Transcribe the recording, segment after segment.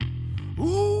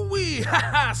Wee! Ha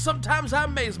ha! Sometimes I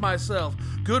amaze myself.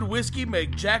 Good whiskey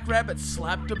make Jackrabbit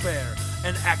slap the bear.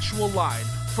 An actual line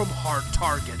from Hard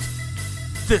Target.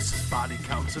 This is Body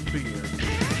Counts and Beer.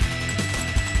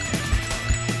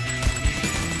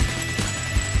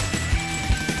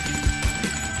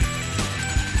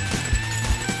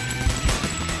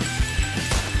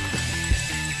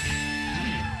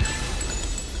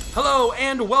 Hello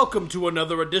and welcome to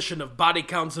another edition of Body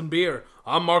Counts and Beer.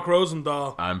 I'm Mark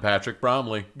Rosendahl. I'm Patrick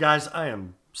Bromley. Guys, I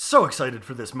am so excited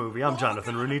for this movie. I'm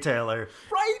Jonathan Rooney Taylor.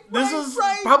 This is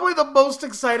probably the most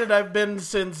excited I've been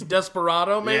since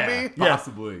Desperado, maybe? Yeah,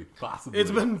 possibly.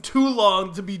 It's been too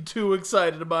long to be too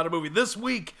excited about a movie. This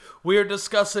week, we are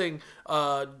discussing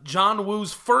John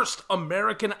Woo's first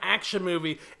American action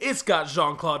movie. It's got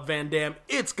Jean-Claude Van Damme.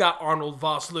 It's got Arnold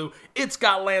Vosloo. It's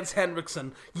got Lance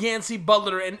Henriksen, Yancey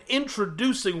Butler, and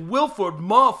introducing Wilford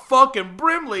motherfucking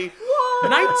Brimley,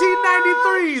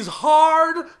 1993's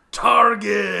Hard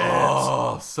Target.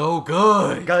 Oh, so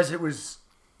good. Guys, it was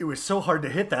so hard to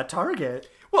hit that target.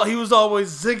 Well, he was always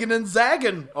zigging and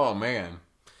zagging. Oh, man.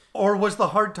 Or was the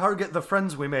hard target the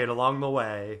friends we made along the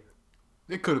way?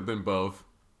 It could have been both.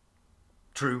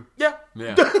 True. Yeah.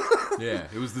 Yeah. Yeah.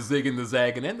 It was the zigging, the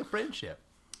zagging, and the friendship.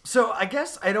 So I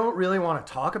guess I don't really want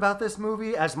to talk about this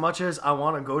movie as much as I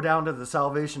want to go down to the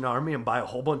Salvation Army and buy a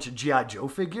whole bunch of G.I. Joe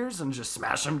figures and just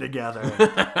smash them together.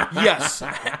 Yes,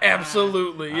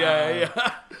 absolutely. Yeah.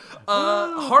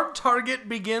 Hard Target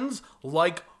begins,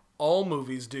 like all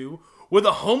movies do, with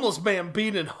a homeless man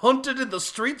being hunted in the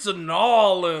streets of New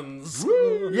Orleans.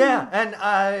 Yeah,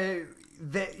 and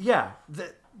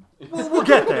we'll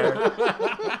get there.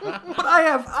 But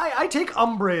I take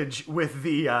umbrage with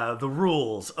the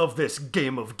rules of this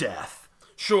game of death.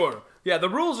 Sure. Yeah, the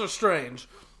rules are strange.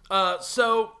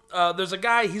 So there's a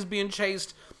guy, he's being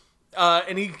chased,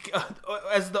 and he,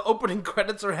 as the opening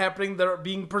credits are happening, they're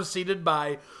being preceded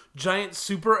by giant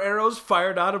super arrows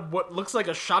fired out of what looks like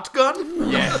a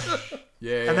shotgun. Yeah.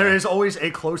 Yeah. And there is always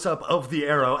a close-up of the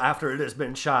arrow after it has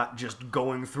been shot, just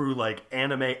going through, like,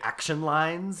 anime action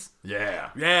lines.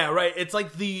 Yeah. Yeah, right. It's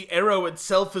like the arrow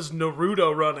itself is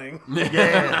Naruto running.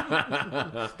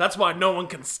 Yeah. That's why no one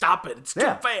can stop it. It's too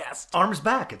fast. Arms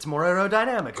back. It's more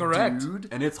aerodynamic, Correct. dude.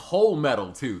 And it's whole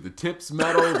metal, too. The tip's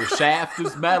metal, the shaft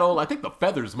is metal. I think the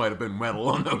feathers might have been metal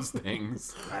on those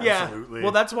things. Absolutely. Yeah.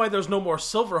 Well, that's why there's no more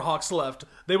Silverhawks left.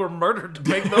 They were murdered to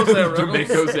make those arrows. To make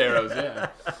those arrows, yeah.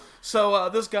 So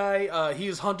this guy, he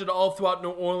is hunted all throughout New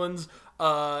Orleans,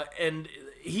 and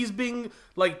he's being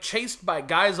like chased by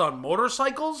guys on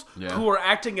motorcycles who are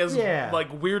acting as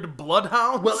like weird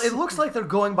bloodhounds. Well, it looks like they're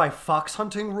going by fox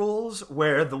hunting rules,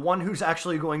 where the one who's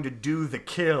actually going to do the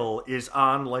kill is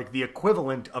on like the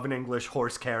equivalent of an English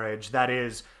horse carriage, that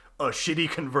is a shitty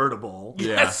convertible.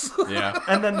 Yes. Yeah.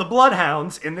 And then the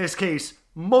bloodhounds, in this case,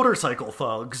 motorcycle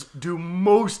thugs, do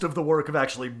most of the work of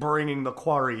actually bringing the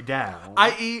quarry down.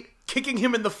 i.e. kicking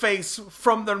him in the face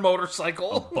from their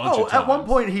motorcycle. At one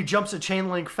point he jumps a chain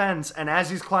link fence, and as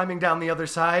he's climbing down the other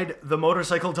side, the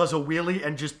motorcycle does a wheelie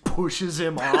and just pushes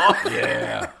him off.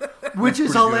 Yeah. Which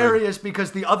is hilarious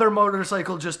because the other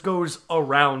motorcycle just goes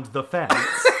around the fence.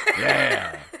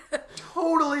 Yeah.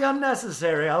 Totally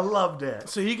unnecessary. I loved it.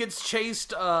 So he gets chased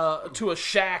to a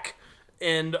shack,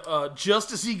 and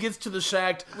just as he gets to the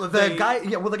shack, The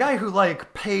guy who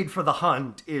like paid for the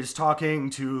hunt is talking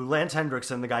to Lance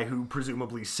Henriksen, the guy who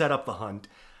presumably set up the hunt,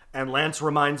 and Lance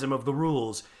reminds him of the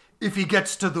rules. If he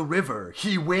gets to the river,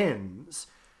 he wins.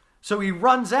 So he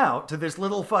runs out to this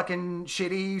little fucking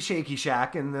shitty shaky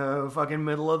shack in the fucking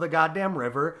middle of the goddamn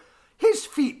river. His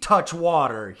feet touch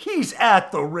water. He's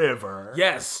at the river.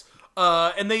 Yes.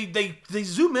 And they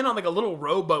zoom in on like a little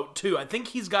rowboat too. I think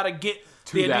he's got to get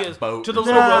to the little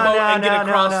rowboat and get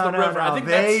across the river. I think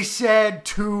they said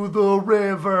to the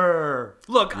river.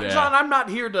 Look, John, I'm not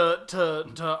here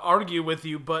to argue with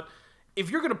you, but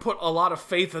if you're going to put a lot of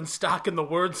faith and stock in the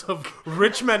words of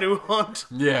rich men who hunt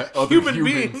human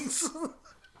beings,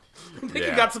 I think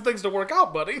you got some things to work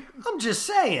out, buddy. I'm just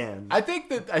saying. I think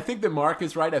that Mark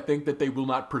is right. I think that they will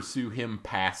not pursue him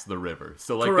past the river.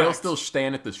 So like Correct. they'll still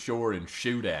stand at the shore and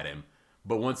shoot at him.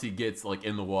 But once he gets like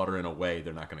in the water and away,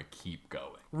 they're not going to keep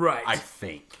going. Right. I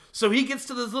think. So he gets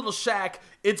to this little shack.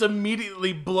 It's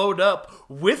immediately blowed up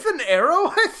with an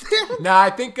arrow, I think. No, I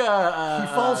think he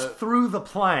falls through the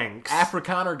planks.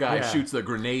 Afrikaner guy shoots a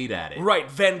grenade at it. Right,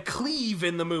 Van Cleve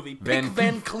in the movie.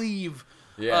 Van Cleve.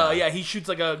 Yeah. He shoots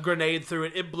like a grenade through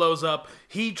it. It blows up.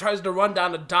 He tries to run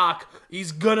down the dock.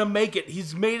 He's gonna make it.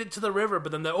 He's made it to the river,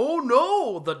 but then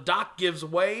the dock gives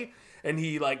way. And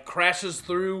he, like, crashes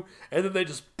through, and then they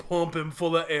just pump him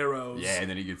full of arrows. Yeah, and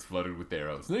then he gets flooded with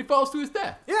arrows. And then he falls to his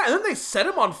death. Yeah, and then they set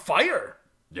him on fire.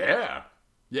 Yeah.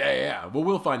 Yeah. Well,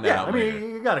 we'll find that Yeah, out I mean, later.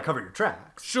 you gotta cover your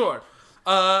tracks. Sure.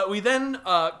 We then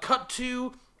cut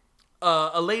to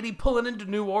a lady pulling into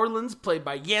New Orleans, played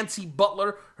by Yancey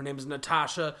Butler. Her name is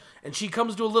Natasha, and she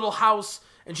comes to a little house,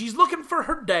 and she's looking for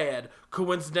her dad,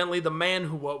 coincidentally the man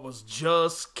who was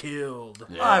just killed.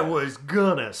 Yeah. I was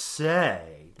gonna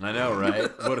say. I know,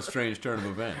 right? What a strange turn of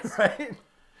events. Right?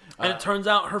 And it turns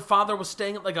out her father was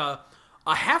staying at like a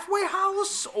halfway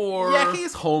house, or... Yeah,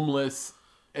 he's homeless.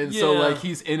 And so, Yeah. like,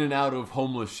 he's in and out of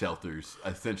homeless shelters,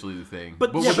 essentially the thing.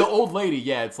 But- But yeah, with but- the old lady,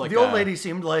 yeah, it's like The old lady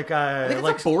seemed like I think it's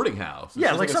like a boarding house.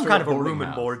 yeah, It's like a some straight kind of a boarding room and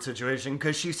house. board situation,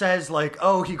 because she says like,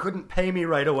 oh, he couldn't pay me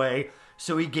right away,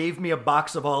 so he gave me a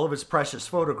box of all of his precious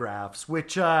photographs,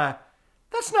 which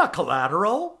that's not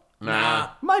collateral. Nah.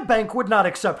 My bank would not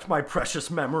accept my precious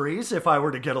memories if I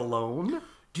were to get a loan.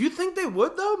 Do you think they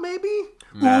would, though, maybe?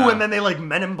 Nah. Ooh, and then they like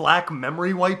Men in Black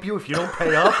memory wipe you if you don't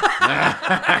pay up.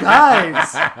 Guys,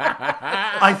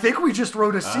 I think we just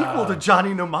wrote a sequel to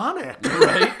Johnny Mnemonic.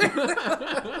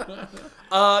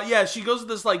 Yeah, she goes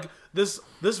to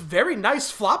this very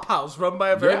nice flop house run by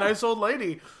a very Yeah. nice old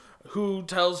lady who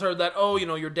tells her that, oh,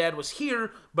 your dad was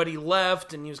here, but he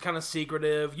left and he was kind of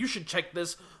secretive. You should check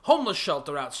this homeless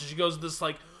shelter out. So she goes to this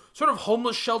like sort of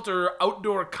homeless shelter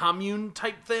outdoor commune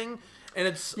type thing, and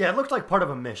it's Yeah, it looked like part of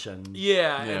a mission.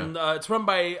 yeah, Yeah. and it's run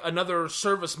by another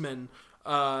serviceman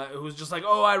who's just like,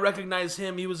 oh, I recognize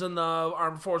him. He was in the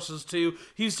armed forces too.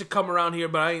 He used to come around here,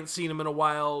 but I ain't seen him in a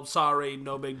while. Sorry,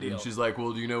 no big deal. And she's like,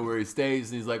 well, do you know where he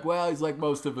stays? And he's like, well, he's like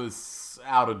most of us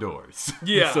out of doors.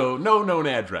 Yeah. So no known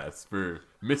address for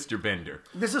Mr. Bender.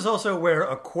 This is also where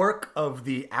a quirk of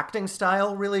the acting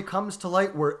style really comes to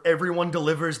light, where everyone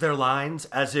delivers their lines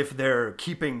as if they're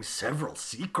keeping several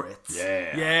secrets.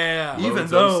 Yeah. Yeah. Even Loads of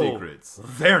though secrets.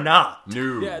 they're not.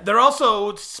 No. Yeah, they're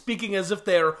also speaking as if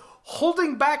they're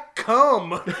holding back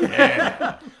cum.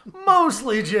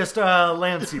 Mostly just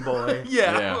Lancy boy.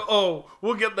 Yeah. Yeah. Oh,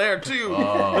 we'll get there too.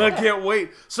 I can't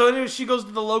wait. So anyway, she goes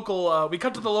to the local. We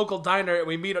cut to the local diner and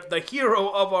we meet the hero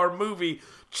of our movie,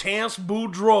 Chance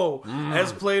Boudreaux,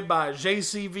 as played by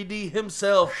JCVD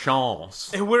himself.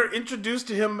 Chance. And we're introduced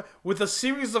to him with a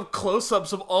series of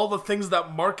close-ups of all the things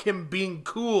that mark him being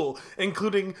cool,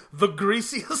 including the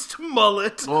greasiest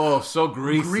mullet. Oh, so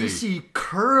greasy. Greasy,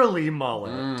 curly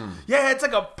mullet. Yeah, it's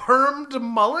like a permed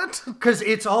mullet. Because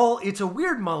it's a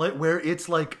weird mullet where it's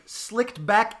like slicked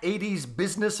back 80s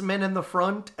businessmen in the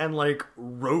front and like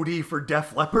roadie for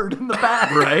Def Leppard in the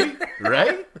back.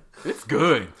 Right? It's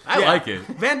good. I Yeah. like it.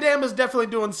 Van Damme is definitely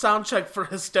doing sound check for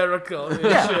hysterical and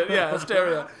shit. Yeah,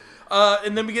 hysteria.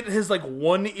 And then we get his like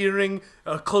one earring,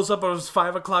 a close up of his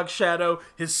 5 o'clock shadow,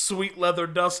 his sweet leather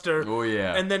duster. Oh,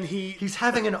 yeah. And then He's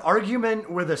having an argument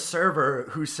with a server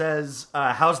who says,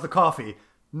 how's the coffee?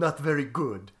 Not very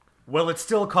good. Well, it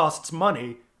still costs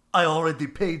money. I already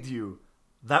paid you.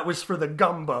 That was for the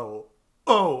gumbo.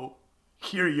 Oh,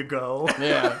 here you go.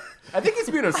 Yeah. I think he's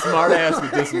being a smart ass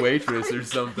with this waitress or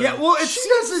something. yeah, well, She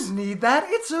doesn't need that.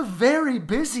 It's a very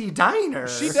busy diner.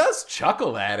 She does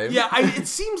chuckle at him. yeah, it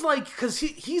seems like because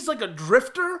he's like a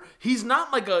drifter. He's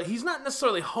not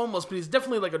necessarily homeless, but he's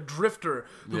definitely like a drifter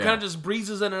who Yeah. kind of just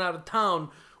breezes in and out of town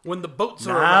when the boats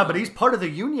are Nah, around. but he's part of the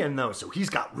union, though, so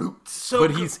he's got roots. so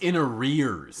But he's in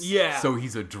arrears. Yeah. So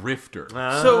he's a drifter.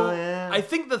 So yeah. I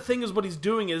think the thing is what he's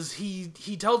doing is he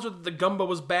tells her that the gumbo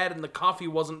was bad and the coffee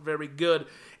wasn't very good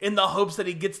in the hopes that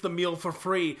he gets the meal for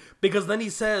free, because then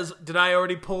he says, "Did I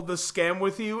already pull this scam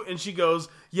with you?" And she goes,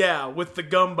 "Yeah, with the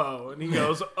gumbo." And he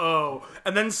goes, "Oh,"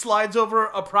 and then slides over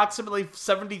approximately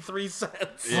 73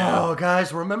 cents. Oh,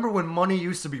 guys, remember when money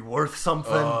used to be worth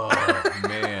something? Oh,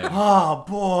 man. Oh,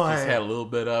 boy. Just had a little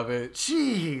bit of it.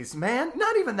 Jeez, man.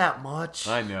 Not even that much.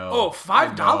 I know. Oh, I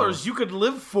know. $5, you could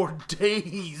live for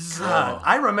days. God,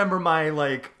 I remember my,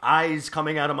 like, eyes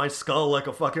coming out of my skull like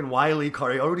a fucking Wile E.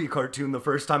 Coyote cartoon the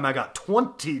first time I got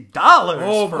 $20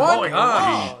 Oh, for my mowing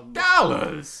God. lawn.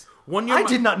 $20. One year I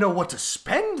did not know what to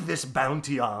spend this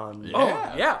bounty on. Yeah.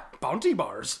 Oh, yeah, bounty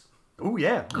bars. Oh,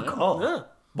 yeah. Good call. Yeah.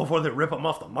 Before they rip them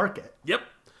off the market. Yep.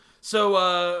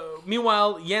 So,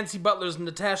 meanwhile, Yancey Butler's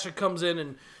Natasha comes in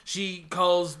and she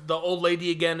calls the old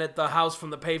lady again at the house from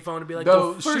the payphone to be like,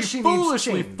 Though first she she needs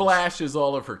foolishly change. flashes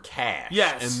all of her cash.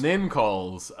 Yes. And then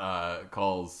calls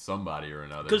somebody or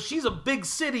another. because she's a big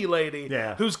city lady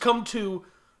Yeah. who's come to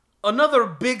another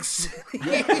big city.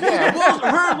 Yeah, well,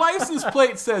 her license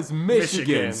plate says Michigan,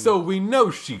 Michigan. so we know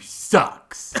she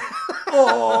sucks.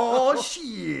 Oh,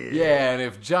 shit. Yeah, and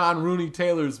if John Rooney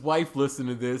Taylor's wife listened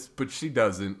to this, but she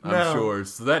doesn't, I'm No. sure.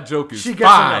 So that joke is She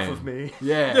gets fine. enough of me.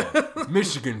 Yeah,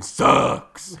 Michigan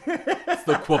sucks. It's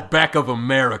the Quebec of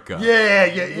America. Yeah,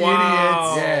 you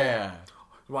Wow. idiots. Yeah.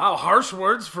 Wow, harsh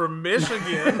words from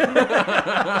Michigan.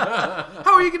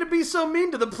 How are you going to be so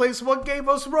mean to the place what gave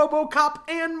us RoboCop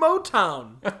and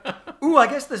Motown? Ooh, I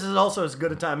guess this is also as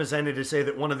good a time as any to say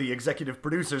that one of the executive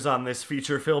producers on this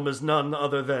feature film is none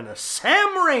other than Sam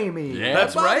Raimi. Yeah,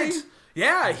 That's buddy. right.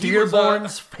 Yeah, he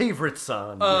Dearborn's favorite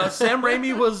son. was... Sam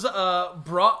Raimi was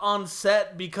brought on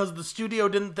set because the studio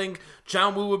didn't think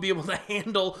John Woo would be able to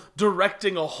handle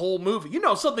directing a whole movie. You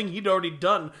know, something he'd already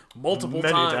done multiple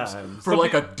Many times. For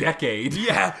like a decade.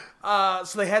 Yeah.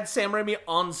 So they had Sam Raimi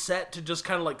on set to just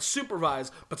kind of like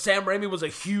supervise, but Sam Raimi was a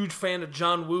huge fan of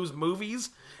John Woo's movies,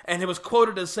 and it was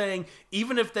quoted as saying,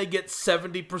 even if they get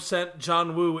 70%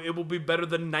 John Woo, it will be better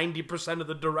than 90% of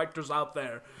the directors out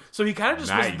there. So he kind of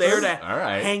just was Nice. there to All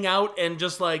right. hang out and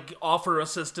just like offer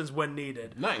assistance when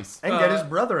needed. Nice. and get his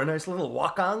brother a nice little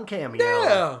walk-on cameo.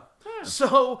 Yeah.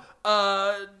 So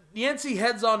Yancy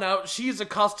heads on out. She's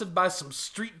accosted by some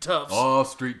street toughs. Oh,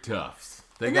 street toughs.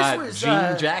 They And this got was,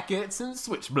 jean jackets and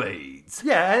switchblades.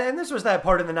 Yeah, and this was that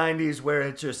part in the 90s where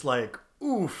it's just like,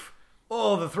 oof,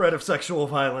 oh, the threat of sexual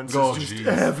violence Oh, is just jeez.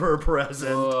 ever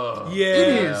present. Yeah. It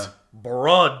is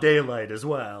broad daylight as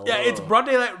well. Yeah, it's broad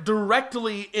daylight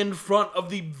directly in front of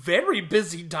the very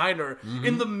busy diner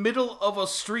in the middle of a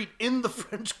street in the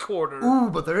French Quarter. Ooh,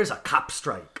 but there is a cop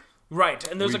strike. Right,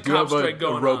 and there's We a do cop have strike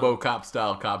going a on. RoboCop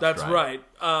style cop That's strike.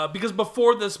 right. Because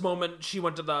before this moment, she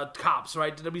went to the cops,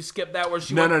 right? Did we skip that? Where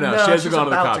she No, went? no, no. No, She hasn't she's gone to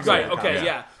the about cop to go. Right, strike. okay,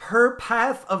 yeah. Her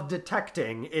path of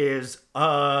detecting is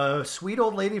a sweet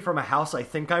old lady from a house I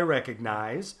think I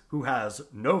recognize, who has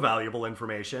no valuable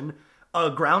information,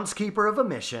 a groundskeeper of a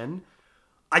mission.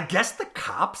 I guess the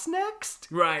cops next?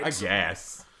 Right. I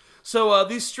guess. So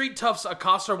these street toughs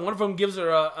accost her. One of them gives her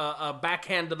a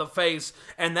backhand to the face,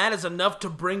 and that is enough to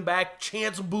bring back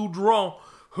Chance Boudreaux,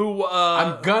 who...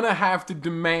 I'm gonna have to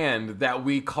demand that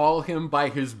we call him by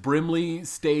his Brimley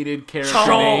stated character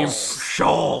name. Chance.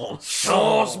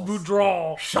 Chance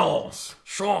Boudreaux. Chance.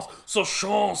 Chance. So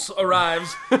Chance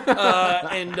arrives,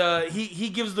 and he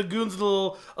gives the goons a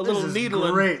little This is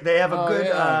needling. great. They have a good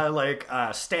yeah.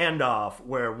 standoff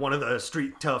where one of the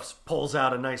street toughs pulls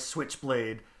out a nice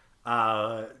switchblade.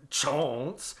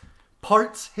 Chance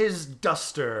parts his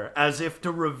duster as if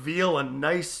to reveal a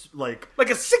nice like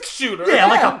Like a 6-shooter.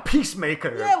 like a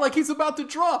peacemaker. Yeah, like he's about to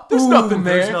draw. There's Ooh, nothing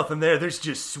there. There's nothing there. There's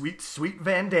just sweet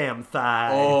Van Damme thigh.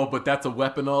 Oh, but that's a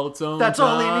weapon all its own. That's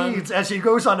all John. he needs as he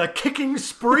goes on a kicking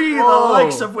spree, Oh. the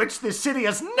likes of which this city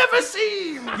has never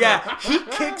seen. Yeah, he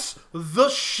kicks the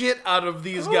shit out of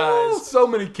these guys. Oh, so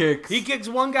many kicks. He kicks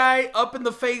one guy up in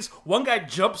the face. One guy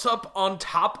jumps up on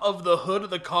top of the hood of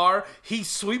the car. He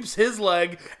sweeps his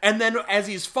leg, and then as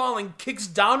he's falling, kicks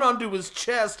down onto his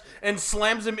chest and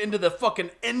slams him into the fucking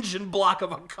engine block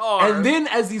of a car. And then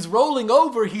as he's rolling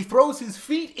over, he throws his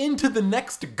feet into the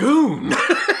next goon.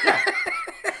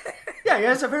 Yeah, he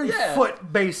has a very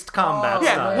foot-based combat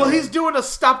yeah, style. well, he's doing a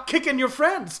stop kicking your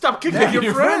friend. Stop kicking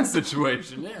your friend.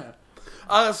 situation,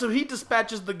 yeah. So he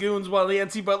dispatches the goons while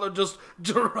Nancy Butler just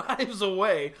drives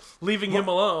away, leaving him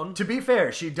alone. To be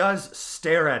fair, she does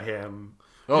stare at him.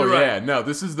 Oh, You're yeah. right. No,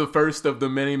 this is the first of the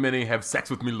many have sex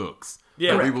with me looks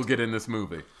Yeah. that we Correct. will get in this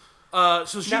movie. So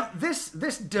she... Now, this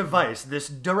device, this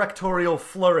directorial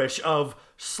flourish of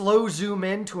slow zoom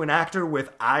in to an actor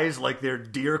with eyes like they're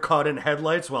deer caught in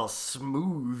headlights while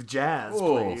smooth jazz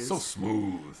Oh, plays. so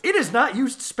smooth. It is not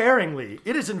used sparingly.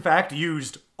 It is, in fact,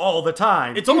 used all the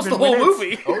time. It's almost the even whole when it's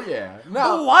movie. Oh, yeah.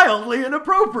 No, wildly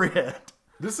inappropriate.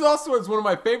 this is also is one of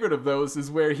my favorite of those is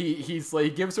where he's like, he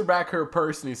gives her back her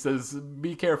purse and he says,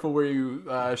 be careful where you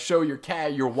show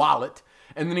your wallet.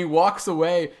 And then he walks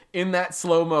away in that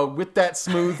slow-mo with that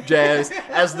smooth jazz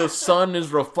as the sun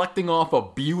is reflecting off a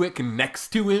Buick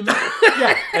next to him.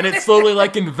 Yeah. And it slowly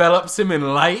like envelops him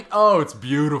in light. Oh, it's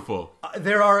beautiful.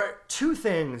 There are two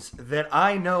things that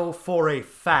I know for a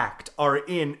fact are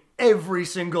in every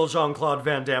single Jean-Claude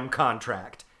Van Damme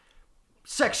contract.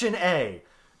 Section A.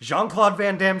 Jean-Claude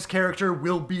Van Damme's character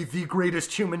will be the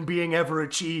greatest human being ever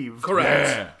achieved.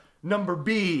 Correct. Number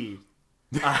B.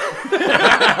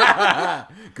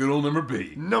 Good old number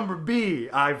B. Number B.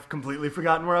 I've completely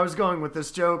forgotten where I was going with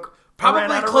this joke. I Probably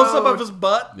ran out close-up road. of his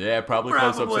butt. Yeah, probably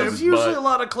close-ups Probably. of There's his usually butt. a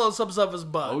lot of close-ups of his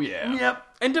butt. Oh, yeah. Yep.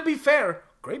 And to be fair,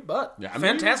 great butt. Yeah, I mean-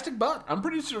 Fantastic butt. I'm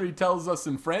pretty sure he tells us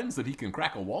in Friends that he can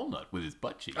crack a walnut with his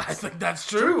butt cheeks. I think that's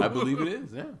true. I believe it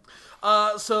is, yeah.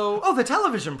 So Oh, the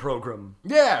television program.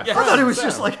 Yeah. Yeah. I thought it was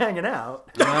Friends, just yeah. like hanging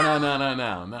out.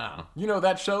 No. You know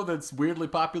that show that's weirdly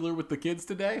popular with the kids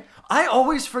today? I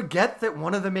always forget that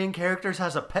one of the main characters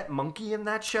has a pet monkey in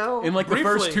that show. In like the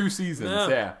Briefly. first 2 seasons,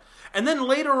 yeah. And then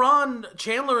later on,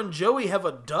 Chandler and Joey have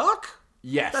a duck?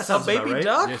 Yes. That sounds A about baby right.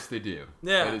 duck? Yes, they do.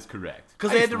 Yeah. That is correct.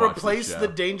 Because I they used had to watch this replace show. the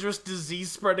dangerous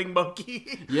disease-spreading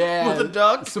monkey Yeah, with a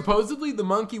duck. Supposedly, the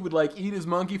monkey would like eat his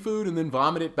monkey food and then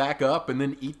vomit it back up, and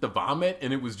then eat the vomit,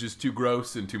 and it was just too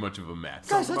gross and too much of a mess.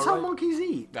 Guys, that's how right. monkeys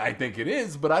eat. I think it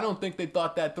is, but I don't think they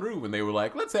thought that through when they were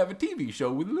like, "Let's have a TV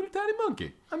show with a little tiny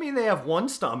monkey." I mean, they have one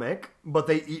stomach, but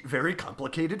they eat very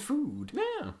complicated food.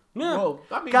 Yeah. Yeah. Well,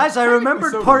 I mean, Guys, I technically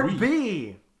remembered so do part we.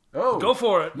 B. Oh, Go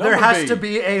for it. There Number has B. to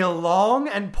be a long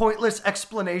and pointless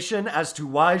explanation as to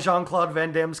why Jean-Claude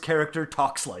Van Damme's character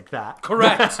talks like that.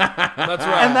 Correct. That's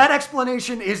right. And that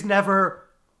explanation is never,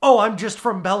 oh, I'm just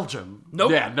from Belgium.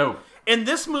 Nope. Yeah, no. In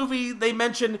this movie, they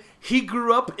mention he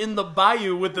grew up in the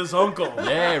bayou with his uncle.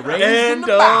 Yeah, raised in End the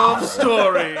bow. of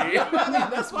story.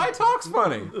 That's why he talks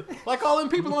funny. Like all them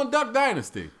people on Duck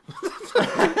Dynasty.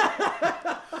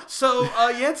 So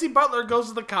Yancey Butler goes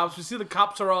to the cops. We see the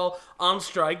cops are all on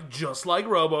strike, just like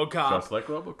RoboCop. Just like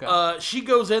RoboCop. She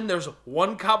goes in. There's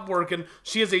one cop working.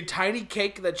 She has a tiny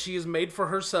cake that she has made for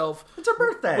herself It's her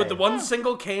birthday. with the one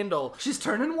single candle. She's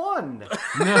turning 1.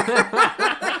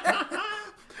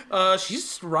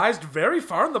 She's rised very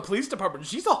far in the police department.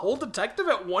 She's a whole detective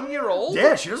at 1 year old.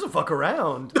 Yeah, she doesn't fuck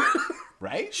around.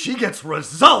 Right? She gets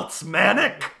results,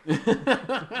 Manic.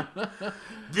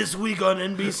 This week on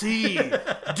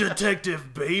NBC,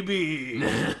 Detective Baby.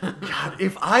 God,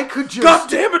 if I could just... God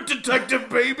damn it, Detective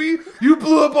Baby! You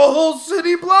blew up a whole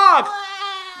city block!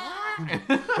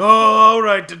 All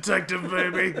right, Detective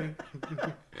Baby.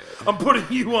 I'm putting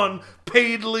you on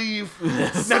paid leave.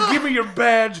 Now give me your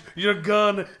badge, your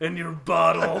gun, and your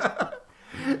bottle.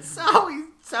 Sorry,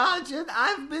 Sergeant,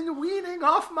 I've been weaning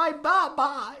off my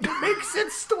baba. It makes it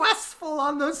stressful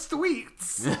on the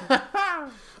streets.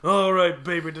 All right,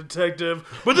 baby detective,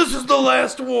 but this is the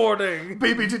last warning.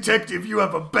 Baby detective, you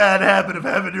have a bad habit of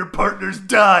having your partners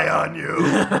die on you. It's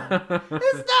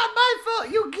not my fault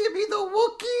you give me the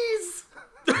Wookiees.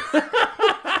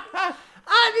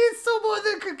 I need someone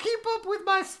that could keep up with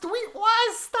my street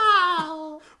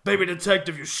lifestyle. Baby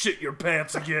detective, you shit your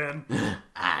pants again.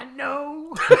 I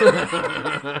know.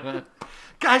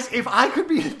 Guys, if I could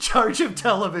be in charge of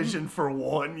television for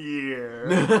 1 year.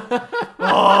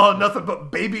 Oh, nothing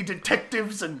but baby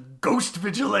detectives and ghost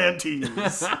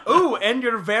vigilantes. Ooh, and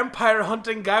your vampire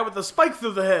hunting guy with a spike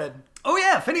through the head. Oh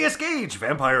yeah, Phineas Gage,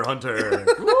 Vampire Hunter.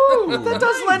 That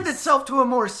does lend itself to a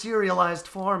more serialized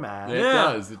format. It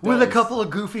does. It does. With a couple of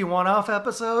goofy one-off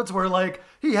episodes where, like,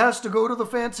 he has to go to the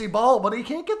fancy ball, but he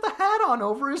can't get the hat on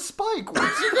over his spike.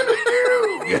 What's he gonna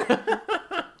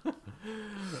do?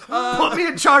 Put me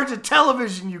in charge of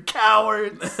television, you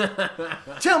cowards.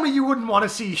 Tell me you wouldn't want to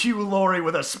see Hugh Laurie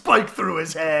with a spike through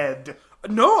his head.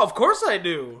 No, of course I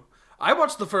do. I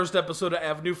watched the first episode of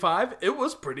Avenue 5. It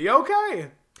was pretty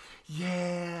okay.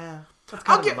 Yeah. That's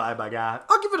kind of the vibe I got.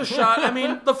 I'll give it a shot. I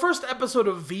mean, the first episode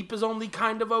of Veep is only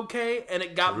kind of okay, and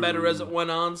it got better as it went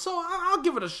on, so I'll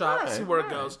give it a shot, see where it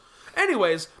goes.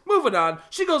 Anyways, moving on.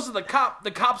 She goes to the cop.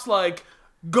 The cop's like,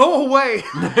 go away.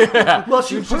 Well,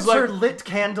 she puts like- her lit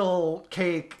candle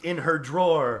cake in her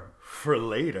drawer for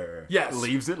later. Yes.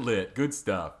 Leaves it lit. Good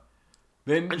stuff.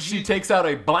 Then she takes out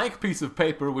a blank piece of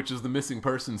paper, which is the missing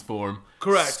persons form.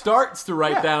 Correct. Starts to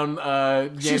write Yeah. down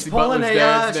She's Yancey pulling Butler's a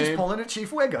dad's she's name. pulling a Chief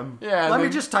Wiggum. Yeah, Let me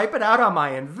then- just type it out on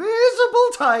my invisible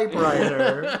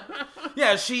typewriter.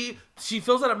 Yeah, she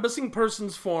fills out a missing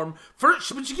persons form. But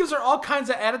she gives her all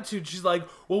kinds of attitude. She's like,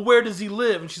 well, where does he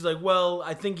live? And she's like, well,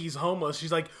 I think he's homeless.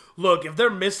 She's like, look, if they're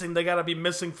missing, they gotta be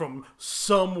missing from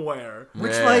somewhere.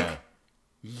 Which, Yeah. like,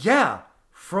 yeah,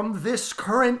 from this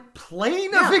current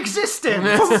plane of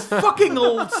existence. From fucking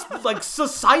old, like,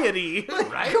 society.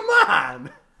 Right? Come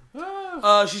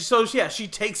on. She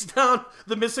takes down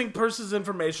the missing person's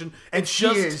information. And It's she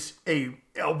is a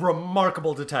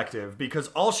remarkable detective because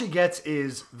all she gets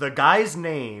is the guy's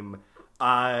name,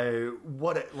 and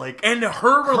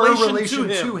her relation,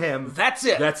 to him. That's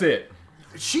it. That's it.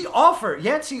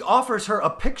 Yancey offers her a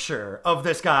picture of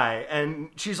this guy, and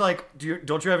she's like,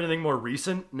 don't you have anything more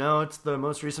recent? No, it's the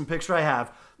most recent picture I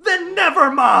have. Then never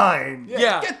mind!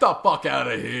 Yeah. Get the fuck out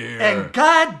of here. And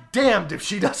goddamned if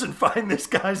she doesn't find this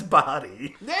guy's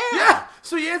body. Yeah.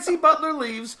 So Yancey Butler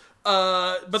leaves.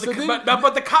 But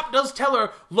the cop does tell her,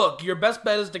 look, your best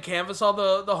bet is to canvass all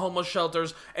the homeless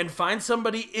shelters and find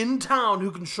somebody in town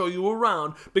who can show you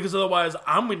around, because otherwise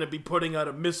I'm going to be putting out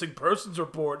a missing persons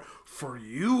report for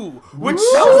you. Which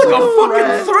sounds like a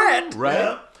fucking threat.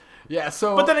 Right? Yeah,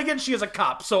 so... But then again, she is a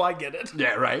cop, so I get it.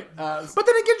 Yeah, right. But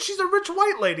then again, she's a rich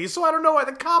white lady, so I don't know why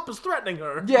the cop is threatening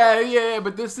her. Yeah,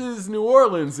 but this is New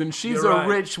Orleans, and she's You're a right.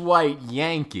 rich white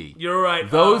Yankee. You're right.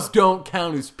 Those don't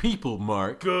count as people,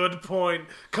 Mark. Good point.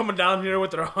 Coming down here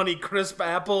with their Honey Crisp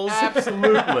apples.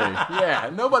 Absolutely. Yeah,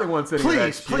 nobody wants any of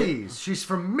that shit. Please. She's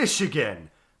from Michigan.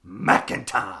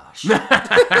 Macintosh.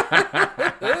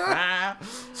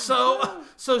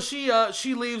 So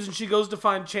she leaves and she goes to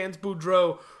find Chance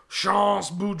Boudreaux,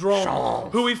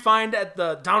 who we find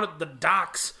down at the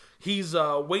docks. He's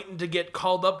waiting to get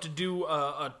called up to do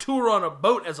a tour on a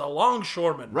boat as a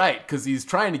longshoreman. Right, because he's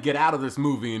trying to get out of this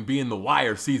movie and be in The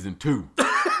Wire Season 2.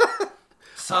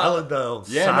 Solid, though.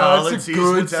 Yeah, Solid it's a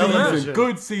good of television. season.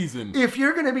 Good season. If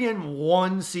you're going to be in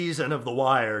one season of The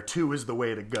Wire, 2 is the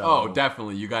way to go. Oh,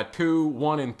 definitely. You got 2,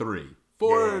 1, and 3.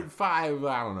 4, Yeah. 5,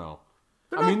 I don't know.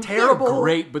 They're not terrible. They're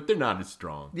great, but they're not as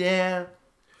strong. Yeah.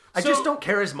 I just don't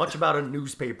care as much about a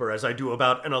newspaper as I do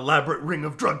about an elaborate ring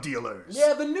of drug dealers.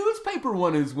 Yeah, the newspaper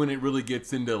one is when it really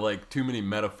gets into, like, too many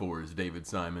metaphors, David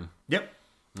Simon. Yep.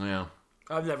 Yeah.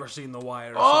 I've never seen The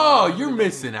Wire. Oh, so you're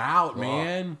missing out,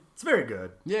 man. It's very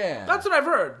good. Yeah. that's what I've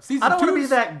heard. Season I don't want to 2 be is-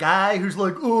 that guy who's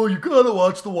like, oh, you gotta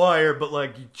watch The Wire, but,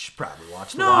 like, you should probably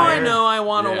watch The No, Wire. I know I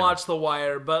want to Yeah. watch The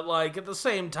Wire, but like at the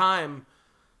same time,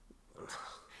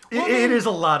 It is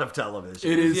a lot of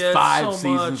television. It is Yeah, 5 so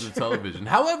seasons much. of television.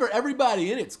 However, everybody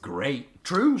in it's great.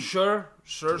 True. sure.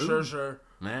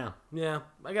 Yeah. Yeah,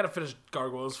 I gotta finish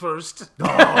Gargoyles first, Oh,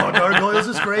 Gargoyles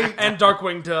is great. and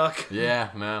Darkwing Duck, Yeah,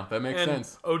 no, that makes and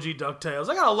sense. OG DuckTales.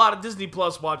 I got a lot of Disney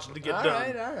Plus watching to get All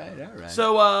done. right.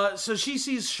 So she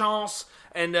sees Chance,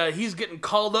 and he's getting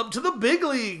called up to the big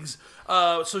leagues.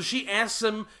 So she asks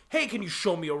him, "Hey, can you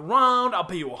show me around? I'll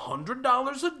pay you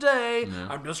 $100 a day.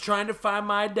 I'm just trying to find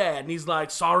my dad." And he's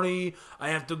like, "Sorry, I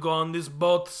have to go on this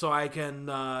boat so I can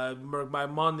make my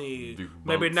money. Do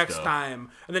Maybe boat next stuff." time."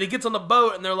 And then he gets on the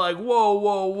boat, and they're like,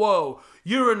 "Whoa!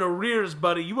 You're in arrears,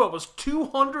 buddy. You owe us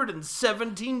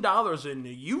 $217 in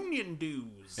union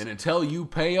dues." And until you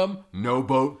pay them, no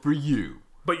boat for you.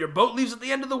 But your boat leaves at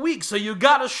the end of the week, so you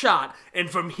got a shot. And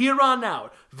from here on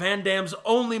out, Van Damme's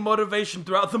only motivation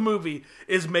throughout the movie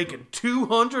is making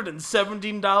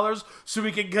 $217 so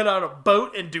he can get on a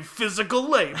boat and do physical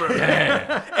labor.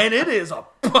 And it is a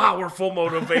powerful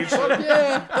motivation.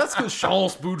 Yeah, that's because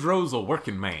Charles Boudreaux's a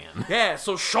working man. Yeah,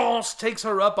 so Chance takes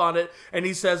her up on it, and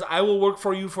he says, "I will work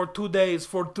for you for 2 days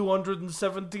for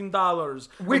 $217.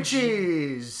 Which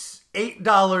is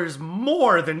 $8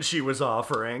 more than she was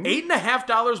offering.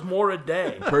 $8.50 more a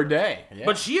day. Per day. Yeah.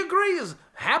 But she agrees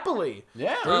happily.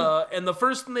 Yeah. And the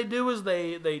first thing they do is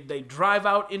they drive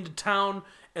out into town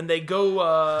and they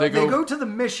go. They go to the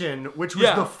Mission, which was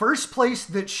Yeah. the first place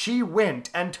that she went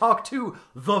and talked to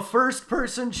the first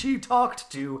person she talked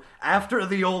to after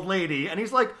the old lady. And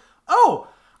he's like, "Oh,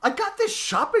 I got this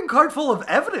shopping cart full of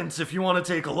evidence if you want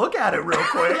to take a look at it real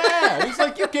quick." Yeah, he's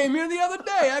like, "You came here the other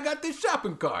day. I got this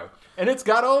shopping cart. And it's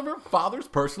got all of her father's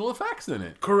personal effects in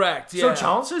it." Correct. Yeah. So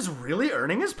Chance is really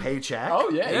earning his paycheck. Oh,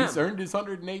 yeah, Yeah. he's earned his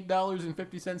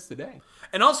 $108.50 today.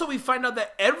 And also, we find out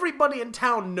that everybody in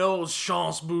town knows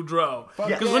Chance Boudreaux. Yeah.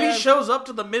 Because when he shows up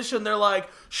to the Mission, they're like,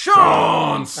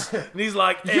 "Chance!" And he's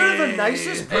like, You're the "Hey."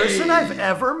 nicest person I've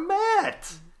ever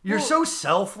met. You're so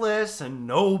selfless and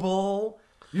noble.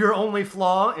 Your only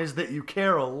flaw is that you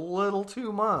care a little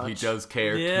too much. He does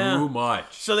care Yeah. too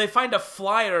much. So they find a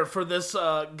flyer for this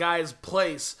guy's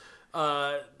place.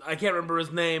 I can't remember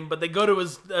his name, but they go to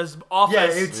his office. Yeah,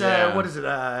 it's Yeah. what is it?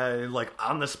 Like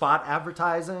on the spot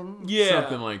advertising. Yeah.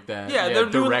 Something like that. Yeah, they're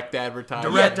doing direct advertising.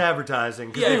 Direct advertising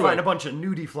because Yeah, they anyway. find a bunch of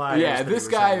nudie flyers. Yeah, that this he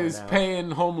was guy handing is out.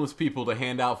 paying homeless people to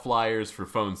hand out flyers for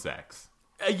phone sex.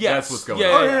 Yes. That's what's going Yeah,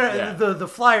 on. Oh yeah, yeah, Yeah. the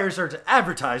flyers are to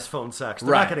advertise phone sex.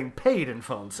 They're Right. not getting paid in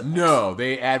phone sex. No,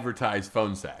 they advertise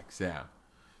phone sex. Yeah.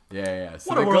 Yeah. So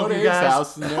What they a go world, to you his guys.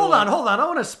 house and they're Hold like, on. I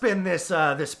want to spin this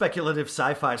this speculative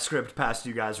sci-fi script past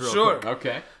you guys real Sure. quick.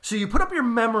 Okay. So you put up your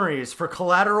memories for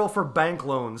collateral for bank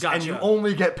loans, and you Gotcha.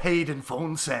 only get paid in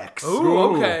phone sex.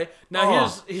 Ooh, okay. Now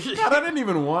Oh. here's God, I didn't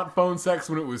even want phone sex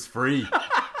when it was free.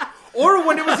 or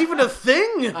when it was even a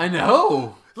thing. I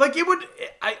know. Like it would,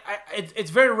 it's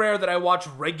very rare that I watch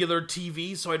regular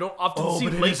TV, so I don't often Oh, see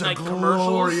but it late is a night commercials.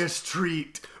 glorious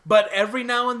treat. But every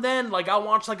now and then, like I'll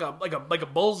watch like a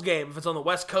Bulls game if it's on the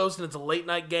West Coast and it's a late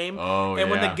night game. Oh, and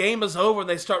when the yeah. game is over and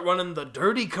they start running the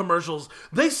dirty commercials,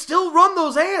 they still run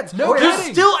those ads. No There's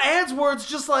kidding. still ads where it's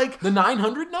just like. The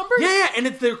 900 number? Yeah, and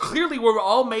they're clearly were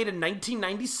all made in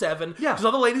 1997. Yeah. Because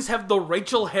all the ladies have the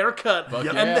Rachel haircut. Fuck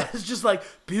And yeah. it's just like,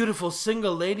 beautiful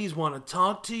single ladies want to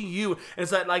talk to you. And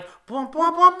it's that like, blah, blah,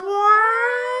 blah, blah,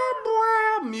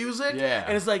 blah, music. Yeah.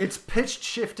 And it's like, It's pitched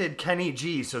shifted Kenny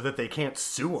G so that they can't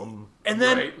sue him. and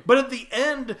then, Right. but at the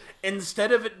end,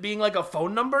 instead of it being like a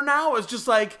phone number now, it's just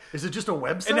like, Is it just a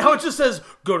website? and now it just says,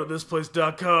 go to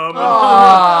thisplace.com.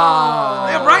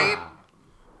 Ah, Right?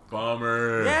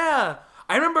 bummer. Yeah.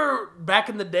 I remember back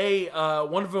in the day,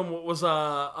 one of them was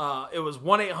it was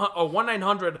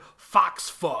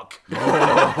 1-900-FOX-FUCK.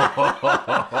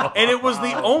 And it was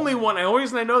the only one, the only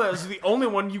reason I know that is the only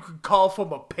one you could call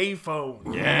from a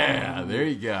payphone. Yeah, there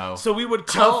you go. So we would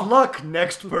call, Tough luck,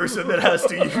 next person that has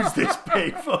to use this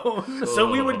payphone. so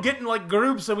we would get in like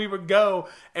groups and we would go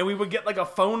and we would get like a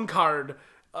phone card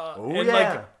and yeah.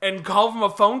 like and call from a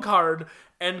phone card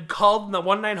and call the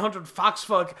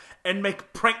 1-900-FOX-FUCK and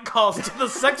make prank calls to the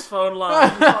sex phone line.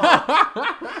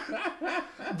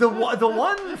 The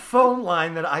one phone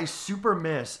line that I super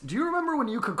miss. Do you remember when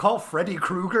you could call Freddy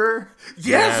Krueger?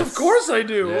 Yes, of course I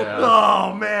do. Yeah.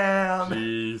 Oh man,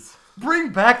 Jeez. bring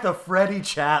back the Freddy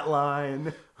chat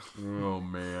line. Oh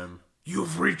man.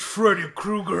 You've reached Freddy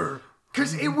Krueger.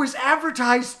 Because it was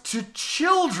advertised to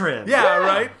children. Yeah,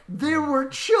 right? There were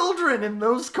children in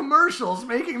those commercials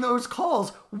making those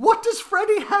calls. What does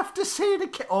Freddy have to say to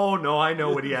Oh no, I know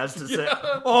what he has to say.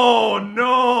 Oh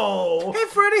no. Hey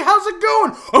Freddy, how's it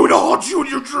going? I'm gonna haunt you in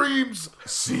your dreams.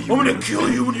 See I'm gonna kill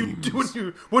you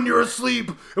when you're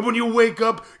asleep, and when you wake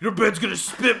up, your bed's gonna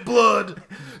spit blood.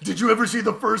 Did you ever see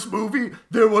the first movie?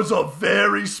 There was a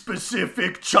very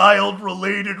specific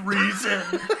child-related reason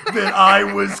that I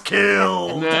was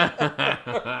killed.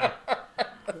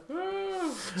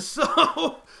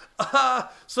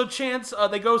 So Chance,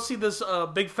 they go see this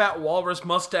big fat walrus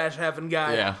mustache having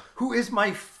guy. Yeah. Who is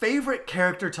my favorite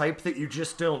character type that you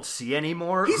just don't see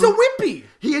anymore. He's a wimpy.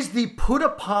 He is the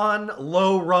put-upon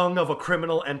low rung of a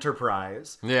criminal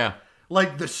enterprise. Yeah.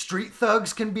 Like, the street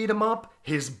thugs can beat him up,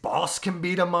 his boss can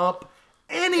beat him up,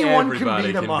 anyone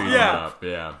Everybody can beat him up. Yeah. up.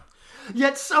 Yeah.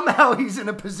 Yet somehow he's in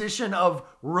a position of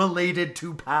related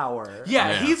to power. Yeah,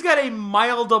 Yeah. he's got a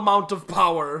mild amount of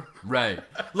power. Right.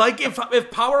 Like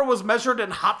if power was measured in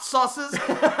hot sauces,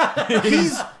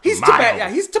 he's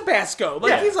Mild. he's Tabasco. Like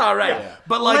Yeah. he's all right. Yeah.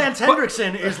 But like Lance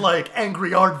Hendrickson is like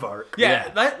Angry Aardvark.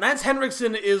 Yeah, Yeah. Lance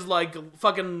Henriksen is like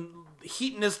fucking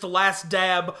heatonist last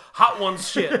dab hot ones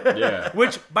shit. Yeah.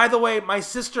 Which, by the way, my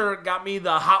sister got me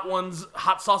the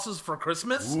hot sauces for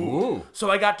Christmas. Ooh.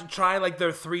 So I got to try like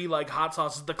their 3 like hot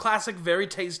sauces. The classic, very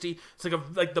tasty. It's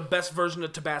like the best version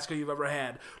of Tabasco you've ever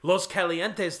had. Los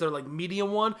Calientes, their like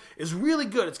medium one, is really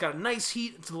good. It's got a nice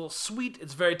heat. It's a little sweet.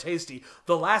 It's very tasty.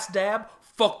 The last dab,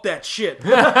 fuck that shit.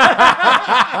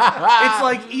 It's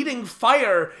like eating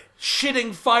fire,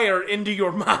 shitting fire into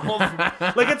your mouth.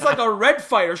 Like it's like a red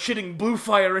fire shitting blue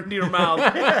fire into your mouth.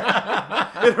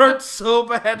 It hurts so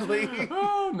badly.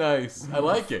 Oh, nice. I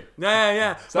like it.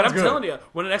 Yeah. But I'm good. telling you,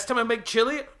 when the next time I make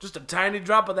chili, just a tiny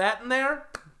drop of that in there,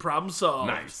 problem solved.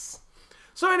 Nice.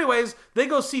 So anyways, they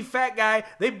go see Fat Guy.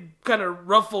 They kind of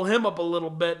ruffle him up a little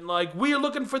bit. And like, we are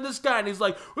looking for this guy. And he's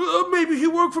like, maybe he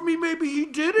worked for me, maybe he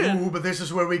didn't. Ooh, but this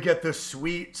is where we get the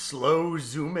sweet, slow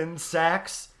zoom-in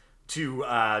sax to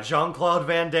Jean-Claude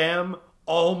Van Damme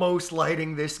almost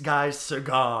lighting this guy's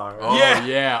cigar. Oh, Yeah.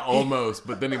 yeah, almost.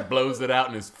 But then he blows it out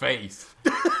in his face.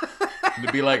 And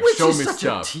to be like, Which show is me such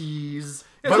stuff. a tease.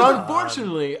 But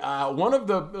unfortunately, one of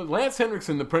the Lance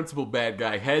Henriksen, the principal bad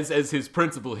guy, has as his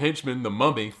principal henchman the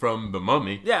Mummy from the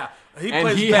Mummy. Yeah. And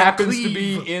plays he Van happens to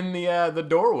Cleave. be in the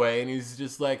doorway, and he's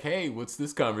just like, "Hey, what's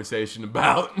this conversation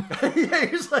about?" Yeah,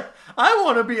 he's like, I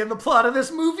want to be in the plot of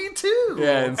this movie too.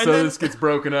 Yeah, and so then- this gets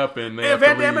broken up, and they And have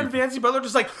Van to Damme leave. and Fancy Butler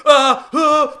just like,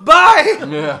 bye!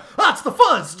 Yeah, That's the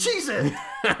fuzz. Cheese it.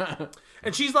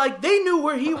 And she's like, they knew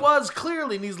where he was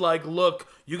clearly. And he's like, look,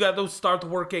 you got to start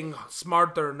working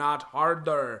smarter, not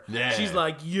harder. Yeah. She's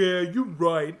like, yeah, you're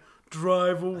right.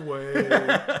 Drive away.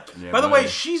 Yeah, By the way, buddy.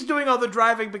 she's doing all the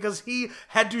driving because he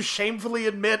had to shamefully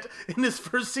admit in his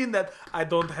first scene that I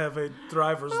don't have a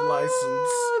driver's license.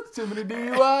 Too many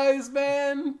DUIs,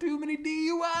 man. Too many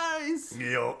DUIs.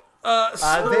 Yo.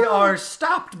 So- They are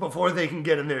stopped before they can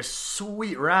get in their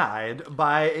sweet ride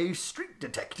by a street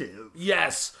detective.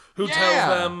 Yes, who Yeah.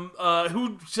 tells them,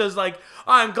 who says like,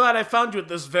 I'm glad I found you at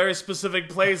this very specific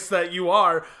place that you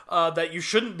are, that you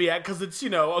shouldn't be at because it's,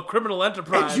 a criminal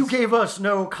enterprise. And you gave us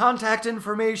no contact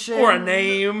information. Or a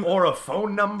name. Or a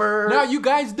phone number. Now, you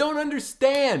guys don't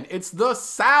understand. It's the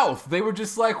South. They were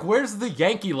just like, where's the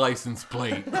Yankee license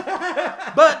plate?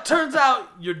 But turns out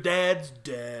your dad's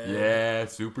dead. Yeah,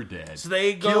 super dead. So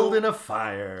they go. Killed in a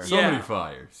fire. So Yeah. many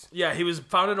fires. Yeah, he was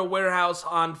found in a warehouse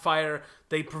on fire.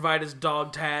 They provide his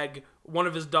dog tag one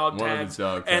of his dog One of tags, his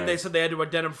dog and they tags. said they had to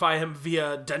identify him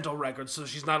via dental records, so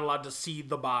she's not allowed to see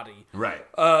the body. Right.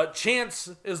 Chance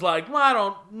is like, well, I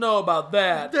don't know about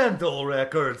that. Dental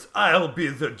records. I'll be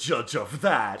the judge of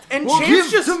that. And Well, Chance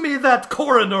give just- to me that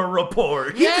coroner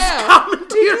report. He just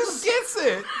commandeers Just gets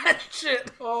it. that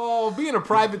shit. Oh, being a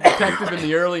private detective in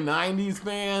the early 90s,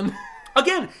 man.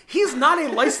 Again, he's not a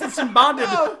licensed and bonded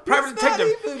No, private he's not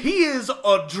detective. even. He is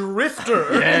a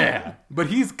drifter. Yeah. But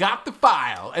he's got the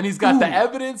file, and he's got the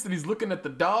evidence, and he's looking at the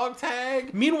dog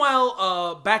tag.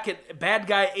 Meanwhile, back at Bad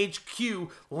Guy HQ,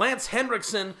 Lance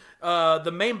Henriksen,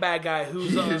 the main bad guy,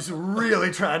 who's He's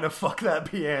really trying to fuck that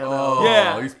piano. Oh,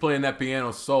 Yeah. he's playing that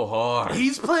piano so hard.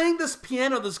 he's playing this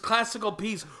piano, this classical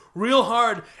piece, real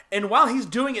hard, and while he's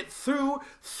doing it through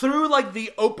like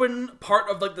the open part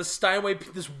of like the Steinway,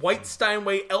 this white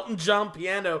Steinway Elton John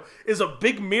piano is a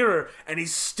big mirror, and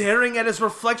he's staring at his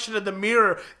reflection in the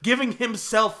mirror, giving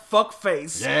himself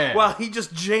fuckface while he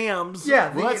just jams.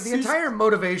 Yeah, Well, the entire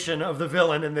motivation of the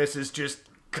villain in this is just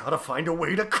gotta find a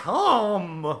way to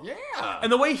come. Yeah.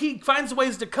 And the way he finds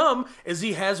ways to come is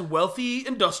he has wealthy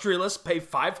industrialists pay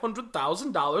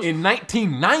 $500,000 In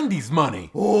 1990s money.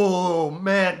 Oh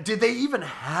man, did they even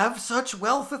have such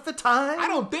wealth at the time? I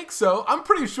don't think so. I'm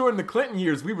pretty sure in the Clinton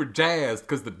years we were jazzed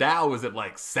because the Dow was at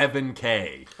like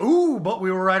 7K. Ooh, but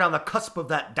we were right on the cusp of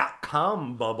that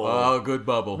 .com bubble. Oh, good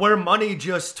bubble. where money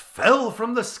just fell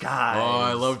from the sky. Oh,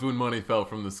 I loved when money fell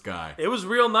from the sky. It was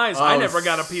real nice. Oh, I never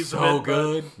got a piece of it. So but-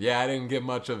 good. Yeah, I didn't get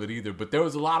much of it either, but there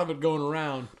was a lot of it going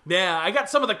around. Yeah, I got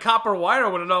some of the copper wire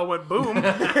when it all went boom.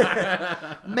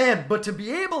 Man, but to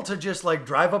be able to just like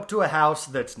drive up to a house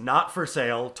that's not for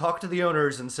sale, talk to the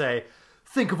owners and say,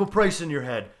 think of a price in your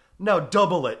head. Now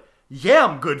double it. Yeah,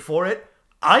 I'm good for it.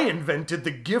 I invented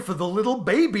the gif of the little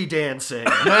baby dancing.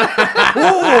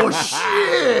 Oh,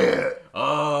 shit.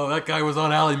 Oh, that guy was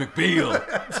on Ally McBeal.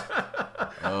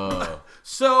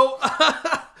 So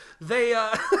they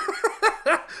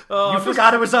You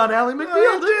forgot it was on Ally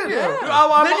McBeal, didn't you?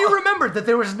 Yeah. Then you remembered that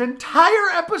there was an entire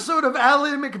episode of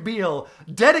Ally McBeal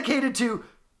dedicated to,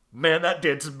 man, that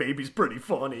dancing baby's pretty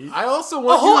funny. I also the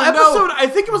want whole you to know episode, I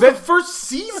think it was that- the first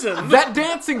season. that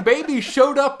dancing baby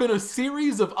showed up in a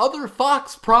series of other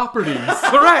Fox properties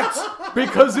Correct.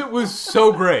 because it was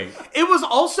so great. It was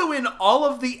also in all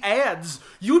of the ads.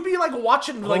 You would be like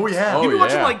watching like yeah. you'd be Oh,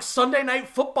 watching yeah. like Sunday night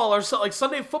football or so, like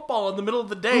Sunday football in the middle of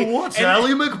the day. What's and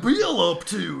Ally McBeal up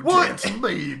to, What? dancing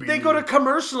baby? They go to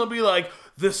commercial and be like,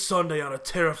 this Sunday on a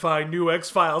terrifying new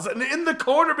X-Files, and in the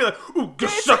corner be like, ooga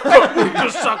shaka, ooga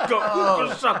shaka,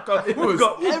 ooga shaka, It was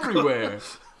ooga, ooga. everywhere.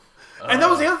 And that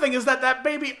was the other thing, is that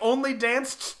baby only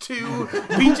danced to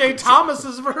B.J.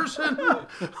 Thomas's version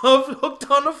of Hooked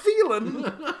on a Feeling.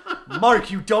 Mark,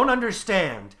 you don't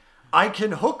understand. I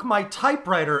can hook my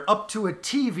typewriter up to a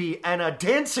TV and a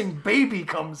dancing baby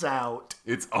comes out.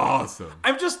 It's awesome.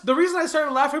 The reason I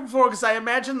started laughing before, because I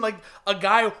imagined like a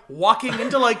guy walking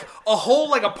into like a whole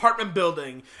like apartment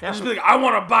building and just be like, I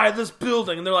want to buy this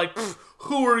building. And they're like,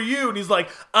 who are you? And he's like,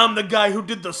 I'm the guy who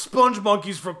did the Sponge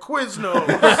Monkeys for Quiznos.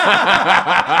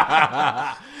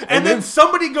 and then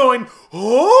somebody going,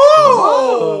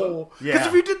 oh! Because Yeah.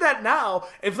 if you did that now,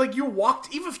 even if you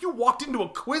walked into a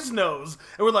Quiznos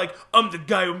and were like, I'm the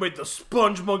guy who made the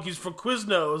Sponge Monkeys for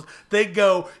Quiznos, they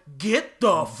go, get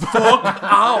the fuck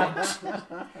out.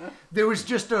 There was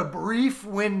just a brief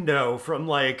window from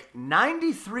like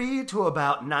 93 to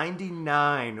about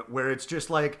 99 where it's just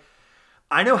like,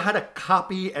 I know how to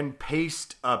copy and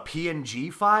paste a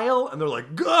PNG file, and they're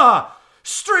like, gah,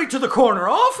 straight to the corner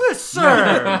office,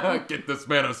 sir. Get this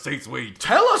man a C-suite.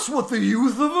 Tell us what the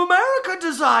youth of America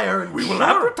desire, and we will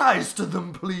advertise to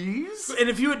them, please. And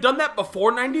if you had done that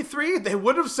before 93, they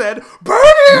would have said, burn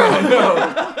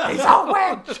him! He's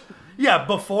a witch. Yeah,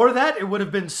 before that, it would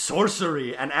have been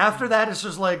sorcery. And after that, it's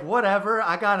just like, whatever,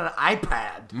 I got an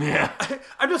iPad. Yeah.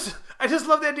 I just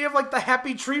love the idea of like the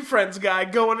Happy Tree Friends guy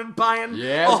going and buying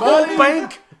Yeah, a whole buddy.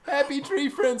 bank. Happy Tree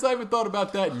Friends. I haven't thought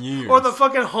about that in years. Or the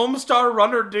fucking Homestar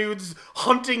Runner dudes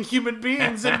hunting human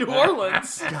beings in New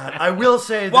Orleans. God, I will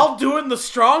say that While doing the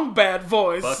strong bad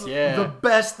voice. Fuck yeah. the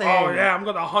best thing... Oh yeah, I'm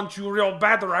gonna hunt you real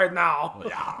bad right now.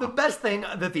 The best thing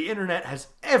that the internet has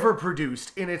ever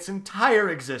produced in its entire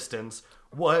existence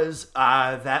was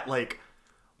that,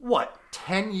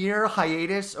 10-year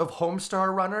hiatus of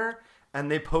Homestar Runner, and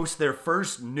they post their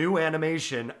first new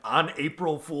animation on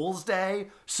April Fool's Day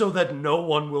so that no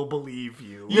one will believe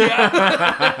you.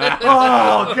 Yeah.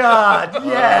 Oh, God,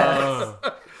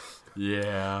 yes!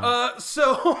 Yeah.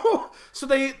 So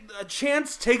they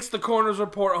Chance takes the coroner's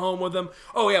report home with him.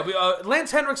 Oh yeah,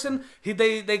 Lance Henriksen.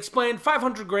 They explained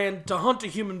 $500,000 to hunt a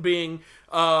human being.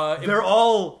 They're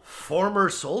all former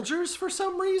soldiers for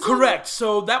some reason? Correct.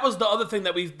 So that was the other thing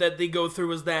that they go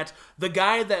through is that the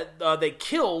guy that they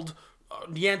killed,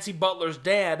 Yancey Butler's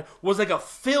dad, was like a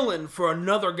fill-in for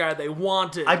another guy they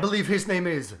wanted. I believe his name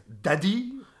is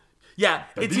Daddy. Yeah,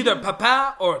 it's either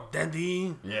Papa or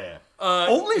Dandy. Yeah.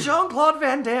 Only Jean-Claude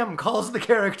Van Damme calls the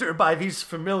character by these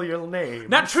familiar names.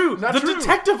 Not true. Not the true.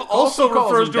 detective also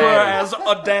calls refers him to her Daddy. as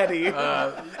a daddy,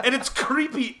 and it's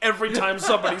creepy every time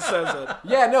somebody says it.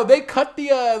 Yeah, no, they cut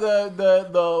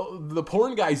the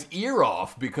porn guy's ear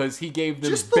off because he gave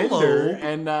them Just the Bender, lobe.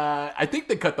 and I think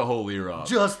they cut the whole ear off.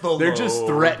 Just the They're just lobe.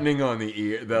 threatening on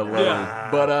the lobe. Yeah.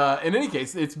 But in any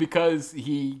case, it's because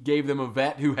he gave them a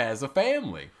vet who has a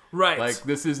family. Right. Like,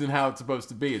 this isn't how it's supposed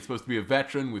to be. It's supposed to be a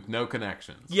veteran with no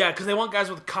connections. Yeah, because they want guys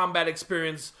with combat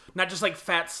experience, not just like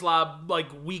fat slob, like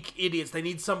weak idiots. They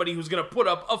need somebody who's going to put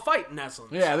up a fight, in essence.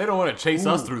 Yeah, they don't want to chase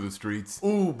us through the streets.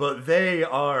 Ooh, but they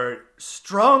are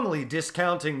strongly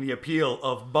discounting the appeal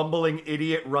of bumbling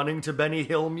idiot running to Benny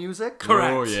Hill music.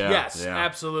 Correct. Oh, yeah, Yes, yeah.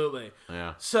 absolutely.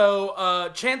 Yeah. So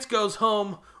Chance goes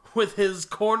home with his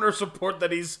coroner's report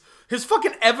that his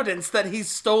fucking evidence that he's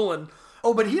stolen.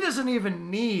 Oh, but he doesn't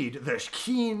even need the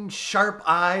keen, sharp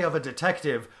eye of a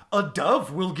detective. A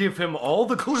dove will give him all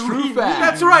the clues. True he fact.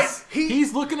 That's right.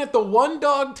 He's looking at the one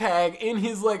dog tag in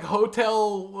his like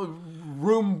hotel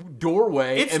room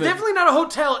doorway. It's and definitely not a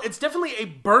hotel. It's definitely a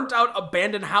burnt out,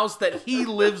 abandoned house that he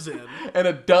lives in. and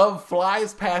a dove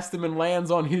flies past him and lands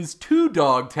on his 2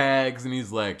 dog tags, and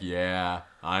he's like, "Yeah,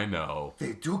 I know."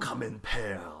 They do come in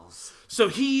pairs. So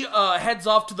he heads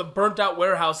off to the burnt out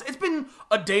warehouse. It's been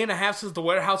a day and a half since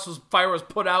the fire was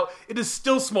put out. It is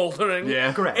still smoldering.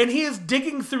 Yeah. Correct. And he is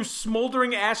digging through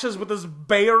smoldering ashes with his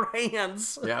bare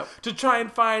hands Yep. to try and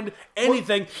find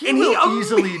anything. He will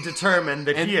easily determine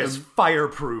that he is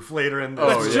fireproof later in the Oh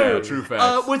That's yeah, true. true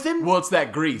facts. Within- Well, it's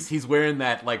that grease. He's wearing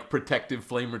that like protective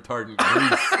flame retardant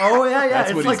grease. Oh, yeah, yeah. That's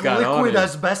It's what like he's got on liquid him.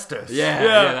 asbestos. Yeah,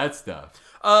 Yeah. yeah, that stuff.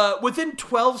 Within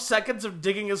 12 seconds of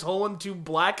digging his hole into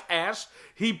black ash,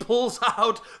 he pulls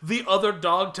out the other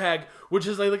dog tag, which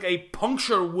is like a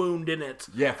puncture wound in it.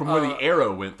 Yeah, from where the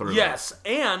arrow went through. Yes,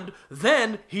 and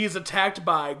then he's attacked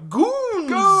by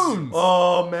goons. Goons!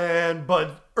 Oh, man,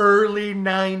 but early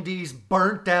 90s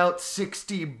burnt out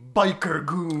 60 biker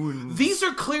goons. These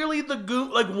are clearly the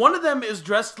goon. Like, one of them is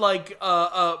dressed like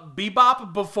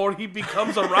Bebop before he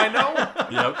becomes a rhino.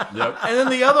 Yep. And then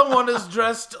the other one is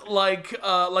dressed like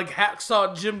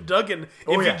Hacksaw Jim Duggan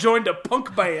if yeah. he joined a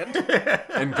punk band.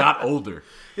 And got older.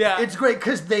 Yeah. It's great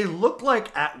because they look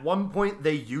like at one point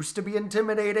they used to be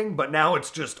intimidating, but now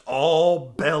it's just all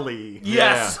belly.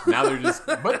 Yes. Yeah, now they're just...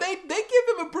 But they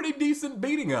give him a pretty decent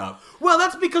beating up. Well,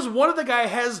 that's because one of the guy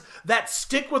has that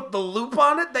stick with the loop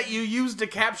on it that you used to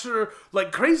capture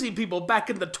like crazy people back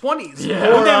in the 20s.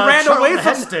 Yeah. When they ran Charlton away from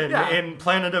Heston yeah. in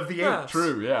Planet of the Yeah. Apes.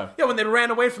 True, yeah. Yeah, when they ran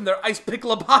away from their ice pick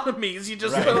lobotomies, you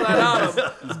just throw that on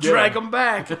them, drag them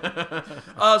back.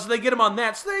 So they get him on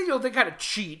that. So they kind of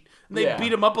cheat. And they Yeah.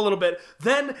 beat him up a little bit.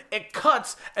 Then it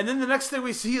cuts, and then the next thing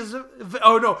we see is,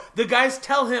 oh no, the guys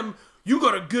tell him, "You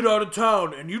gotta get out of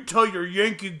town, and you tell your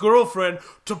Yankee girlfriend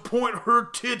to point her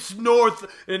tits north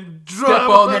and drive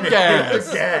on up the in-"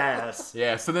 gas. Yes.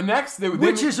 Yeah, so the next...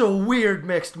 Which is a weird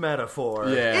mixed metaphor.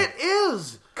 Yeah. It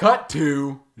is. Cut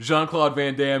to Jean-Claude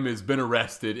Van Damme has been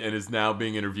arrested and is now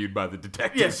being interviewed by the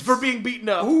detectives. Yes, for being beaten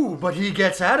up. Ooh, but he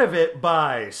gets out of it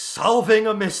by solving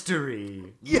a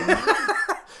mystery.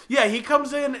 Yeah, he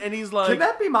comes in and he's like, Can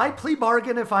that be my plea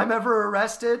bargain if I'm ever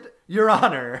arrested? Your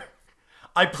Honor,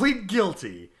 I plead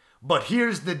guilty, but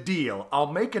here's the deal.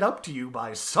 I'll make it up to you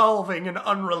by solving an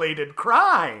unrelated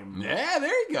crime. Yeah,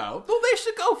 there you go. Well, they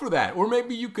should go for that. Or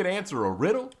maybe you could answer a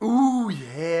riddle. Ooh,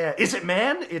 yeah. Is it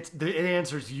man? The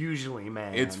answer's usually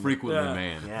man. It's frequently Yeah.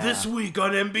 man. Yeah. This week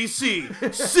on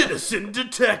NBC, Citizen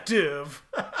Detective.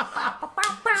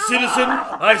 Citizen,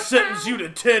 I sentence you to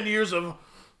 10 years of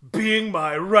being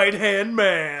my right-hand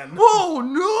man. Oh,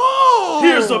 no!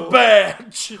 Here's a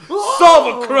badge.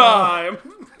 Solve a crime.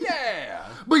 Yeah.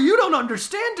 But you don't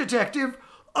understand, Detective.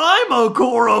 I'm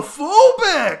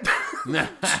agoraphobic!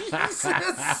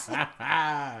 Jesus.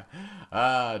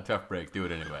 Tough break. Do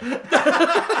it anyway.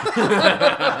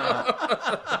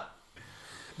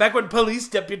 Back when police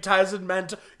deputizing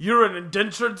meant you're an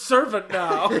indentured servant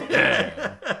now.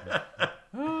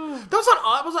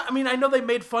 That was on. I mean, I know they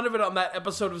made fun of it on that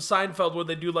episode of Seinfeld where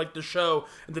they do like the show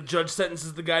and the judge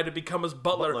sentences the guy to become his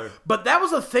butler. But that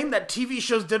was a thing that TV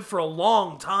shows did for a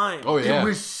long time. Oh, yeah. It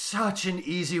was such an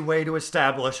easy way to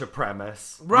establish a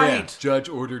premise. Right. Yeah, judge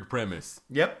ordered premise.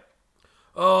 Yep.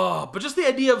 Oh, but just the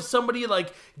idea of somebody,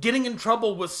 like, getting in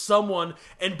trouble with someone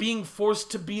and being forced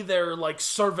to be their, like,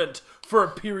 servant for a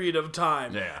period of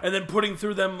time. Yeah. And then putting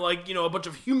through them, like, you know, a bunch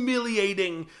of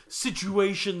humiliating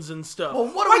situations and stuff. Well,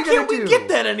 what are Why we gonna can't we do? get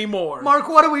that anymore? Mark,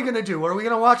 what are we going to do? Are we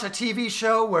going to watch a TV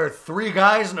show where 3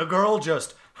 guys and a girl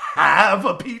just have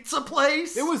a pizza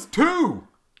place? It was 2.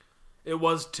 It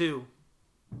was 2.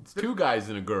 It's 2 guys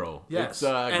and a girl. Yes. It's,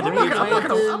 And I'm Green not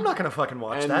gonna Lantern fucking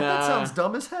watch and, that. That sounds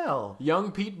dumb as hell.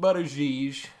 young Pete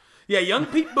Buttigieg Yeah, young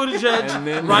Pete Buttigieg, And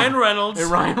then- Ryan Reynolds, and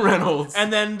Ryan Reynolds.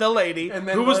 and then the lady, And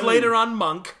then who was Lily. later on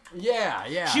Monk.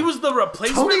 Yeah. She was the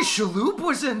replacement. Tony Shalhoub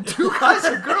was in 2 guys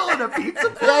and a girl in a pizza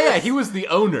place. Yeah, he was the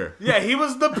owner. Yeah, he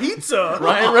was the pizza.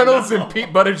 Ryan Reynolds and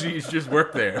Pete Buttigieg just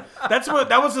worked there.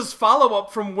 That was his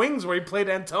follow-up from Wings, where he played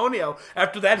Antonio.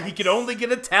 After that, he could only get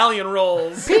Italian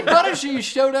roles. Pete Buttigieg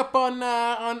showed up on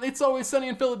It's Always Sunny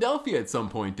in Philadelphia at some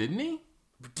point, didn't he?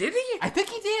 Did he? I think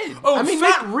he did. Oh, I mean, fake-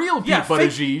 not real Pete yeah, fake-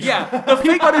 Buttigieg. yeah, the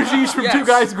Pete fake- Buttigieg from Yes. 2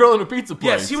 Guys, Girl, and a Pizza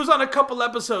Place. Yes, he was on a couple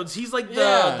episodes. He's like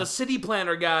the city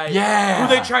planner guy. Yeah.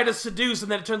 Who they try to seduce,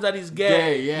 and then it turns out he's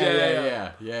gay.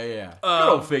 Yeah. Good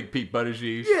old fake Pete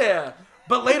Buttigieg. Yeah.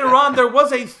 But later on, there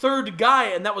was a 3rd guy,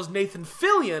 and that was Nathan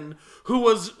Fillion, who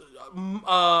was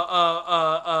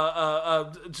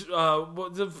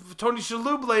the Tony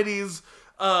Shalhoub lady's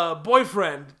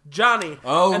boyfriend, Johnny.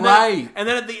 Oh, and right. And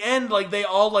then at the end, like, they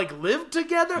all, like, lived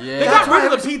together. Yeah. They That's got why rid I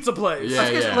of the was- pizza place.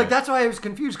 Yeah. Like, that's why I was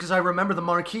confused, because I remember the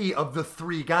marquee of the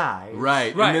 3 guys.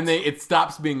 Right. Right. And then it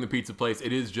stops being the pizza place.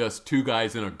 It is just 2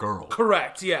 guys and a girl.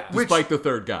 Correct, yeah. Despite the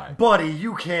 3rd guy. Buddy,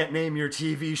 you can't name your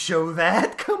TV show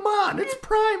that. Come on, it's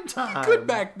prime time. Good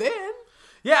back then.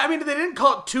 Yeah, I mean, they didn't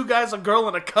call it 2 guys, a girl,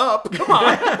 and a cup. Come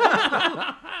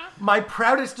on. My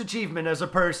proudest achievement as a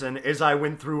person is I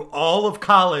went through all of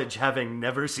college having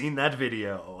never seen that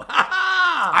video.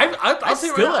 I'll say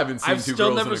still right now, haven't seen I've Two still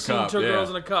Girls never in a seen Cup, 2 yeah. Girls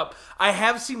in a Cup. I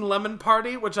have seen Lemon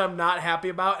Party, which I'm not happy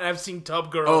about, and I've seen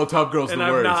Tub Girl. Oh, Tub Girl's and the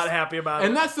I'm worst. not happy about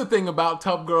And it. that's the thing about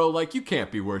Tub Girl. Like, you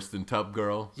can't be worse than Tub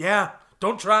Girl. Yeah,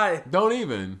 don't try. Don't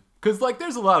even. Because, like,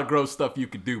 there's a lot of gross stuff you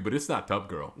could do, but it's not Tub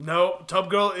Girl. No, Tub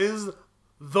Girl is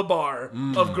the bar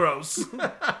of gross.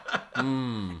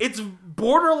 It's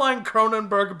borderline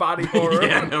Cronenberg body horror.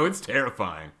 Yeah, no, it's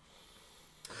terrifying.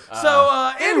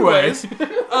 So, anyways,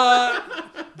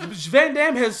 Van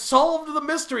Damme has solved the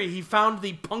mystery. He found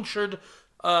the punctured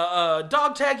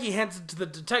dog tag. He hands it to the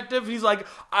detective. He's like,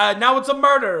 now it's a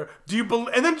murder. Do you believe?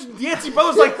 And then Nancy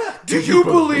Butler's like, do you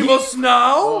believe us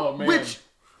now? Oh, man. Which,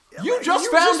 You just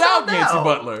You found just out, found Nancy out.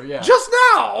 Butler. Yeah. Just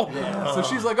now. So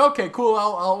she's like, okay, cool.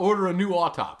 I'll order a new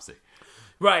autopsy.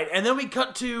 Right, and then we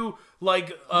cut to,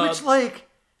 like... which, like,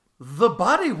 the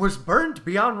body was burnt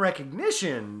beyond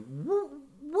recognition.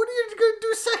 What are you going to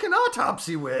do second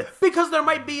autopsy with? because there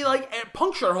might be, like,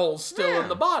 puncture holes still Yeah. in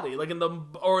the body. Like, in the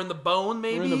bone,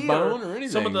 maybe? the bone or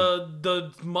Some of anything.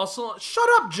 the muscle... Shut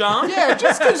up, John! Yeah,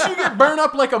 just because you get burned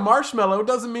up like a marshmallow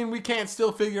doesn't mean we can't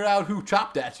still figure out who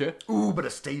chopped at you. Ooh, but a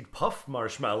stayed puff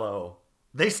marshmallow.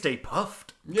 They stay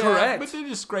puffed. Yeah, Correct. But they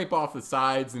just scrape off the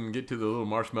sides and get to the little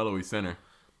marshmallowy center.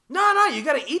 No, you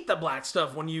gotta eat the black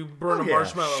stuff when you burn Oh, a yeah.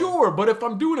 marshmallow. Sure, but if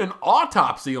I'm doing an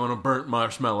autopsy on a burnt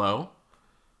marshmallow...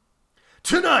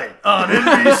 Tonight on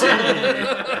NBC.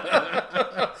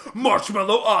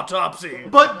 Marshmallow autopsy.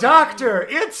 But doctor,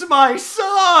 it's my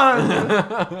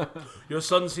son. Your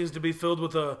son seems to be filled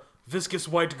with a viscous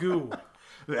white goo.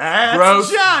 That's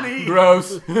Gross. Johnny.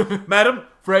 Gross. Madam,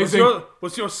 Phrasing.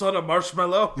 Was your son a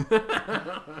marshmallow?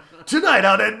 Tonight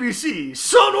on NBC,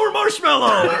 son or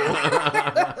marshmallow.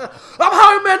 I'm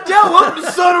Howie Mandel. Welcome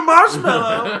to Son of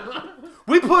Marshmallow.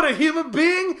 We put a human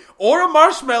being or a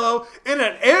marshmallow in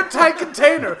an airtight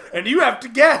container, and you have to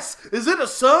guess, is it a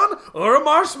son or a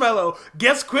marshmallow?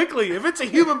 Guess quickly. If it's a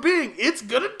human being, it's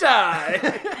gonna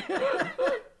die.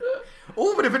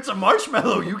 Oh, but if it's a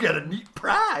marshmallow, you get a neat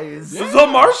prize. The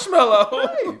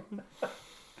marshmallow.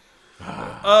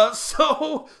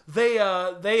 So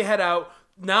they head out.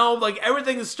 Now, like,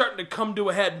 everything is starting to come to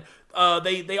a head.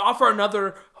 They offer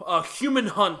another human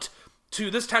hunt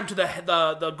this time to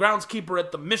the groundskeeper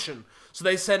at the mission. So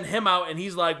they send him out, and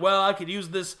he's like, well, I could use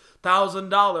this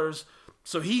 $1,000.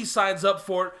 So he signs up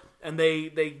for it, and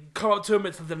they come up to him.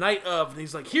 It's the night of, and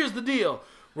he's like, here's the deal.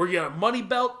 We're getting a money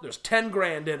belt. There's 10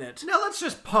 grand in it. Now let's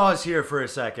just pause here for a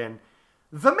second.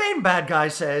 The main bad guy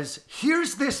says,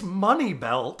 here's this money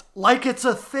belt like it's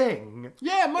a thing.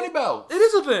 Yeah, money belt. It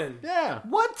is a thing. Yeah.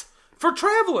 What? For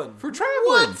traveling. For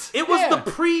traveling. It was Yeah.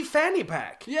 the pre-fanny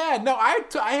pack. Yeah, no, I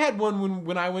had one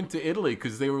when I went to Italy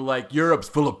because they were like, Europe's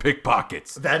full of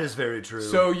pickpockets. That is very true.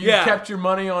 So you Yeah. kept your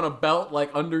money on a belt like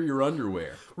under your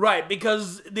underwear. Right,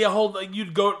 because the whole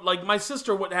you'd go like my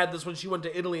sister had this when she went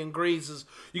to Italy and Greece. Is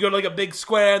you go to like a big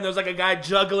square and there's like a guy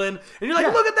juggling and you're like,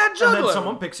 Yeah. look at that juggling. And then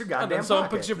someone picks your And then goddamn someone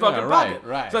pocket. picks your fucking Yeah, right, pocket.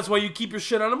 right. So that's why you keep your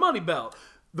shit on a money belt.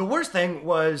 The worst thing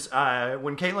was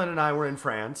when Caitlin and I were in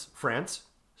France. France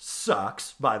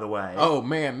sucks, by the way. Oh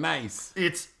man, nice.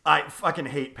 I fucking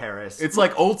hate Paris. It's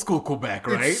like old school Quebec,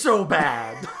 right? It's so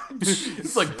bad.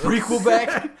 It's like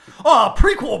pre-Quebec. Oh,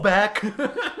 prequel back.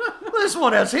 This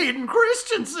one has Hayden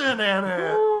Christensen in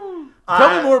it.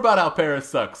 Tell me more about how Paris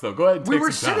sucks, though. Go ahead and take We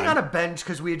were some sitting time. on a bench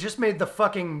because we had just made the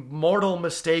fucking mortal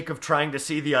mistake of trying to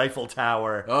see the Eiffel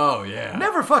Tower. Oh, yeah.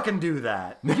 Never fucking do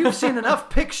that. You've seen enough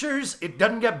pictures. It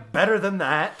doesn't get better than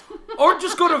that. Or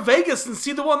just go to Vegas and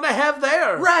see the one they have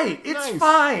there. Right. It's Nice.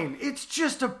 fine. It's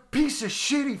just a piece of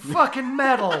shitty fucking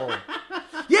metal.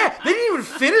 Yeah, they didn't even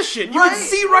finish it. You Right? can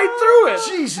see right through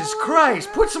it. Jesus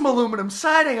Christ. Put some aluminum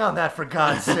siding on that, for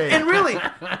God's sake. And really,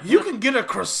 you can get a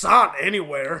croissant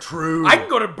anywhere. True. I can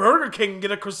go to Burger King and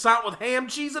get a croissant with ham,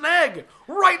 cheese, and egg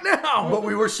right now. But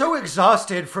we were so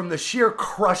exhausted from the sheer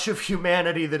crush of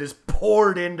humanity that is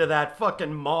poured into that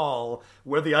fucking mall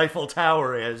where the Eiffel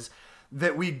Tower is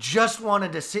that we just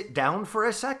wanted to sit down for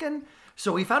a second.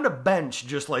 So we found a bench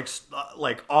just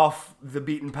like off the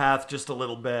beaten path just a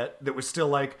little bit that was still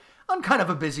like on kind of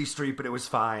a busy street, but it was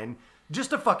fine. Just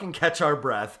to fucking catch our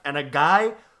breath. And a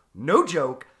guy, no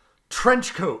joke,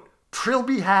 trench coat,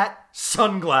 trilby hat,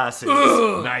 sunglasses,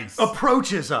 Nice.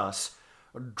 approaches us,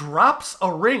 drops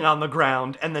a ring on the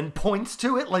ground, and then points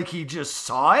to it like he just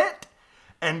saw it,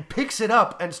 and picks it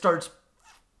up and starts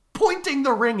pointing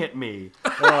the ring at me.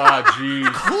 Oh,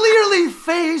 jeez. Clearly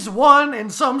phase one in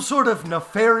some sort of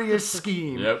nefarious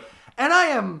scheme. Yep. And I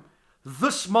am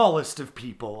the smallest of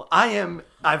people.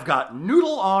 I've got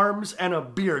noodle arms and a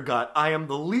beer gut. I am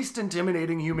the least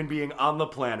intimidating human being on the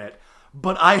planet.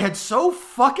 But I had so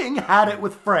fucking had it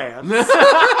with France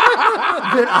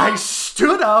that I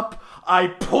stood up, I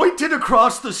pointed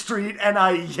across the street, and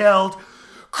I yelled,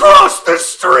 "Cross the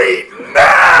street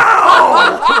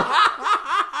now!"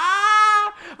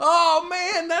 Oh,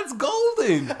 man, that's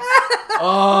golden.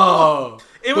 Oh.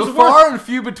 It was the far and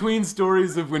few between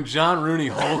stories of when John Rooney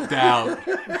hulked out.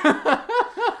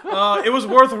 It was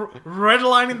worth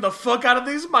redlining the fuck out of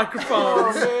these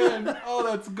microphones. Man. Oh,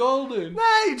 that's golden.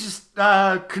 I just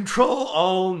control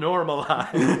all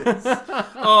normalize.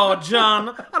 Oh,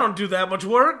 John, I don't do that much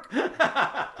work.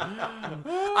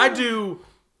 I do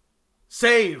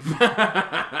save.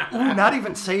 Ooh, not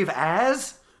even save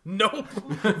as? Nope.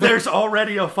 There's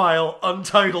already a file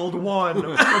untitled 1.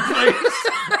 Replace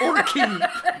or keep.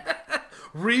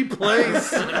 Replace.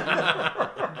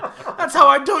 That's how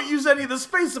I don't use any of the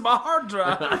space in my hard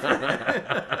drive.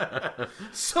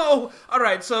 So,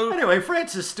 alright, so... Anyway,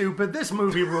 France is stupid. This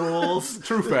movie rules.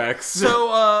 True facts.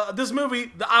 So, this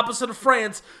movie, the opposite of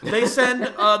France, they send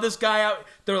this guy out.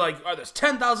 They're like, oh, there's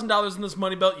 $10,000 in this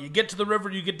money belt. You get to the river,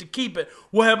 you get to keep it.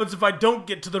 What happens if I don't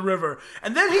get to the river?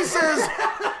 And then he says,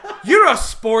 you're a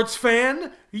sports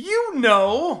fan. You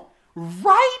know.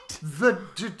 Right? The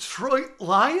Detroit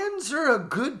Lions are a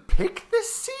good pick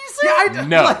this season? Yeah,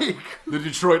 No. Like, The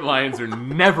Detroit Lions are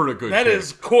never a good That pick.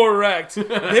 is correct.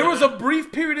 There was a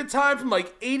brief period of time from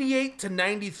like 88 to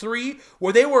 93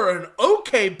 where they were an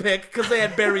okay pick because they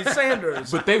had Barry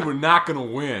Sanders. But they were not going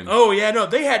to win. Oh, yeah, no,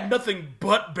 they had nothing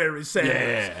but Barry Sanders.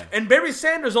 Yeah. And Barry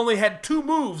Sanders only had 2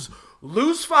 moves.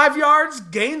 Lose 5 yards,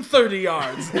 gain 30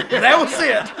 yards. That was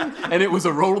it. And it was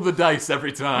a roll of the dice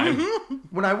every time.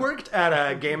 when I worked at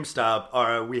a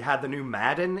GameStop, we had the new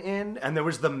Madden in, and there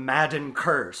was the Madden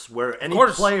curse, where any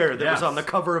course. player that was Yes. on the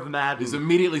cover of Madden Is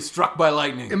immediately struck by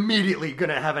lightning. immediately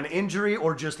gonna have an injury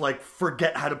or just like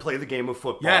forget how to play the game of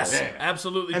football. Yes, Yeah.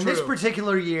 absolutely And true. this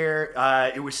particular year,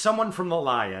 it was someone from the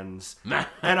Lions,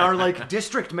 and our like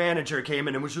district manager came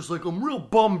in and was just like, "I'm real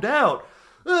bummed out.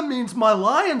 That means my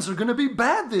Lions are gonna be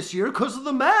bad this year because of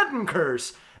the Madden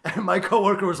curse." And my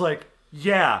coworker was like,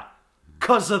 "Yeah,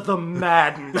 because of the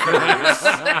Madden curse."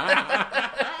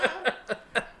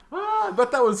 I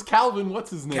bet that was Calvin.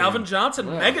 What's his name? Calvin Johnson,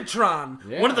 Megatron.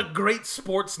 Yeah. One of the great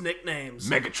sports nicknames.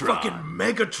 Megatron. Fucking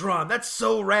Megatron. That's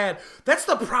so rad. That's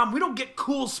the problem. We don't get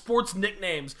cool sports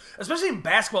nicknames, especially in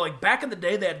basketball. Like back in the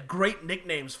day, they had great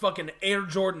nicknames. Fucking Air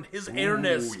Jordan, his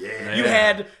airness. yeah. You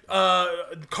had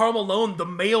Karl Malone, the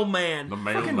mailman. The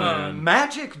Fucking mailman.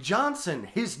 Magic Johnson.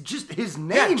 His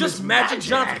name Yeah, is just Magic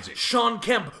Johnson. Sean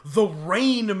Kemp, the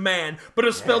Rain Man, but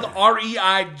it's spelled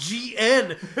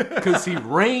REIGN Because he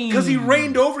reigned. because he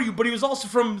reigned over you, but he was also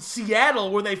from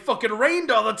Seattle, where they fucking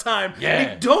rained all the time.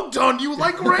 Yeah. He dunked on you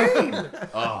like rain.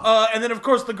 And then, of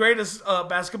course, the greatest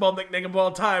basketball nickname of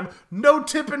all time, No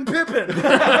Tippin' Pippin.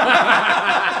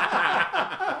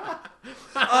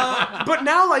 But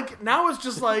now it's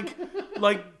just like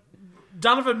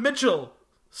Donovan Mitchell,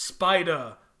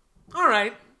 Spider. All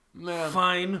right,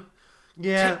 fine.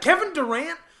 Yeah. Kevin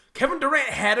Durant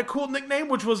had a cool nickname,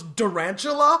 which was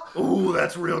Durantula. Ooh,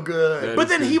 that's real good. But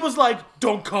then he was like,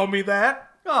 "Don't call me that."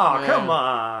 Oh, come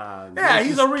on. Yeah,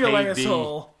 he's a real KD.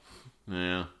 asshole.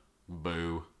 Yeah.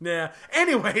 Boo. Yeah.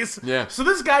 Anyways, Yeah. so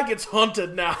this guy gets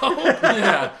hunted now.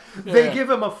 Yeah. They give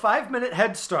him a 5-minute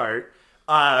head start.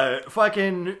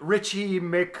 Fucking Richie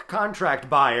McContract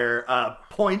buyer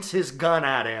points his gun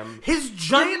at him His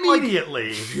giant,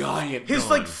 immediately. Giant. his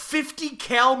gun. 50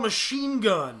 cal machine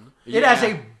gun. It has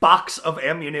a box of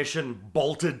ammunition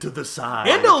bolted to the side.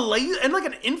 And a laser, and like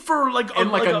an infra, like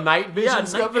and like a night vision night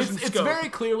scope. vision It's scope. very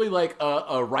clearly like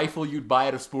a rifle you'd buy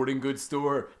at a sporting goods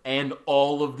store, and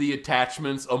all of the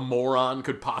attachments a moron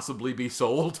could possibly be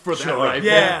sold for that Sure. rifle.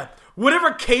 Yeah.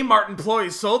 Whatever Kmart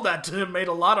employee sold that to him made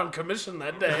a lot on commission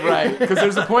that day. Right, because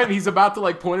there's a point he's about to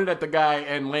like point it at the guy,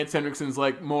 and Lance Henriksen's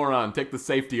like, "Moron, take the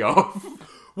safety off."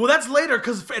 Well, that's later,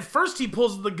 because at first he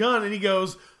pulls the gun and he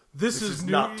goes, This is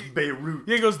not Beirut.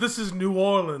 Yeah, he goes, "This is New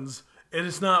Orleans, and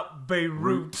it's not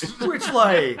Beirut." Which,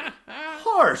 like,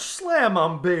 harsh slam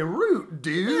on Beirut,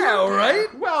 dude. Yeah, right?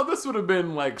 Well, this would have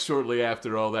been like shortly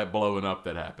after all that blowing up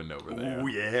that happened over there. Oh,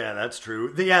 yeah, that's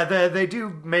true. They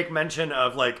do make mention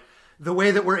of, like, the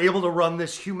way that we're able to run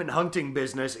this human hunting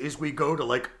business is we go to,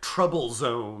 like, trouble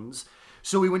zones.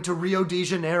 So we went to Rio de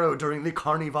Janeiro during the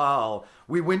Carnival.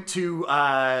 We went to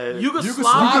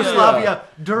Yugoslavia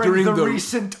during the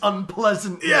recent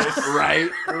unpleasantness.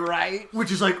 Right.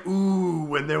 Which is like, ooh,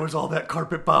 when there was all that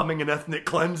carpet bombing and ethnic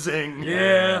cleansing.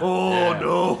 Yeah. Oh,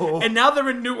 no. And now they're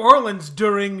in New Orleans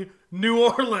during New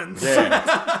Orleans.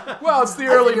 Yeah. Well, it's the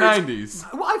early figure it's-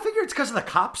 90s. Well, I figure it's because of the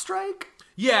cop strike.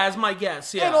 Yeah, as my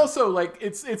guess, yeah. And also, like,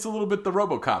 it's a little bit the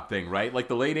RoboCop thing, right? Like,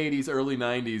 the late 80s, early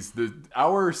 90s,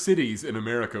 our cities in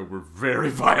America were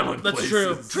very violent That's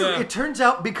places. true. Yeah. It turns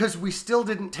out because we still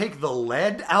didn't take the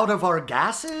lead out of our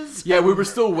gases. Yeah, we were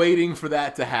still waiting for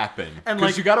that to happen. And, Because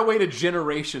like- you gotta wait a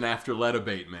generation after lead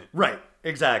abatement. Right,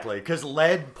 exactly. Because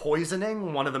lead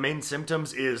poisoning, one of the main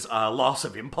symptoms is loss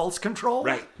of impulse control.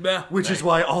 Right. Yeah. Which is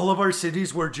why all of our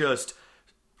cities were just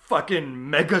fucking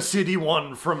Mega City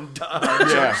 1 from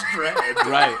Judge Dredd.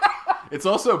 Right. It's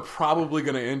also probably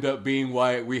going to end up being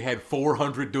why we had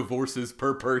 400 divorces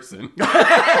per person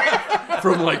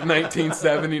from like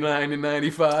 1979 to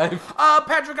 95.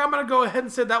 Patrick, I'm going to go ahead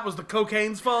and say that was the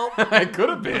cocaine's fault. It could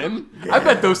have been. I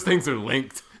bet those things are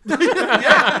linked.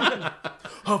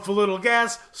 Huff a little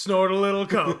gas, snort a little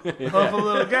coke. Huff a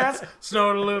little gas,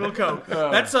 snort a little coke.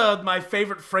 That's my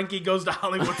favorite Frankie Goes to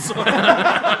Hollywood song.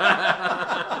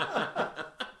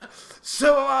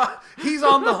 So he's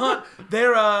on the hunt.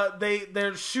 They're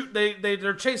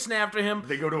chasing after him.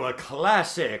 They go to a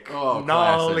classic classic.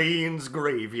 Nolens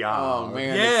graveyard. Oh,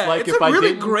 man. Yeah, it's like it's if a I really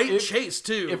didn't, great if, chase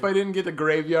too. If I didn't get the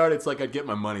graveyard, it's like I'd get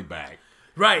my money back.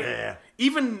 Right. Yeah.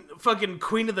 Even fucking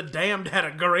Queen of the Damned had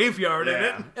a graveyard in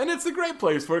it. And it's a great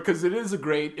place for it because it's a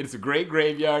great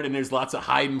graveyard, and there's lots of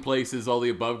hiding places, all the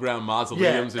above ground Yeah,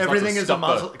 mausoleums. There's everything lots of is a stuff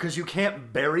mausoleum because you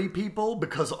can't bury people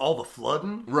because of all the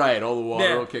flooding. Right, all the water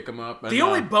Yeah. will kick them up. And, The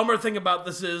only bummer thing about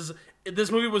this is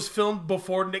this movie was filmed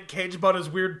before Nick Cage bought his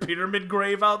weird pyramid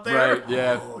grave out there. right,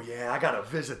 yeah. Oh yeah, I gotta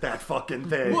visit that fucking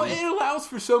thing. Well, it allows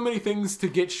for so many things to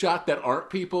get shot that aren't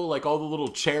people, like all the little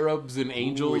cherubs and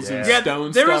angels and Yeah,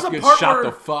 stone there is stuff a gets part shot where-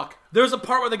 the fuck. There's a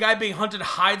part where the guy being hunted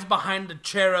hides behind a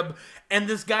cherub, and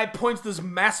this guy points this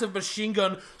massive machine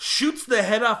gun, shoots the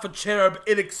head off a cherub,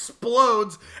 it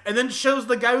explodes, and then shows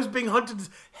the guy who's being hunted's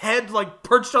head like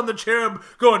perched on the cherub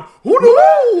going,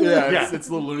 "Hoo-doo!" Yeah, it's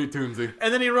a little Looney Tunesy.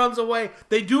 And then he runs away.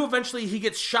 They do eventually, he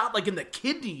gets shot like in the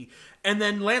kidney. And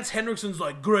then Lance Henriksen's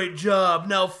like, "Great job,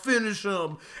 now finish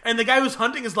him." And the guy who's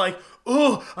hunting is like,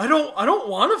 "Oh, I don't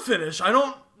want to finish. I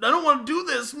don't want to do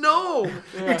this. No."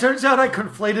 It turns out I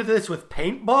conflated this with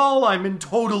paintball. I'm in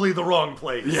totally the wrong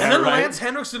place. Yeah. And then right. Lance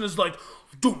Henriksen is like,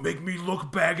 "Don't make me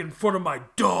look bad in front of my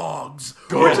dogs."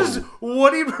 Which is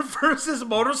what he refers his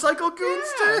motorcycle goons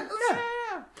to. Yeah.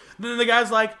 Then the guy's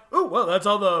like, "Oh, well, that's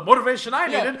all the motivation I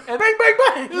Yeah, needed." and- Bang, bang,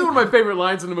 bang. This is one of my favorite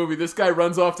lines in the movie. This guy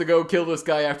runs off to go kill this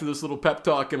guy after this little pep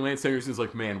talk, and Lance Henriksen's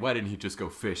like, "Man, why didn't he just go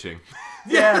fishing?"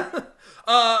 Yeah.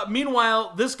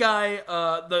 Meanwhile, this guy,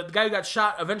 the guy who got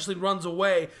shot, eventually runs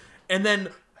away, and then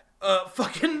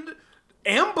fucking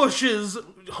ambushes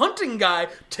hunting guy,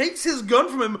 takes his gun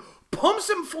from him, pumps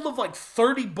him full of like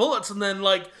 30 bullets and then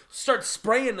like starts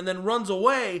spraying and then runs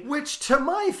away. Which, to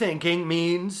my thinking,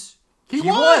 means He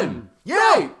won. Yeah.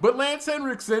 Right. But Lance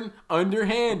Henriksen,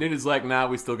 underhanded, is like, nah,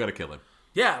 we still got to kill him.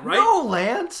 Yeah, right? No,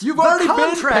 Lance. You've the already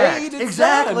contract. been paid. It's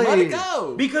exactly. done. Let it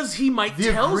go. Because he might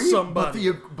tell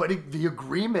somebody. But the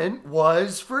agreement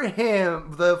was for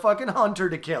him, the fucking Hunter,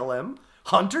 to kill him.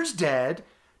 Hunter's dead.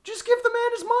 Just give the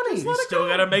man his money. He's still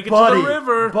gotta make it buddy, to the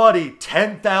river. Buddy,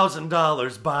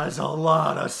 $10,000 buys a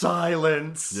lot of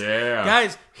silence. Yeah.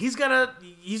 Guys, he's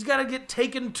gotta get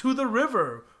taken to the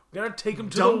river. We gotta take him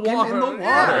to Dunk the him water. in the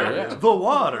water. Yeah. The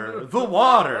water. The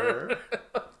water.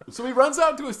 So he runs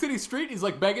out to a city street. He's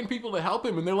like begging people to help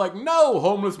him, and they're like, "No,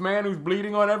 homeless man who's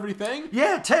bleeding on everything."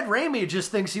 Yeah, Ted Raimi just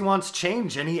thinks he wants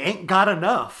change and he ain't got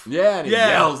enough. Yeah, and he Yeah.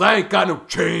 yells, "I ain't got no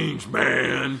change,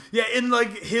 man." Yeah, in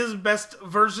like his best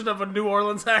version of a New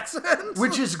Orleans accent.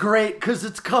 Which is great because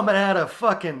it's coming out of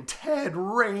fucking Ted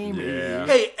Raimi. Yeah.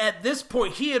 Hey, at this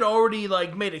point, he had already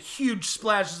like made a huge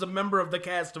splash as a member of the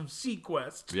cast of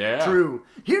Sequest. Yeah. True.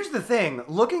 Here's the thing: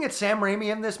 looking at Sam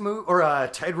Raimi in this movie, or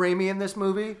Ted Raimi in this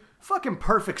movie, fucking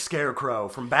perfect Scarecrow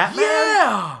from Batman.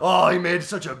 Yeah! Oh, he made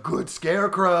such a good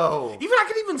Scarecrow. Even I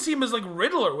could even see him as like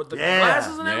Riddler with the Yeah.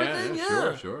 glasses and everything.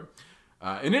 Yeah. Sure.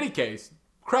 In any case,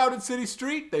 crowded city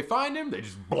street. They find him. They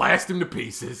just blast him to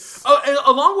pieces. Oh, and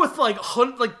along with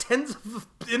like tens of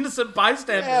innocent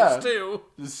bystanders Yeah. too.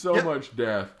 There's so much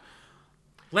death.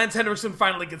 Lance Henriksen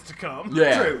finally gets to come.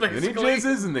 Yeah. True. And he Basically.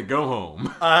 jizzes and they go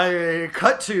home. I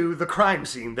cut to the crime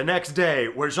scene the next day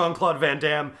where Jean-Claude Van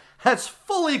Damme has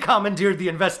fully commandeered the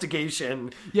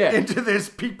investigation into this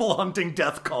people-hunting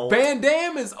death cult. Van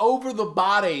Damme is over the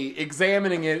body,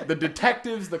 examining it. The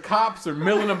detectives, the cops are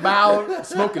milling about,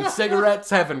 smoking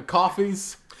cigarettes, having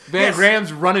coffees. Van Yes.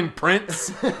 Damme's running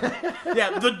Prince.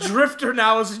 Yeah, the Drifter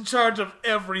now is in charge of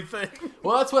everything.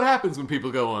 Well, that's what happens when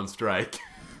people go on strike.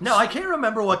 No, I can't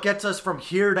remember what gets us from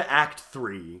here to Act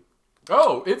 3.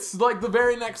 Oh, it's like the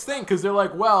very next thing, because they're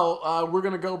like, well, we're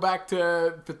going to go back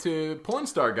to Porn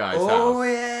Star Guy's house. Oh,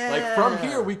 yeah. Like, from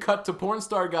here, we cut to Porn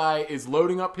Star Guy is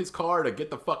loading up his car to get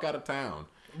the fuck out of town.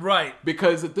 Right.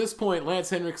 Because at this point, Lance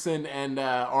Henriksen and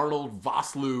Arnold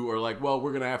Vosloo are like, well,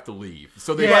 we're going to have to leave.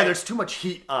 So they Yeah, there's too much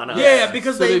heat on us. Yeah,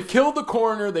 because So they've killed the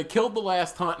coroner, they killed the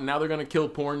last hunt, and now they're going to kill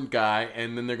Porn Guy,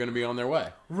 and then they're going to be on their way.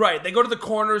 Right, they go to the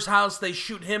coroner's house, they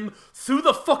shoot him through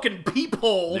the fucking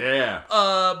peephole.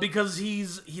 Yeah. Because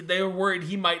they were worried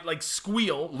he might like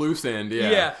squeal. Loose end, yeah.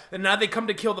 Yeah, and now they come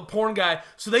to kill the porn guy.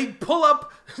 So they pull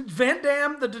up. Van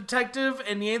Damme, the detective,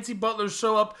 and Yancey Butler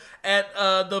show up at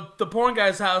the porn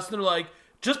guy's house, and they're like,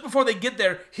 just before they get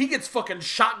there, he gets fucking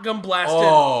shotgun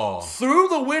blasted through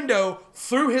the window,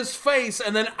 through his face,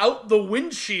 and then out the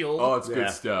windshield. Oh, it's good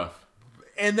stuff.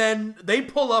 And then they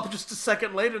pull up just a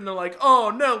second later, and they're like, oh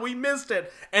no, we missed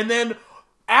it. And then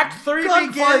Act 3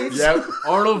 begins. Yep.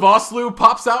 Arnold Vosloo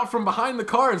pops out from behind the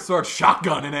car and starts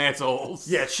shotgunning assholes.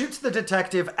 Yeah, shoots the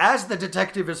detective. As the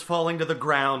detective is falling to the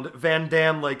ground, Van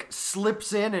Damme,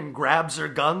 slips in and grabs her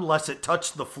gun lest it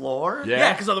touch the floor.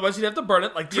 Yeah, because otherwise you'd have to burn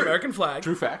it like the American flag.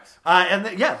 True facts.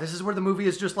 This is where the movie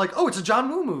is just like, oh, it's a John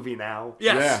Woo movie now.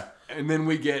 Yes. Yeah. And then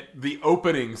we get the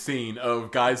opening scene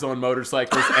of guys on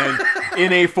motorcycles and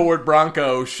in a Ford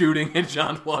Bronco shooting at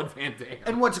Jean-Claude Van Damme.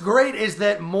 And what's great is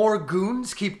that more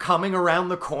goons keep coming around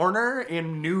the corner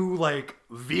in new,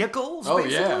 vehicles, Oh,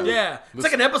 basically. Yeah. It's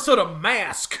like an episode of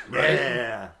Mask.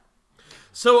 Yeah.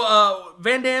 So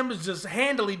Van Damme is just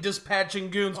handily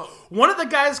dispatching goons. One of the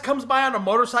guys comes by on a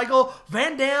motorcycle.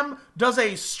 Van Damme does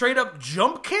a straight up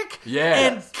jump kick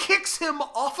and kicks him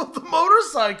off of the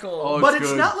motorcycle. Oh, But it's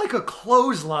good. not like a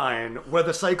clothesline where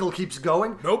the cycle keeps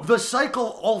going. Nope. The cycle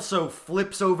also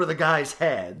flips over the guy's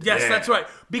head. Yes, that's right.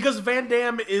 Because Van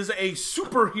Damme is a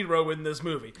superhero in this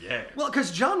movie. Yeah. Well,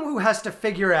 because John Woo has to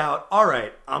figure out, all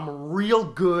right, I'm real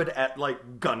good at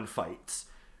gunfights.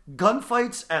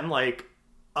 Gunfights and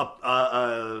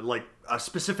a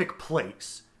specific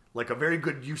place, like a very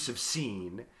good use of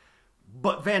scene.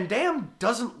 But Van Damme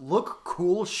doesn't look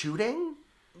cool shooting.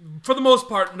 For the most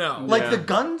part, no. The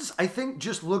guns, I think,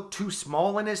 just look too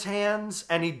small in his hands,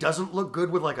 and he doesn't look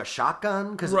good with a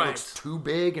shotgun because it looks too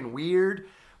big and weird.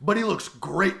 But he looks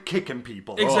great kicking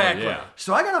people. Exactly. Oh, yeah.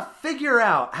 So I gotta figure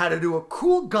out how to do a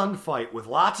cool gunfight with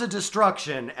lots of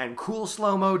destruction and cool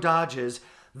slow-mo dodges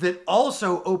that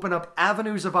also open up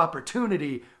avenues of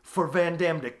opportunity for Van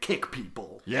Damme to kick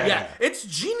people. Yeah, it's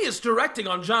genius directing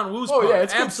on John Woo's Oh, part. yeah,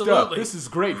 it's good Absolutely. stuff. This is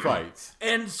great fights.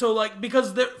 And so,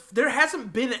 because there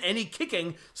hasn't been any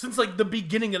kicking since, the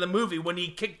beginning of the movie when he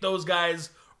kicked those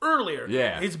guys earlier.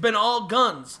 Yeah. It's been all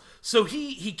guns. So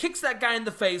he kicks that guy in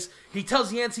the face. He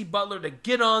tells Yancey Butler to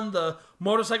get on the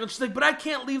motorcycle. She's like, but I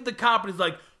can't leave the cop. And he's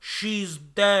like, she's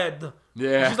dead.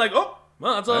 Yeah. She's like, oh,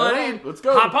 well, that's all All I right, need. let's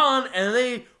go. Hop on. And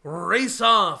they race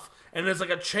off. And it's like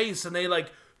a chase. And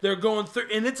they're going through.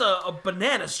 And it's a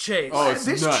bananas chase. Oh, it's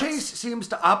This nuts. chase seems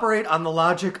to operate on the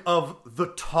logic of the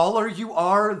taller you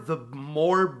are, the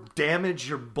more damage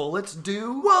your bullets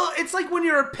do. Well, it's like when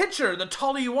you're a pitcher. The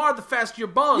taller you are, the faster your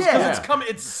ball is. Because Yeah.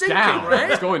 it's sinking, Down.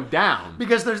 right? It's going down.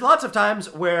 Because there's lots of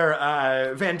times where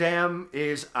Van Damme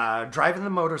is driving the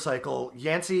motorcycle,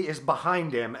 Yancey is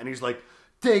behind him, and he's like,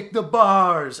 take the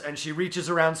bars, and she reaches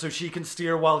around so she can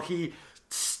steer while he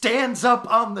stands up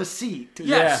on the seat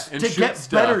Yes. Yeah, and to shoot get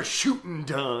stuff. better shooting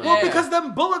done. Well, Yeah. because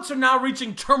them bullets are now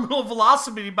reaching terminal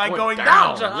velocity by going down.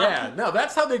 down, John. Yeah, no,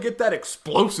 that's how they get that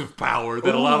explosive power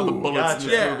that a lot of the Ooh, bullets gotcha. in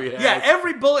this Yeah, movie has. yeah.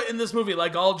 Every bullet in this movie,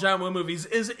 like all John Woo movies,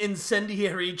 is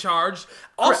incendiary charged.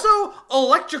 Also,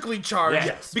 electrically charged.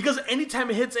 Yes. Because anytime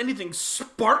it hits anything,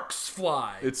 sparks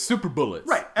fly. It's super bullets.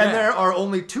 Right. And Yeah. there are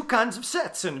only two kinds of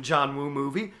sets in a John Woo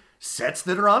movie. Sets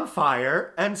that are on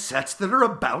fire and sets that are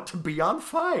about to be on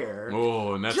fire.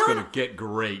 Oh, and that's John- going to get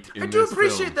great in I do this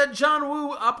appreciate film. that John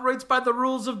Woo operates by the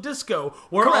rules of disco,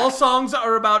 where Correct. all songs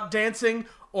are about dancing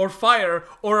or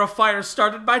a fire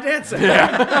started by dancing.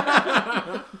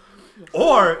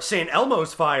 Or St.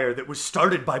 Elmo's fire that was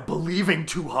started by believing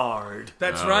too hard.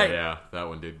 That's Oh, right. Yeah, that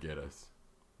one did get us.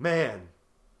 Man,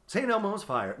 St. Elmo's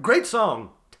fire. Great song.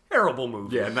 Terrible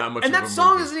movie. Yeah, not much And of that a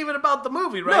song movie. isn't even about the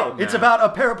movie, right? No, it's about a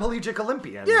paraplegic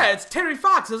Olympian. Yeah, it's Terry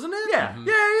Fox, isn't it? Yeah.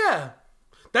 Yeah.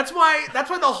 That's why the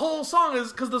whole song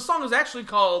is, because the song is actually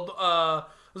called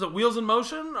was it Wheels in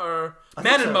Motion or Man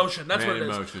think in so. Motion? That's Man what it in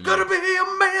is. Motion, Gotta yeah. be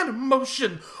a man in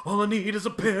motion. All I need is a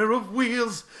pair of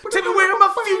wheels. Take me where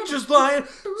my future's flying.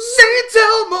 St.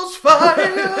 Elmo's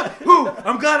fire. Ooh,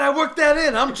 I'm glad I worked that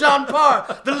in. I'm John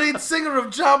Parr, the lead singer of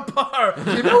John Parr.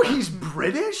 You know he's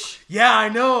British? Yeah, I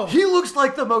know. He looks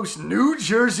like the most New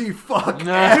Jersey fuck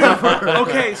ever.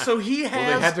 Okay, so he has.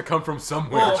 Well, they had to come from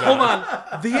somewhere, Oh, John. hold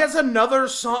on. He has another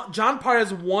song. John Parr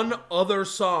has one other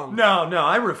song. No,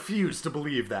 I refuse to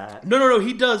believe that. No,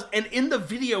 he does. And in the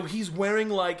video, he's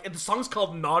wearing and the song's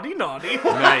called Naughty Naughty.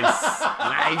 Nice.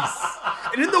 Nice.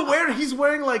 And in the wear, he's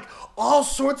wearing all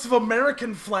sorts of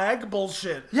American flag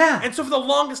bullshit. Yeah. And so for the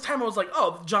longest time, I was like,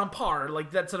 oh, John Parr,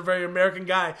 that's a very American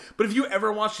guy. But if you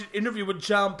ever watched an interview with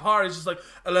John Parr, he's just like,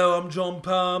 hello, I'm John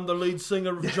Parr, I'm the lead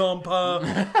singer of John Parr.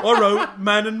 I wrote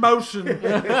Man in Motion.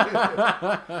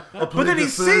 But then he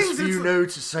sings. few It's,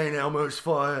 notes of St. Elmo's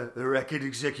fire. The record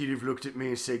executive looked at me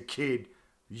and said, "Kid,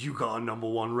 you got a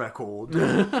 #1 record."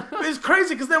 it's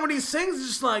crazy because then when he sings, it's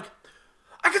just like,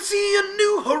 I can see a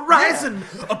new horizon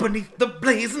up beneath the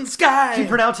blazing sky. He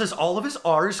pronounces all of his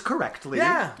R's correctly.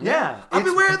 Yeah. Yeah. I'll be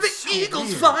It's- where the it's so eagle's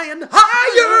weird. flying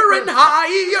higher and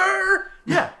higher.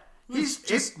 Yeah. He's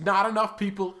just not enough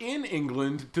people in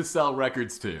England to sell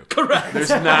records to. Correct. There's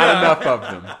not enough of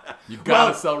them. You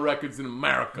gotta sell records in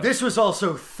America. This was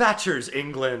also Thatcher's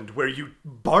England, where you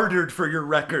bartered for your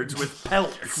records with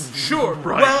pelts. Sure.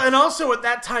 Right. Well, and also at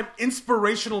that time,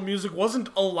 inspirational music wasn't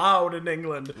allowed in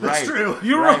England. That's true.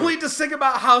 You were only to sing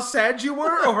about how sad you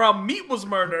were or how meat was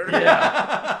murdered.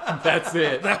 That's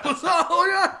it. That was all,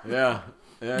 yeah. Yeah.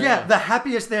 Yeah, the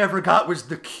happiest they ever got was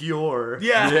The Cure.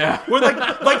 Yeah. Yeah. Where like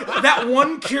that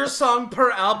one Cure song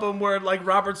per album where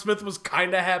Robert Smith was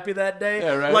kind of happy that day.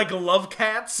 Yeah, right. Like Love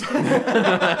Cats.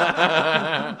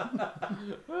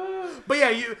 But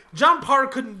yeah, John Parr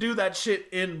couldn't do that shit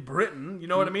in Britain. You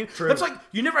know what I mean? True. That's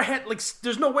you never had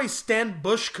there's no way Stan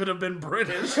Bush could have been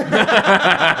British in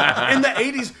the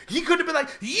 80s. He could have been like,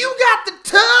 "You got the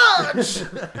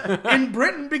touch" in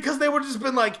Britain because they would just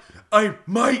been like, "Hey,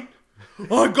 mate.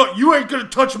 You ain't gonna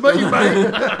touch me,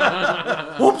 mate.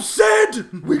 I'm sad."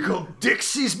 We got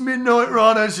Dixie's Midnight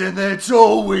Runners, and that's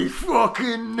all we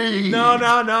fucking need. No,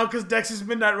 because Dexy's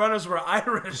Midnight Runners were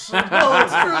Irish. Oh,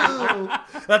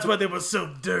 true. That's why they were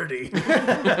so dirty.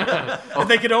 And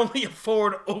they could only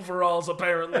afford overalls,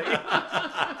 apparently.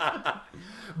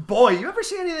 Boy, you ever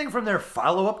see anything from their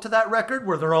follow-up to that record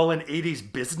where they're all in 80s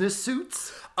business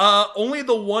suits? Only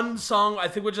the one song,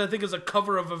 which I think is a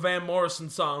cover of a Van Morrison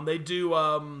song. They do,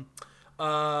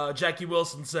 Jackie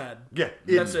Wilson Said. Yeah,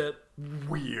 That's it.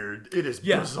 Weird. It is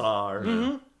Yeah. bizarre.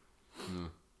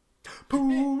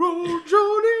 Poor old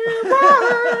Johnny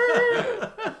White.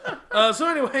 So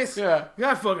anyways, Yeah.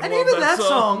 I fucking And love even that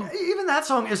song.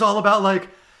 song is all about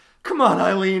Come on,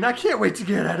 Eileen, I can't wait to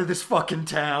get out of this fucking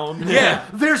town. Yeah.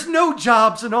 There's no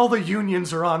jobs and all the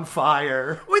unions are on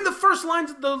fire. Wait, the first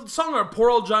lines of the song are poor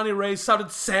old Johnny Ray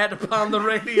sounded sad upon the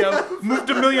radio,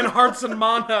 moved a million hearts in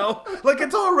mono. Like,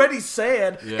 it's already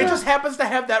sad. Yeah. It just happens to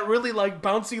have that really, like,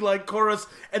 bouncy, like, chorus,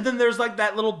 and then there's, like,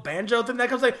 that little banjo thing that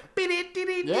comes like...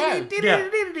 Yeah.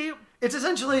 It's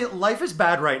essentially, life is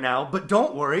bad right now, but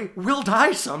don't worry, we'll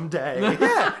die someday.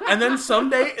 Yeah, and then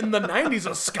someday in the 90s,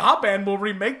 a ska band will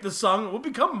remake the song and will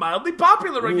become mildly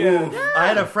popular again. Ooh. I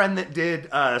had a friend that did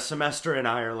a semester in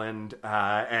Ireland,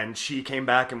 and she came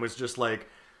back and was just like,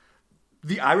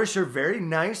 the Irish are very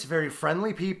nice, very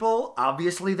friendly people.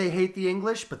 Obviously, they hate the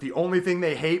English, but the only thing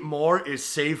they hate more is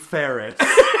Save Ferrets.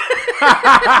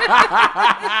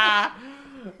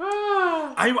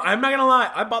 I'm not gonna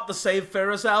lie, I bought the Save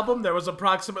Ferris album. There was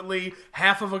approximately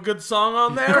half of a good song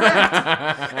on there.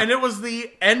 And it was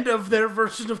the end of their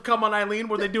version of Come On Eileen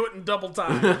where they do it in double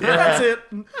time. That's it.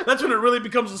 That's when it really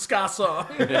becomes a ska song.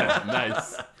 Yeah,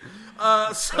 nice.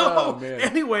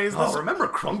 Anyways, this... remember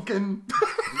Crunkin?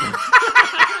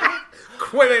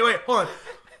 Wait, hold on.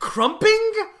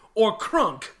 Crumping or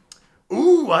crunk?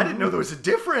 Ooh, I didn't know there was a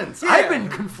difference. Yeah. I've been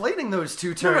conflating those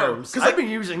two terms. 'cause I've been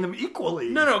using them equally.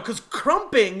 No, because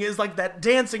crumping is like that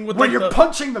dancing with When like you're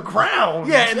punching the ground.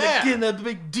 Yeah, and the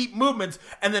big deep movements.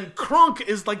 And then crunk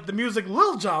is like the music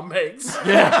Lil Jon makes. Makes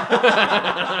a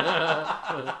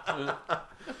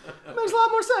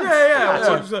lot more sense. Yeah.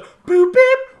 So it's boop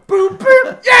beep, boop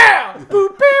beep, yeah!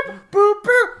 Boop beep, boop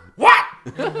beep, what?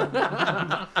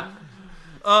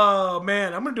 Oh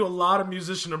man, I'm gonna do a lot of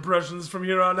musician impressions from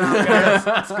here on out,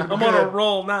 guys. I'm on a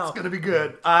roll now. It's gonna be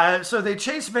good. So they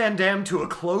chase Van Damme to a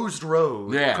closed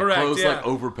road. Yeah, Correct, close yeah. like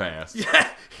overpass. Yeah,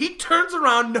 he turns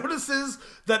around, notices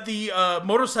that the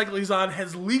motorcycle he's on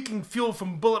has leaking fuel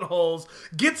from bullet holes,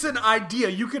 gets an idea.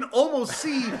 You can almost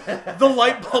see the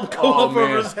light bulb go up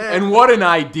over his head. And what an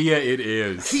idea it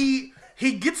is. He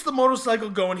gets the motorcycle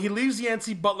going. He leaves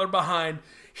Yancey Butler behind.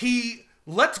 He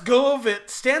lets go of it,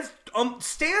 stands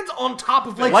on top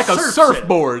of it. Like a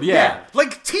surfboard, yeah.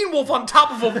 Like Teen Wolf on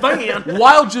top of a van.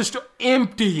 While just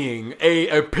emptying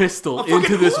a pistol A fucking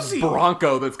into this Uzi.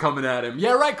 Bronco that's coming at him.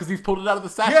 Yeah, right, because he's pulled it out of the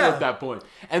satchel Yeah. at that point.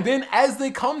 And then as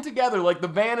they come together, like the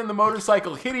van and the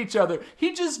motorcycle hit each other,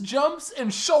 he just jumps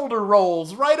and shoulder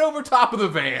rolls right over top of the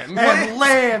van. And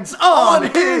lands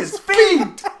on his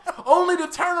feet. Only to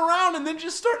turn around and then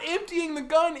just start emptying the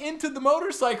gun into the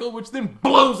motorcycle, which then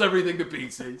blows everything to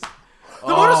pieces. The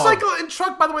motorcycle and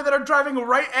truck, by the way, that are driving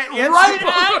right at Yancey Right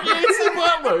Butler. at Yancey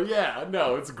Butler. Yeah,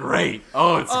 no, it's great.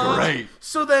 Oh, it's great.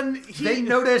 So then They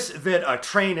notice that a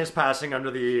train is passing under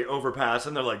the overpass,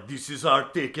 and they're like, "This is our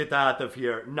ticket out of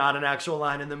here." Not an actual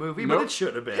line in the movie, but Nope. it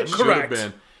should have been. It should have Correct.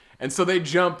 been. And so they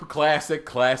jump, classic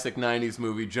 90s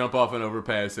movie, jump off an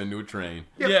overpass into a train.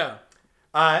 Yeah.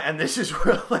 And this is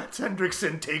where Lance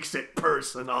Hendrickson takes it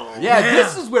personal. Yeah,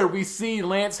 this is where we see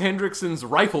Lance Hendrickson's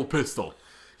rifle pistol.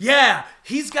 Yeah,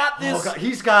 he's got this. Oh God,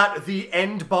 he's got the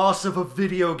end boss of a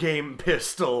video game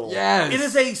pistol. Yes. It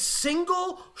is a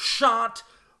single shot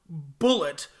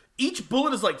bullet. Each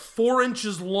bullet is like 4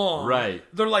 inches long. Right.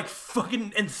 They're like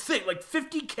fucking and thick, like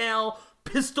 50 cal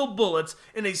pistol bullets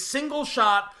in a single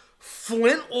shot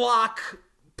flintlock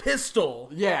pistol.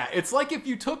 Yeah, it's like if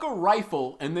you took a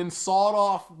rifle and then sawed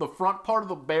off the front part of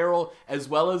the barrel as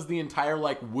well as the entire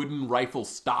like wooden rifle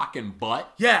stock and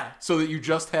butt. Yeah. So that you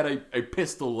just had a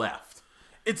pistol left.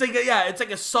 It's like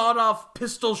a sawed-off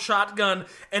pistol shotgun,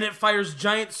 and it fires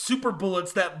giant super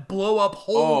bullets that blow up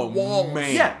whole walls.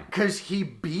 man. Yeah, because he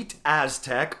beat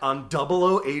Aztec on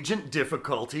 00 agent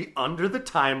difficulty under the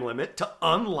time limit to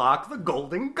unlock the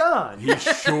golden gun. He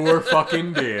sure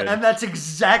fucking did. And that's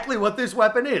exactly what this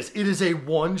weapon is. It is a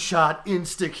one-shot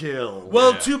insta-kill.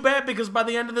 Well, too bad, because by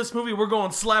the end of this movie, we're going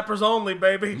slappers only,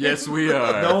 baby. Yes, we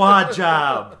are. No odd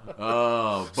job.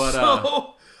 Oh, but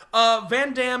So,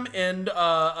 Van Damme and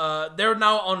they're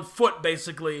now on foot,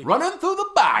 basically. running through the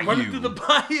bayou. Running through the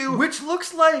bayou. Which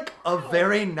looks like a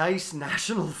very nice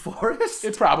national forest.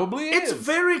 It probably is. It's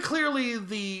very clearly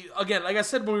again, like I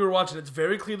said when we were watching, it's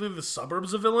very clearly the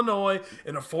suburbs of Illinois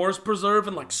in a forest preserve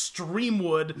and like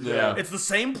Streamwood. Yeah. It's the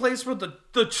same place where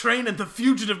the train and the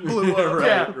fugitive blew up.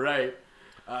 right, right.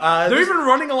 They're even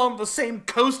running along the same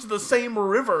coast of the same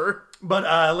river. But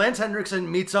Lance Hendrickson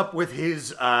meets up with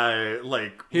his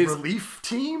relief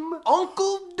team.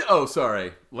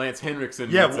 Sorry. Lance Henriksen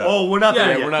Yeah, meets up. we're not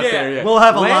there Yeah, yet. we're not there yet. We'll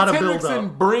have a Lance lot of Henriksen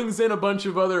build-up. brings in a bunch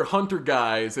of other hunter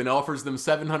guys and offers them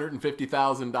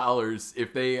 $750,000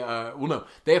 if they,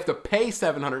 they have to pay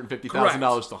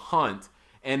 $750,000 to hunt.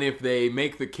 and if they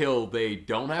make the kill, they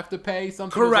don't have to pay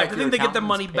something. Correct. Like I think they get the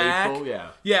money back. Yeah.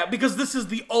 Yeah, because this is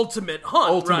the ultimate hunt,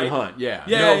 Ultimate right? hunt, yeah.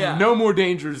 Yeah. No more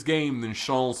dangerous game than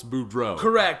Chance Boudreaux.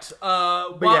 Correct.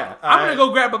 I'm yeah, gonna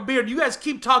go grab a beer. You guys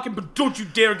keep talking, but don't you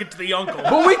dare get to the uncle.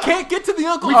 But we can't get to the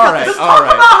uncle. got All right, this-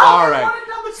 all right.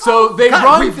 So they God,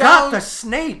 run we've down. got the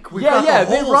snake. We've Yeah, got yeah.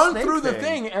 the They whole run snake through the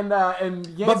thing, and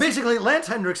Yancey, But basically, Lance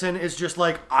Hendrickson is just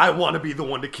like, I want to be the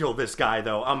one to kill this guy,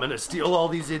 though. I'm going to steal all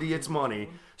these idiots' money.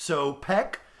 So,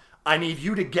 Peck, I need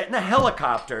you to get in a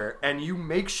helicopter, and you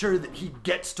make sure that he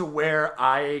gets to where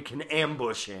I can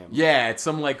ambush him. yeah, it's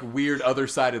some like weird other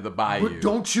side of the bayou. But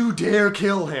don't you dare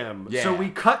kill him. Yeah. So we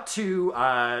cut to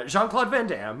Jean-Claude Van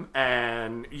Damme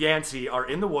and Yancey are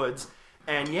in the woods,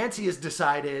 and Yancey has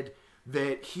decided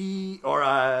that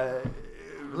Jean-Claude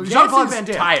Van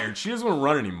Damme. tired. She doesn't want to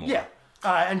run anymore. Yeah.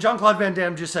 And Jean-Claude Van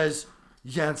Damme just says,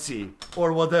 Yancey,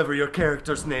 or whatever your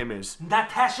character's name is.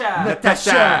 Natasha.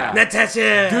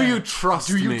 Natasha. Do you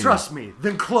trust me? Do you trust me?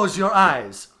 Then close your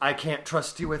eyes. I can't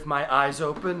trust you with my eyes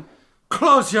open.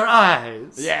 Close your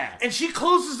eyes. Yeah. And she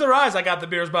closes her eyes. I got the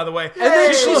beers, by the way. And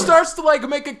then she Hey. starts to like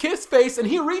make a kiss face, and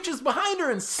he reaches behind her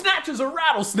and snatches a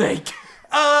rattlesnake.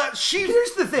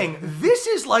 Here's the thing. This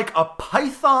is like a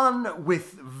python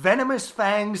with venomous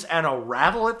fangs and a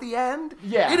rattle at the end.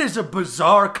 Yeah. It is a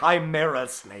bizarre chimera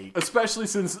snake. Especially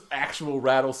since actual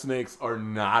rattlesnakes are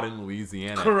not in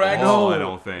Louisiana. Correct. At all, No, I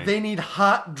don't think. They need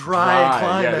hot, dry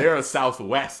climate. Yeah, they're a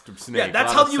southwest snake. Yeah,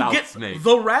 that's not how a you south get snake.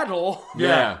 the rattle.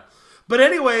 Yeah. But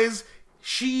anyways,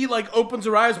 she like opens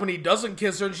her eyes when he doesn't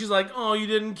kiss her, and she's like, "Oh, you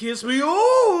didn't kiss me?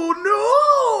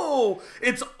 Oh no!"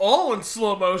 It's all in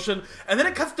slow motion, and then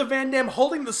it cuts to Van Damme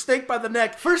holding the snake by the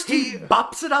neck. First he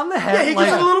bops it on the head. yeah, he like,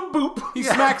 gives it a little boop. He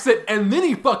smacks it, and then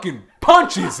he fucking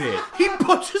punches it. He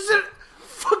punches it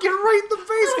fucking right in the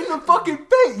face, In the fucking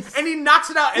face. and he knocks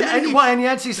it out. And then he and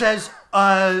Yancey says,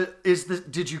 is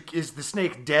the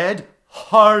snake dead?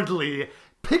 Hardly.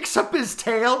 Picks up his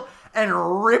tail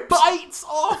and rips Bites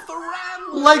off the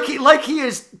rattle. like he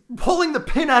is pulling the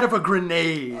pin out of a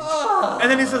grenade.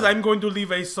 And then he says, "I'm going to leave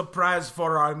a surprise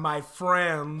for my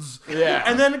friends." Yeah.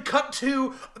 And then cut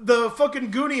to the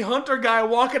fucking Goonie Hunter guy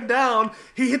walking down.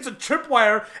 He hits a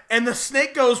tripwire, and the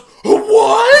snake goes,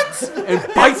 "What?"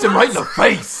 And bites him right in the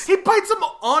face. He bites him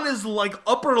on his like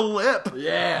upper lip.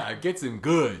 Yeah, it gets him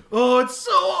good. Oh, it's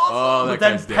so awesome. Oh, that But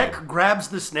then guy's Peck dead. grabs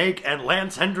the snake and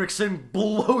Lance Hendrickson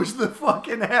blows the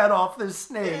fucking head off this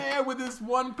snake. Yeah, with his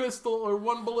one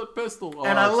bullet pistol. Oh,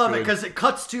 And I it's love it good. because it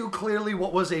cuts to clearly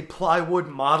what was a plywood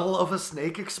model of a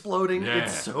snake exploding. Yeah.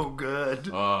 It's so good.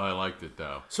 Oh, I liked it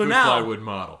though. So Good now- plywood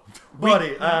model.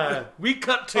 Buddy, We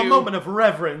cut to a moment of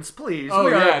reverence, please. Oh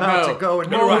we are yeah, about no. to go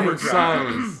into Moment of overdrive.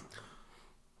 silence.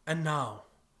 And now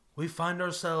we find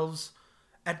ourselves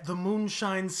at the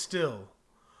moonshine still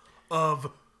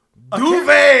of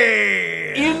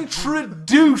Duvet.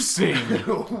 Introducing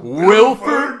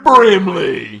Wilford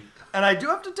Brimley. And I do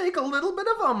have to take a little bit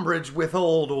of umbrage with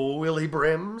old Willie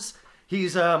Brims.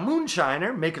 He's a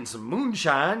moonshiner, making some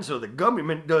moonshine so the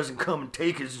government doesn't come and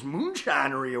take his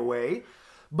moonshinery away.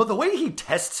 But the way he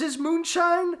tests his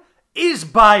moonshine is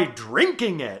by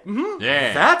drinking it.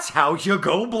 Yeah. That's how you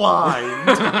go blind.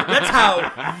 That's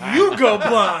how you go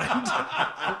blind.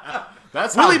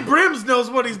 That's Willie how Brims knows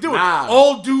what he's doing. Nah.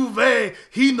 Old Duvet,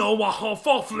 he know what how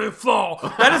fawfully fall.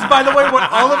 That is, by the way, what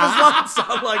all of his lines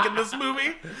sound like in this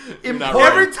movie.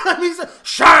 Every time he says,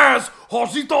 "Shaz,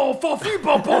 hosito fafi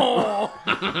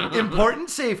papon." Important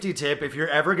safety tip: if you're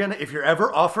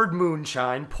ever offered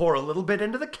moonshine, pour a little bit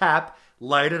into the cap,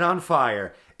 light it on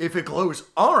fire. If it glows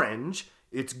orange,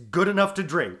 it's good enough to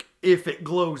drink. If it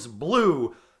glows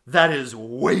blue, that is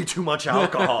way too much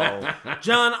alcohol.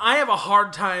 John, I have a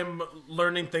hard time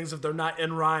learning things if they're not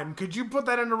in rhyme. Could you put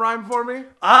that into rhyme for me?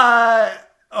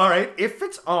 All right. If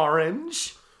it's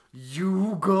orange,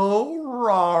 you go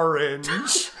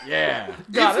orange. Yeah.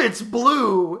 Got if it. it's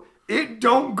blue, it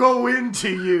don't go into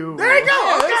you. There you go.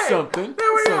 Yeah, Okay. that's something.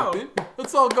 There we go. Something.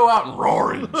 Let's all go out and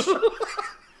orange.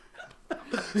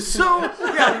 So,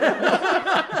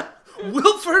 yeah.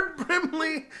 Wilford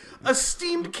Brimley,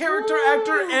 esteemed character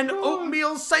actor and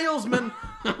oatmeal salesman,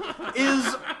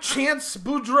 is Chance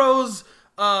Boudreaux's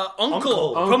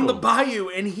uncle from the Bayou,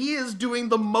 and he is doing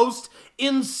the most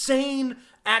insane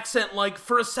accent. Like,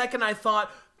 for a second, I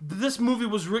thought this movie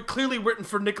was clearly written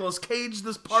for Nicolas Cage,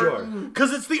 this part. Sure.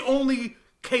 Because it's the only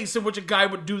case in which a guy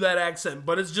would do that accent,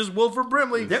 but it's just Wilford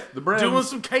Brimley Yep, the Brims. doing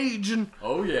some Cajun.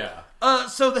 Oh yeah.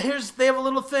 So they have a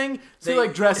little thing. He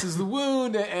like dresses the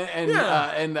wound, and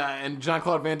Yeah. and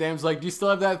Jean-Claude Van Damme's like, "Do you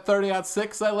still have that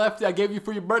 30-06 I left? I gave you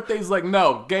for your birthday." He's like,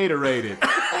 "No, Gatorade it."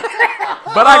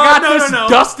 But I got no, this no.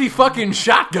 dusty fucking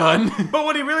shotgun. But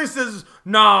what he really says is,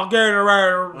 "No, get it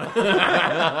around."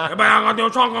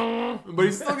 But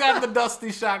he's still got the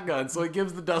dusty shotgun, so he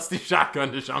gives the dusty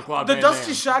shotgun to Jean-Claude The Van dusty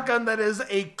Damme. shotgun that is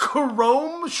a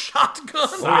chrome shotgun.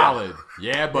 Solid.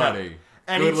 Yeah, buddy.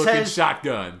 And Good he looking says-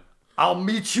 shotgun. I'll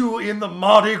meet you in the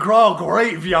Mardi Gras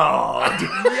graveyard.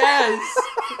 Yes.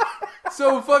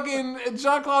 So fucking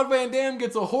Jean-Claude Van Damme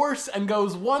gets a horse and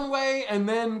goes one way, and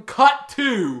then cut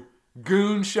to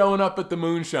goons showing up at the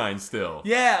moonshine still.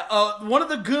 Yeah, one of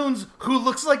the goons who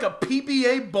looks like a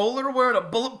PBA bowler wearing a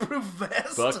bulletproof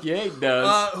vest. Fuck yeah, it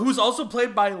does. Who's also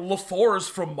played by LaForce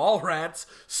from Mallrats,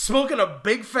 smoking a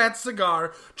big fat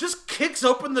cigar, just kicks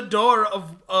open the door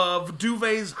of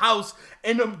Duvet's house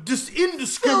and just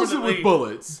indiscriminately Fills it with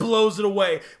bullets. blows it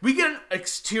away. We get an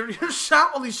exterior shot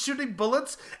while he's shooting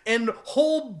bullets, and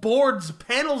whole boards,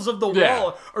 panels of the Yeah.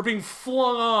 wall are being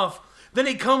flung off. Then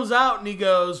he comes out and he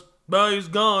goes, "Well, he's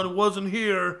gone. It wasn't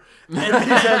here." And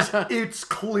He says, it's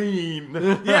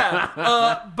clean.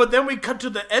 yeah, but then we cut to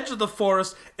the edge of the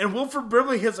forest, and Wilford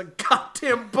Brimley has a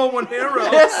goddamn bow and arrow.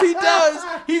 Yes, he does.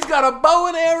 He's got a bow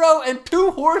and arrow and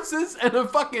 2 horses and a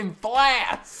fucking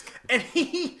flask. And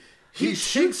he He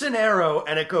shoots an arrow,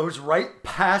 and it goes right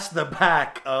past the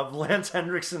back of Lance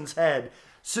Henriksen's head.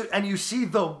 So, and you see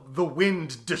the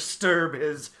wind disturb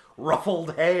his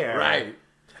ruffled hair. Right.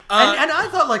 And I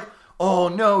thought, like, oh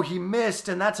no, he missed,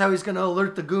 and that's how he's going to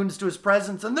alert the goons to his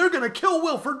presence, and they're going to kill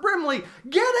Wilford Brimley.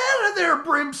 Get out of there,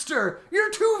 Brimster! You're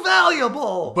too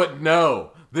valuable! But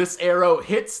no, this arrow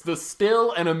hits the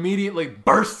still and immediately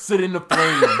bursts it into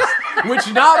flames,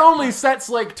 which not only sets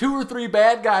like 2 or 3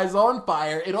 bad guys on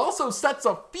fire, it also sets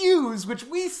a fuse, which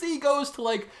we see goes to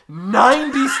like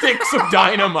 90 sticks of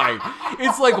dynamite.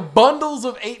 It's like bundles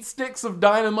of 8 sticks of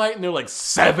dynamite, and there are like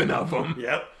 7 of them.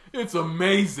 Yep. It's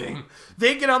amazing.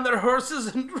 they get on their horses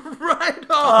and ride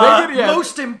off. They get- yeah.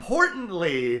 Most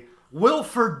importantly,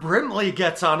 Wilford Brimley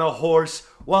gets on a horse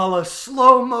while a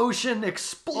slow motion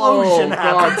explosion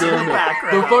happens in the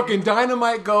background. The fucking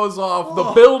dynamite goes off,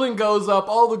 the building goes up,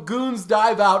 all the goons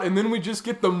dive out, and then we just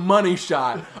get the money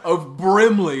shot of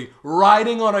Brimley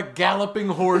riding on a galloping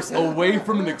horse away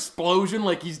from an explosion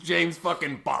like he's James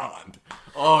fucking Bond.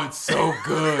 Oh, it's so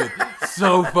good.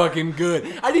 So fucking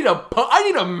good. I need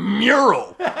a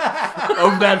mural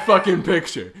of that fucking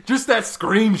picture. Just that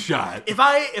screenshot. If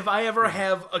I ever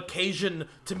have occasion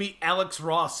to meet Alex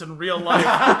Ross in real life,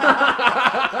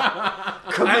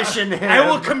 Commission him. I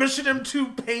will commission him to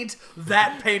paint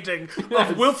that painting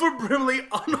of Wilford Brimley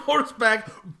on horseback,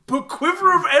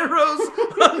 quiver of arrows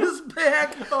on his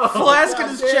back, flask in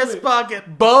his chest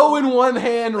pocket. Bow in one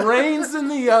hand, reins in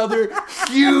the other,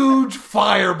 huge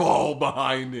fireball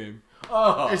behind him.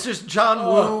 It's just John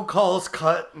Woo calls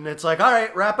cut, and it's like, all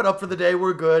right, wrap it up for the day.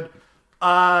 We're good.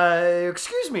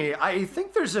 Excuse me, I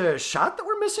think there's a shot that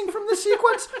we're missing from this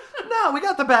sequence. No, we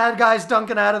got the bad guys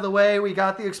dunking out of the way. We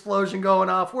got the explosion going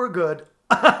off. We're good.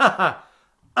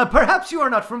 Perhaps you are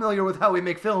not familiar with how we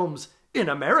make films in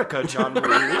America, John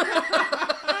Woo.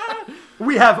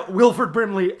 We have Wilford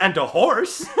Brimley and a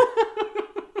horse.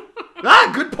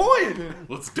 Good point.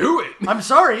 Let's do it. I'm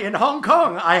sorry, in Hong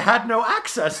Kong, I had no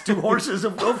access to horses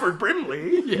of Wilford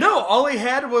Brimley. No, all he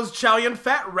had was Chow Yun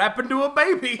Fat wrap into a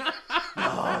baby.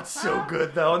 Oh, it's so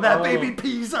good, though. And that baby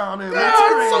pees on him. Yeah, It's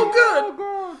it's great. so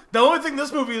good. The only thing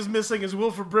this movie is missing is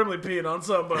Wilford Brimley peeing on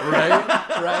somebody.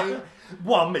 Right?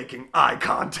 While making eye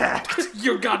contact.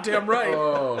 You're goddamn right.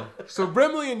 Oh. So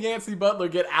Brimley and Yancey Butler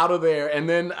get out of there, and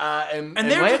then and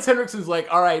they're Lance just- Henriksen's like,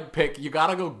 all right, Pick, you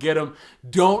gotta go get him.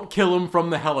 Don't kill him from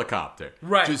the helicopter.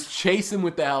 Right. Just chase him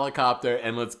with the helicopter,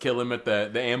 and let's kill him at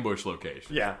the ambush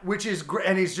location. Yeah, which is great.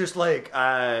 And he's just like,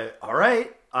 all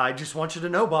right, I just want you to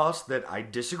know, boss, that I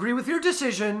disagree with your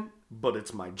decision, but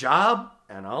it's my job,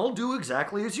 and I'll do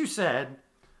exactly as you said.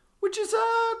 Which is,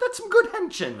 that's some good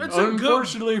henching. It's a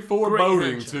Unfortunately, great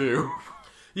foreboding henching. too.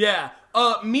 Yeah.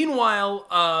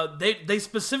 Meanwhile, they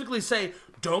specifically say,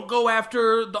 don't go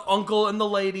after the uncle and the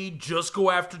lady, just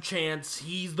go after Chance.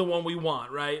 He's the one we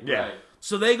want, right? Yeah. Right.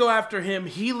 So they go after him.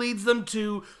 He leads them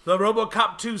to the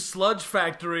RoboCop 2 sludge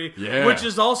factory, Yeah. which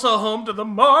is also home to the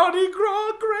Mardi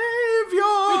Gras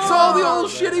graveyard. It's all the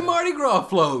old shitty Mardi Gras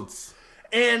floats.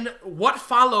 And what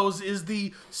follows is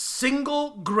the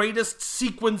single greatest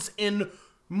sequence in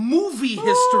movie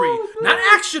history. Not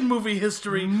action movie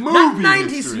history. Not Movie 90s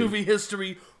history. movie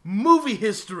history. Movie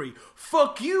history.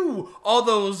 Fuck you. All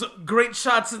those great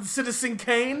shots in Citizen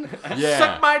Kane. Yeah.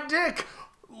 Suck my dick.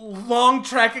 Long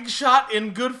tracking shot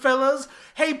in Goodfellas.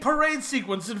 Hey, parade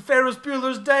sequence in Ferris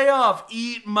Bueller's Day Off.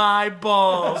 Eat my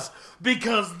balls.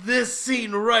 Because this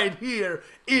scene right here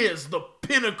is the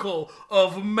pinnacle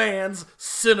of man's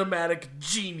cinematic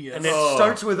genius. And it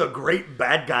starts with a great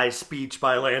bad guy speech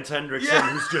by Lance Hendrickson,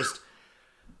 who's just,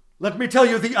 let me tell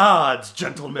you the odds,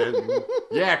 gentlemen.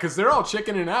 Yeah, because they're all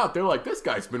chickening out. They're like, this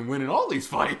guy's been winning all these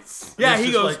fights. Yeah, He's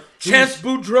he just goes, like, Chance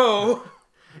Boudreaux.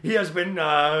 He has been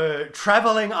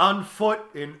traveling on foot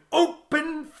in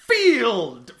open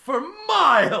field for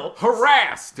miles.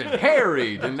 Harassed and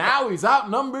harried, and now he's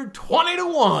outnumbered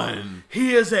 20-1.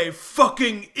 He is a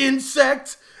fucking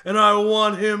insect, and I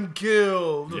want him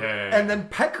killed. Yeah. And then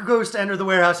Peck goes to enter the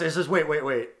warehouse and says, wait.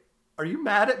 Are you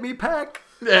mad at me, Peck?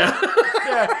 Yeah.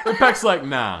 And Peck's like,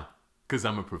 nah, because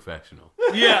I'm a professional.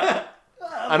 Yeah.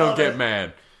 I don't get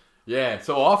mad. Yeah,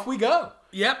 so off we go.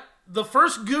 Yep. The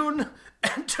first goon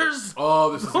enters.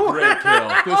 Oh, this is a great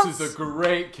kill. This is a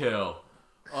great kill.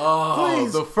 Oh,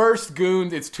 Please. the first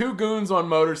goon, it's two goons on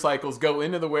motorcycles go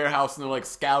into the warehouse and they're like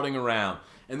scouting around.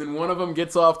 And then one of them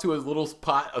gets off to his little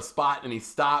spot and he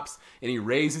stops and he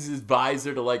raises his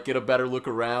visor to like get a better look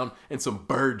around and some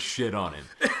bird shit on him.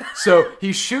 So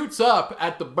he shoots up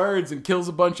at the birds and kills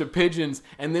a bunch of pigeons.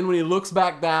 And then when he looks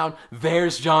back down,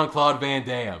 there's Jean-Claude Van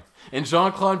Damme. And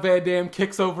Jean-Claude Van Damme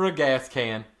kicks over a gas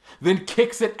can, then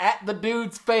kicks it at the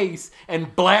dude's face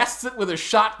and blasts it with a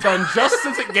shotgun just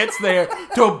as it gets there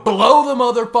to blow the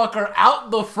motherfucker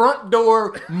out the front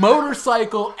door,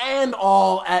 motorcycle and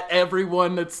all, at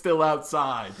everyone that's still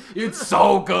outside. It's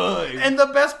so good. And the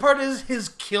best part is his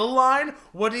kill line.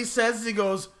 What he says, he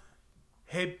goes,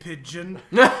 hey, pigeon.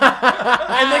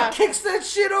 And then kicks that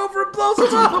shit over and blows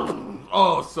him up.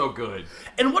 Oh, so good.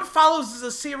 And what follows is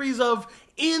a series of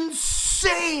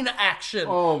insane action.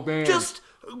 Oh, man. Just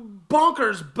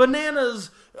bonkers, bananas,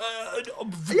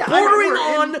 Yeah, bordering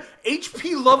I mean, on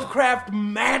H.P. Lovecraft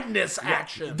madness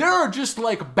action. There are just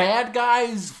like bad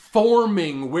guys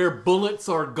forming where bullets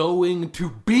are going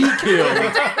to be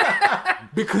killed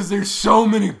because there's so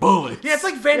many bullets. Yeah, it's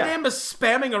like Van Damme is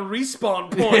spamming a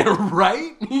respawn point. Yeah,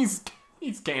 right? He's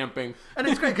camping. And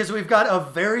it's great because we've got a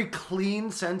very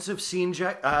clean sense of scene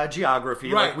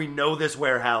geography. Right. Like, we know this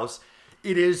warehouse.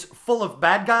 It is full of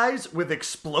bad guys with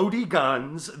explodey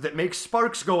guns that make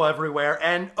sparks go everywhere.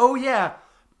 And, oh yeah,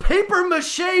 paper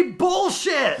mache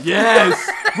bullshit. Yes,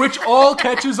 which all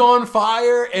catches on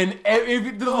fire, and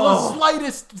if the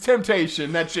slightest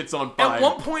temptation, that shit's on fire. At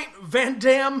one point, Van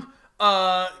Damme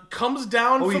comes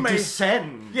down He from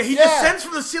descends. He descends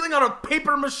from the ceiling on a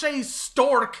paper mache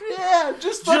stork. Yeah,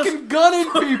 just fucking gunning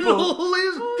people.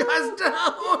 Leaves guys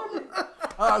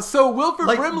down. So Wilford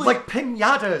Brimley, Like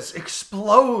pinatas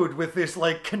explode with this,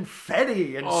 like,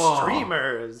 confetti and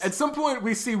streamers. at some point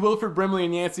we see Wilford Brimley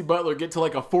and Yancey Butler get to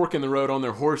like a fork in the road on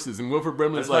their horses, and Wilford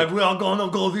Brimley's It's like, we are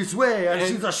gonna go this way and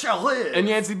see the chalet. and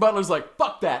Yancey Butler's like,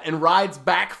 fuck that, and rides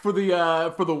back for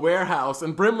the warehouse,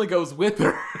 and Brimley goes with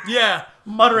her. Yeah.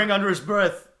 muttering under his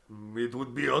breath, it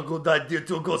would be a good idea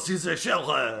to go see the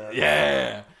chalet.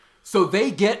 Yeah. So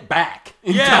they get back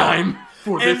in Yeah. time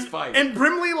for this fight. And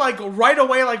Brimley, like, right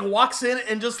away, like, walks in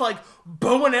and just, like,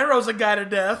 bow and arrows a guy to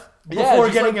death. Before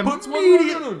just, getting like, him puts one in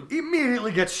him.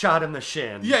 immediately gets shot in the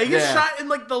shin. Yeah, he gets Yeah. shot in,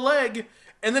 like, the leg,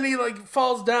 and then he, like,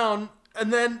 falls down,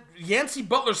 and then Yancey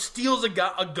Butler steals a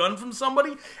gun from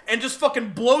somebody and just fucking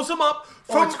blows him up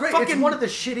from It's great. fucking... It's one of the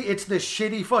shitty. It's the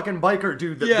shitty fucking biker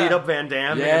dude that Yeah. beat up Van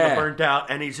Damme in Yeah. the Burnt Out,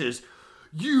 and he says,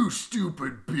 "You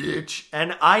stupid bitch."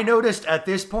 And I noticed at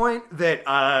this point that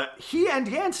he and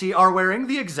Yancey are wearing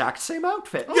the exact same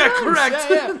outfit. Yeah, correct.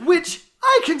 Yeah. Which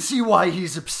I can see why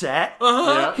he's upset.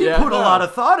 Yeah, He yeah. put a lot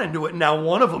of thought into it. Now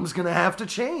one of them's gonna have to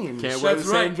change. Can't wear the That's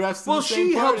same right. dress to Well, the same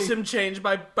she party. helps him change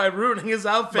by ruining his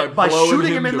outfit. By blowing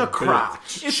shooting him in to the bits. crotch.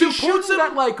 It's She important shoots him-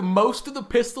 that like most of the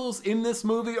pistols in this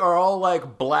movie are all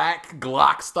like black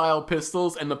Glock style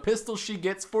pistols, and the pistol she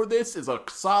gets for this is a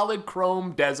solid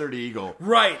chrome Desert Eagle.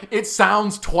 Right. It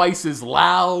sounds twice as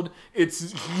loud.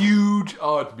 It's huge.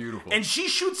 Oh, it's beautiful. And she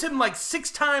shoots him like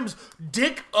 6 times,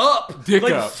 dick up, Dick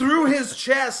like up. through his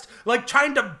chest, like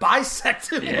trying to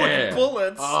bisect him with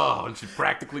bullets. Oh, and she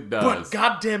practically does. But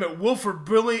goddamn it, Wilford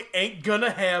Brimley ain't gonna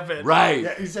have it. Right.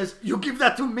 Yeah, he says, "You give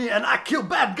that to me, and I kill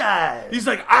bad guys." He's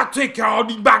like, I'll take care of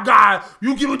these bad guys.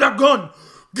 You give me that gun.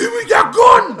 Give me that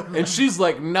gun. And she's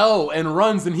like, no, and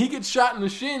runs, and he gets shot in the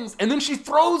shins, and then she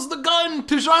throws the gun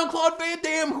to Jean-Claude Van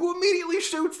Damme, who immediately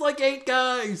shoots like 8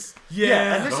 guys.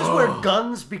 Yeah. And this is where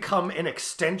guns become an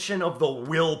extension of the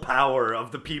willpower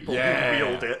of the people who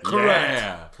wield it. Correct.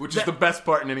 Yeah. Which is the best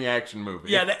part in any action movie.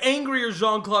 Yeah, the angrier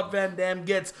Jean-Claude Van Damme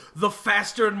gets, the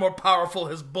faster and more powerful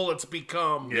his bullets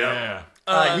become. Yeah.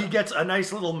 He gets a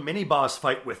nice little mini boss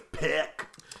fight with Peck.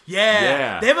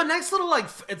 Yeah. They have a nice little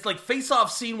it's like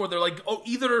face-off scene where they're like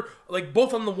either like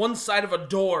both on the one side of a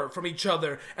door from each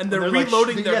other, and they're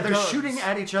reloading their guns. They're shooting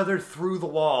at each other through the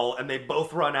wall, and they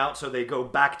both run out, so they go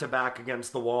back to back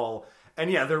against the wall. And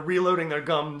they're reloading their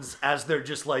guns as they're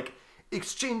just like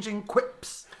exchanging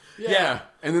quips. Yeah.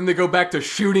 And then they go back to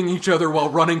shooting each other while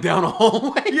running down a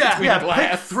hallway.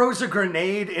 Pick throws a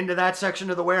grenade into that section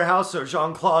of the warehouse, so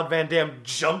Jean-Claude Van Damme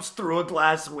jumps through a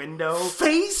glass window.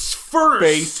 Face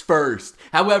first.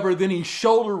 However, then he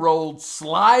shoulder rolled,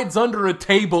 slides under a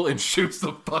table, and shoots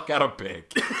the fuck out of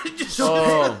Pick.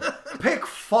 Pick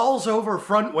falls over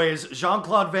frontways.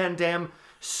 Jean-Claude Van Damme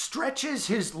stretches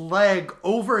his leg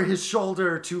over his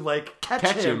shoulder to like catch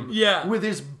him with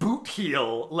his boot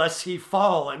heel lest he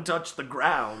fall and touch the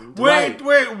ground. Wait,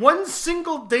 one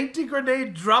single dainty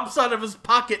grenade drops out of his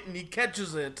pocket and he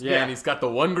catches it. And he's got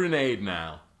the one grenade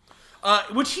now.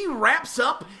 Which he wraps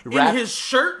up in his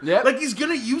shirt like he's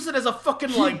gonna use it as a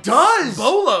fucking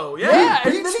bolo.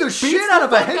 He beats the shit out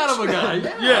of a guy.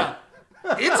 Yeah.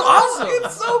 It's awesome.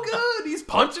 It's so good. He's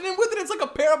punching him with it. It's like a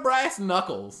pair of brass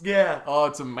knuckles. Yeah. Oh,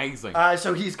 it's amazing.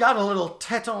 So he's got a little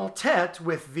tete-a-tete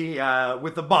with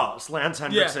the boss, Lance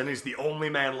Henriksen. He's the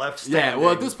only man left standing. Yeah. Well,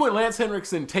 at this point, Lance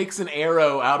Henriksen takes an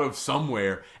arrow out of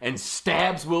somewhere and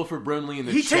stabs Wilford Brimley in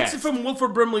the chest. He takes it from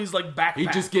Wilford Brimley's like backpack. He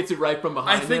just gets it right from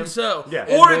behind him. I think so.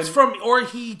 Yeah. Or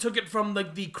he took it from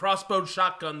like the crossbow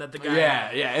shotgun that the guy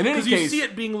had. Yeah. In any case, because you see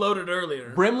it being loaded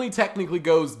earlier. Brimley technically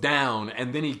goes down,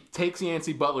 and then he takes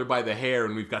Yancey Butler by the hair,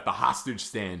 and we've got the hostage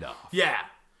standoff. Yeah.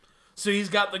 So he's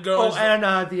got the girls. Oh,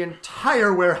 and the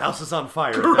entire warehouse is on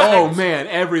fire. Correct. Oh, man,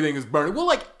 everything is burning. Well,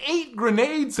 like 8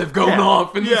 grenades have gone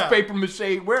off in this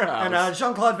papier-mâché warehouse. And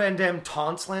Jean-Claude Van Damme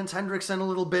taunts Lance Henriksen a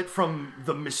little bit from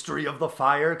the mystery of the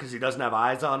fire, because he doesn't have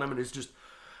eyes on him, and he's just,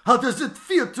 how does it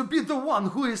feel to be the one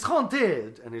who is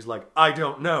haunted? And he's like, I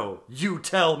don't know. You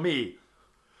tell me.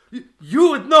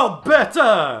 You would know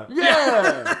better.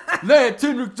 Yeah. Lance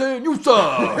Henriksen, you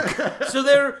suck. So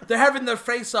they're having their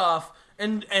face off,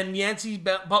 and Yancey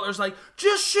Butler's like,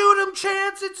 just shoot him,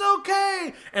 Chance, it's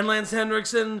okay. And Lance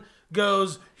Henriksen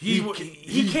goes,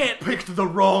 he can't pick the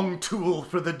wrong tool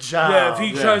for the job. Yeah,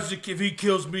 if he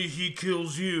kills me, he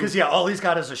kills you. Because all he's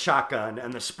got is a shotgun,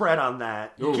 and the spread on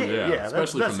that.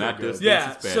 Especially that's from that distance.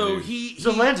 Yeah, it's bad so news.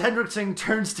 So Lance Henriksen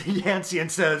turns to Yancey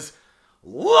and says,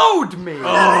 load me.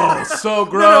 Oh, so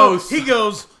gross. No, he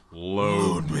goes,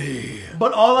 load me.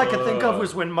 But all I could think of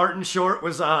was when Martin Short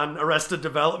was on Arrested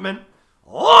Development.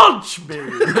 Launch me.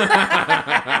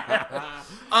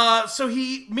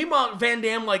 Meanwhile, Van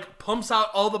Damme like pumps out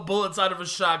all the bullets out of his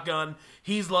shotgun.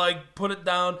 He's like, put it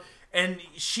down, and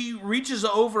she reaches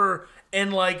over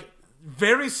and like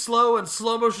very slow and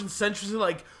slow motion sensuously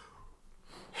like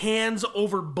hands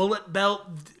over bullet belt,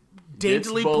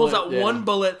 daintily pulls out one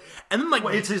bullet, and then like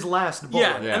it's his last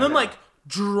bullet. And then like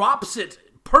drops it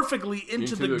perfectly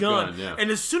into the gun.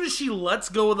 And as soon as she lets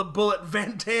go of the bullet,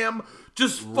 Van Damme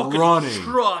just fucking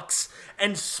trucks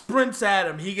and sprints at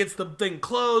him. He gets the thing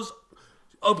closed,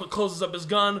 closes up his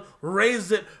gun,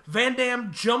 raises it. Van Damme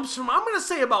jumps from, I'm going to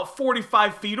say, about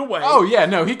 45 feet away. Oh, yeah,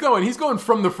 no, he's going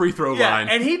from the free throw line.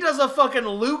 And he does a fucking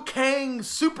Liu Kang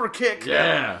super kick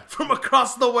from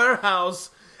across the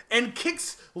warehouse and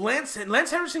kicks Lance. And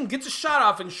Lance Henriksen gets a shot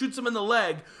off and shoots him in the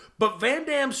leg. But Van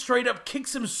Damme straight up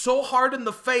kicks him so hard in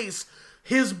the face,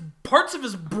 his parts of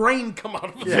his brain come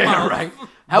out of his mouth. Right.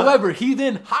 However, he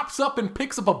then hops up and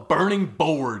picks up a burning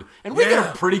board, and we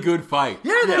get a pretty good fight.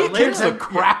 He kicks the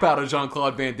crap out of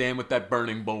Jean-Claude Van Damme with that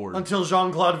burning board. Until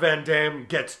Jean-Claude Van Damme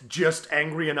gets just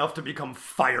angry enough to become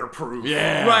fireproof.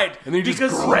 Yeah. Right. And then he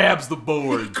just grabs the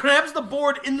board. He grabs the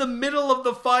board in the middle of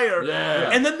the fire. Yeah.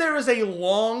 And then there is a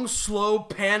long, slow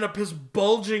pan of his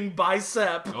bulging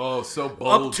bicep. Oh, so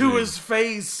bulging. Up to his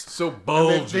face. So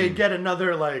bulging. They get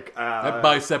another, like... that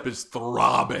bicep is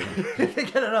throbbing. They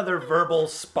get another verbal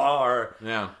spar.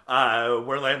 Yeah.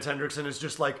 Where Lance Henriksen is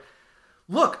just like,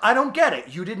 look, I don't get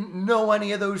it. You didn't know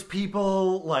any of those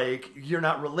people. Like, you're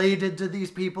not related to these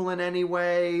people in any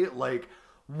way. Like,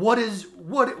 why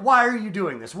are you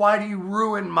doing this? Why do you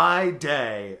ruin my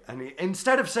day? And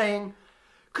instead of saying,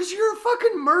 'cause you're a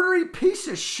fucking murdery piece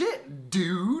of shit,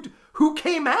 dude. Who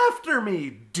came after me,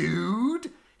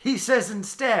 dude? He says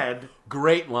instead,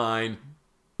 great line,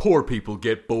 poor people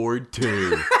get bored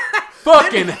too.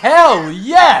 Fucking hell,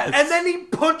 yes! And then he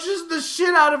punches the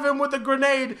shit out of him with a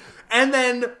grenade and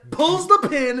then pulls the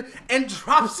pin and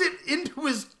drops it into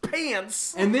his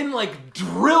pants. And then, like,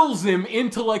 drills him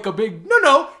into, like, a big...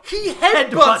 No, he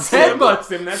headbutts him.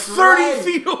 Headbutts him, that's 30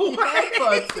 feet away.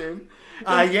 Headbutts him.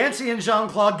 Yancey and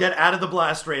Jean-Claude get out of the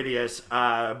blast radius,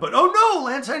 but oh no,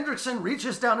 Lance Henriksen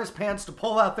reaches down his pants to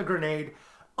pull out the grenade,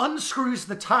 unscrews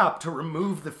the top to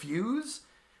remove the fuse,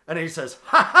 and he says,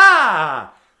 "Ha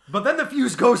ha!" But then the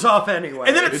fuse goes off ananyway.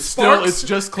 And then it It's sparks. it's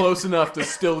just close enough to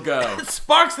still go. It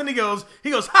sparks, and he goes,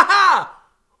 ha ha!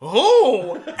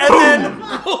 Oh! And then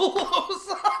blows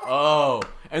up. Oh,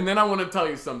 and then I want to tell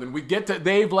you something.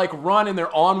 They've like run and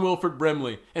they're on Wilford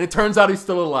Brimley, and it turns out he's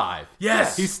still alive.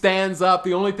 Yes. He stands up.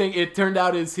 The only thing it turned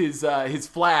out is his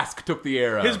flask took the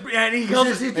air out. And he He goes,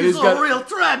 says, "It he's is got a real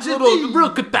tragedy." Real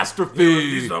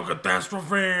catastrophe. "It's no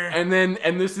catastrophe." And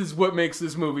this is what makes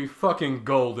this movie fucking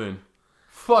golden.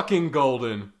 Fucking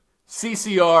golden.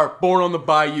 CCR, Born on the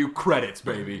Bayou, credits,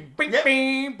 baby. Bing,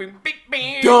 bing, bing, bing,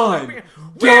 bing. Done. When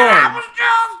I Done. was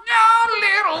just a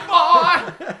little boy,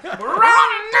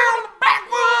 running down the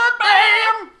backwood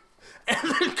bam. And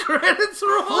the credits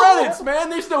roll. Credits, man.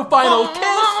 There's no final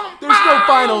kiss. There's no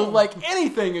final, like,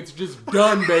 anything. It's just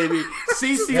done, baby.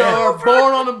 CCR,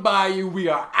 Born on the Bayou, we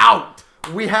are out.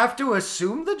 We have to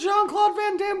assume that Jean-Claude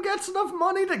Van Damme gets enough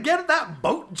money to get that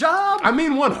boat job? I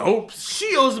mean, one hopes.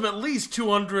 She owes him at least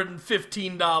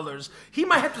 $215. He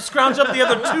might have to scrounge up the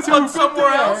other $2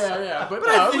 somewhere else. Yeah. But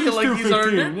I at feel least like he's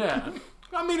earned it. Yeah.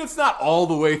 I mean, it's not all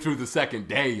the way through the second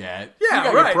day yet. Yeah, you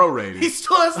got right. your prorated. He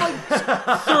still has like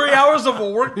 3 hours of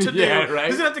work to do. Yeah, right.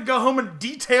 He's gonna have to go home and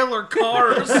detail her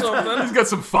car or something. He's got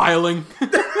some filing.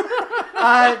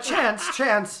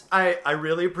 Chance, I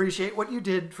really appreciate what you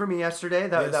did for me yesterday.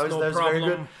 That was no very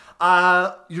problem.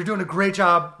 good. You're doing a great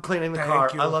job cleaning the car.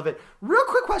 you. I love it. Real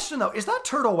quick question though, is that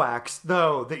turtle wax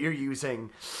though that you're using?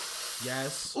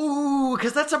 Yes. Ooh,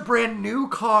 because that's a brand new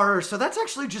car, so that's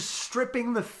actually just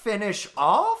stripping the finish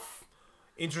off?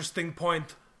 Interesting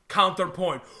point.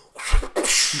 Counterpoint.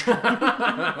 All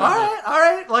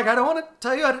right. Like, I don't want to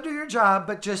tell you how to do your job,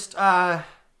 but just don't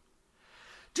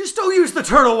use the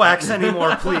turtle wax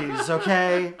anymore, please,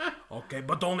 okay? Okay,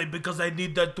 but only because I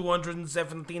need that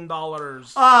 $217.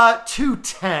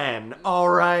 $210, all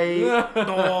right?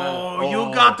 Oh,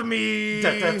 you got me.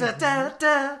 Da, da, da, da,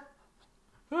 da.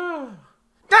 Down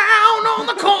on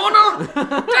the corner,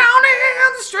 down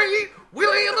in the street,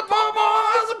 Willie and the poor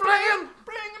boys are playing.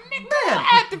 Bringing me Man.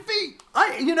 at the feet.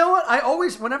 You know what? I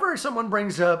always, whenever someone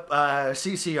brings up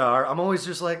CCR, I'm always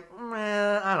just like,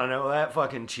 man, I don't know, that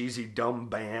fucking cheesy dumb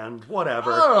band,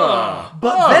 whatever.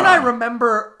 But then I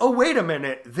remember, oh, wait a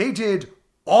minute, they did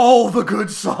all the good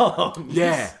songs.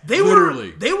 Yeah, They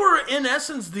literally. were in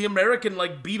essence the American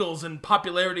like Beatles in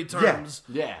popularity terms.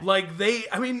 Yeah. Like they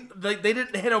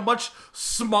didn't hit a much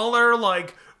smaller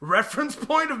like reference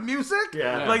point of music.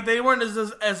 Yeah. Like they weren't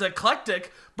as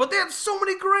eclectic, but they had so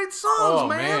many great songs, Oh,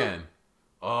 man. man.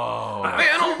 Oh.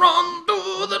 Gonna run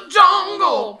through the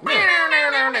jungle.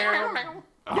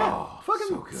 Yeah,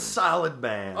 fucking solid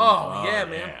band. Oh yeah,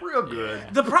 man. Real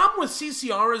good. The problem with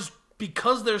CCR is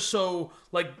because they're so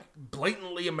like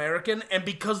blatantly American, and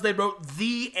because they wrote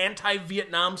the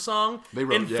anti-Vietnam song, They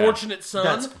wrote- yeah. "Unfortunate Son,"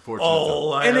 That's Fortunate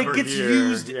all I and it ever gets hear.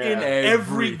 used Yeah. in every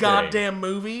Everything. goddamn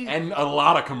movie. and a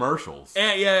lot of commercials.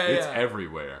 Yeah. It's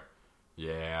everywhere.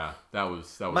 Yeah, that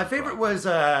was My a favorite problem. was,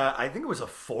 I think it was a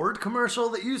Ford commercial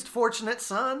that used Fortunate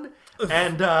Son.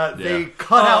 And they Yeah.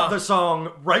 cut out the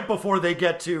song right before they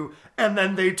get to, and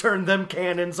then they turn them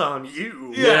cannons on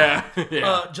you. Yeah.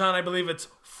 yeah. John, I believe it's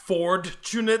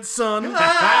Fortunate Son. And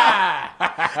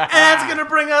that's gonna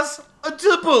bring us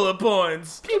to bullet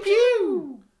points. Pew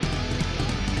pew.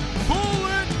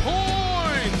 Bullet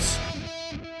points!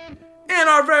 And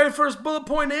our very first bullet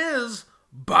point is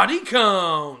body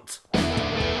count.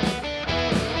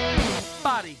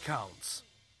 Body counts.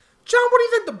 John, what do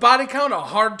you think the body count of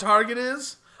Hard Target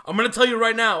is? I'm going to tell you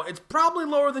right now, it's probably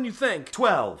lower than you think.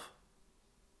 12.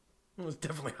 It's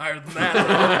definitely higher than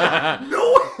that.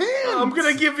 No hands! I'm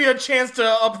going to give you a chance to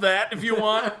up that if you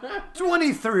want.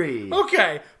 23.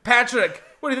 Okay, Patrick,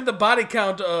 what do you think the body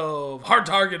count of Hard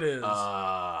Target is?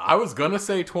 I was gonna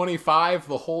say 25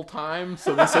 the whole time,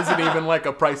 so this isn't even like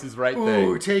a Price is Right thing.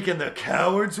 Ooh, taking the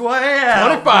coward's way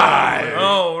out. 25!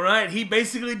 Oh, right. He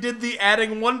basically did the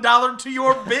adding $1 to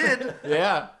your bid.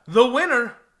 Yeah. The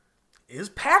winner is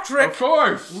Patrick. Of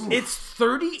course. It's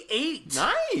 38.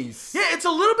 Nice. Yeah, it's a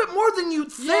little bit more than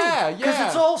you'd think. Yeah, Because yeah.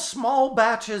 it's all small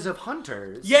batches of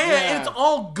hunters. Yeah, Yeah. and it's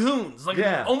all goons. Like,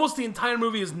 Yeah. almost the entire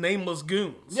movie is nameless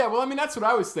goons. Yeah, well, I mean, that's what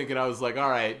I was thinking. I was like, all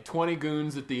right, 20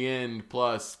 goons at the end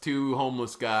plus 2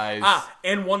 homeless guys.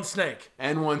 And one snake.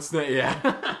 And one snake, yeah.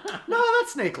 No, that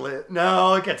snake lit.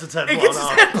 No, it gets its head It blown gets his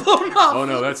off. head blown off. Oh,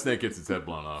 no, that snake gets its head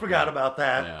blown off. Forgot about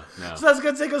that. Yeah, no. So that's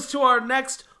going to take us to our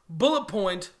next bullet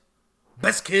point.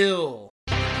 Best kill.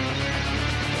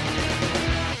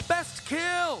 Best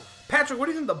kill. Patrick, what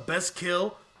do you think the best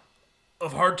kill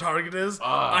of Hard Target is?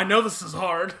 I know this is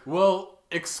hard. Well,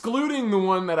 excluding the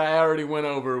one that I already went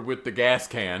over with the gas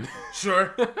can.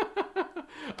 Sure.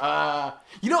 I'm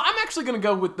actually gonna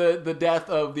go with the death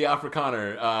of the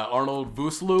Afrikaner, Arnold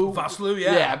Vosloo. Vosloo,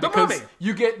 yeah. Yeah, The because mummy.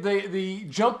 you get the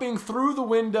jumping through the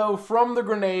window from the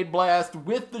grenade blast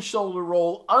with the shoulder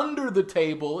roll under the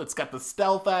table. It's got the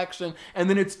stealth action, and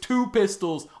then it's 2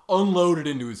 pistols unloaded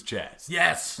into his chest.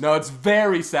 Yes. No, it's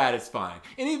very satisfying.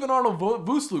 And even Arnold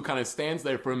Vosloo kind of stands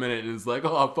there for a minute and is like,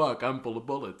 oh, fuck, I'm full of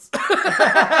bullets.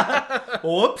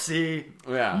 Whoopsie.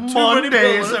 Yeah.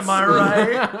 Mondays, bullets. am I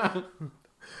right?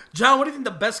 John, what do you think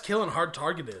the best kill in Hard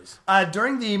Target is?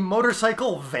 During the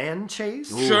motorcycle van chase,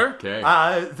 Sure. Okay.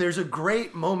 there's a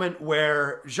great moment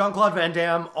where Jean-Claude Van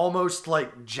Damme almost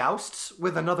like jousts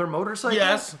with another motorcycle.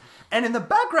 Yes. And in the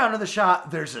background of the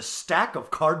shot, there's a stack of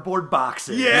cardboard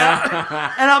boxes.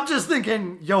 Yeah. And I'm just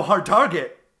thinking, yo, Hard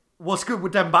Target, what's good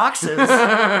with them boxes?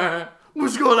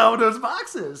 What's going on with those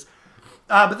boxes?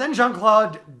 But then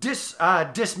Jean-Claude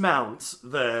dismounts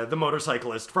the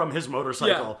motorcyclist from his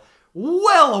motorcycle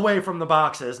well away from the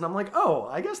boxes. And I'm like, oh,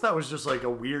 I guess that was just like a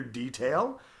weird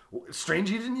detail. Strange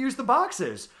he didn't use the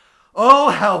boxes. Oh,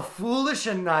 how foolish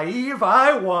and naive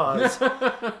I was.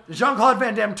 Jean-Claude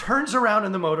Van Damme turns around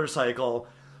in the motorcycle,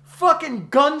 fucking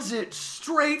guns it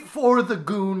straight for the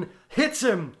goon, hits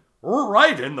him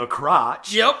right in the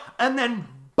crotch. Yep. And then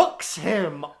bucks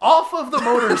him off of the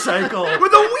motorcycle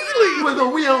With a wheelie. with a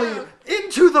wheelie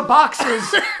into the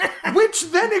boxes, which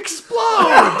then explode.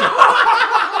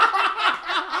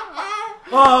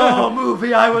 Oh,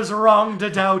 movie, I was wrong to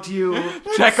doubt you.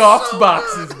 Chekhov's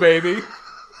boxes, baby.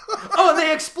 Oh,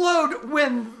 they explode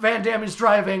when Van Damme is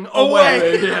driving away.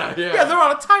 Away. Yeah. Yeah, they're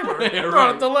on a timer. They're on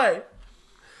right. a delay.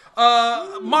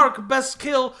 Mark, best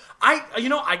kill.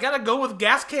 I gotta go with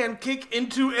gas can kick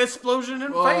into explosion in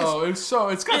face. Oh,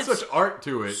 it's got such art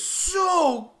to it.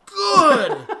 So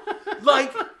good.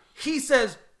 Like, he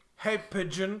says, hey,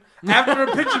 pigeon, after a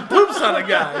pigeon poops on a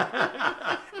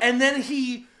guy. And then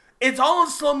it's all in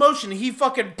slow motion. He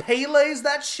fucking Pele's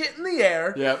that shit in the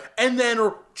air. Yep. And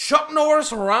then Chuck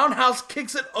Norris roundhouse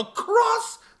kicks it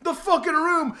across the fucking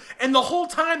room. And the whole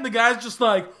time the guy's just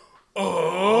like,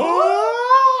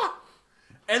 oh.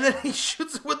 And then he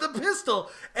shoots it with a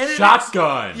pistol. And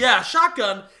Shotgun.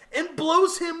 shotgun. And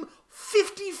blows him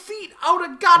 50 feet out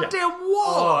a goddamn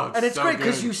wall. Oh, And it's so great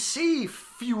because good. you see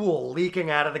fuel leaking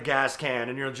out of the gas can,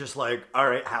 and you're just like, all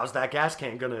right, how's that gas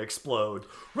can gonna explode?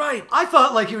 Right. I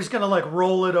thought like he was gonna like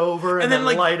roll it over and, then,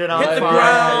 like, light it on hit the fire.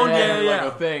 ground. Like Yeah.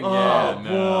 a thing. Oh, Yeah, no,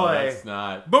 boy. that's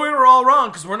not. But we were all wrong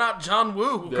because we're not John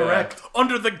Woo. Yeah. Correct.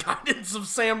 Under the guidance of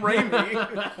Sam Raimi.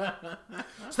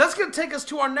 So that's going to take us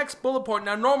to our next bullet point.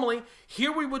 Now, normally,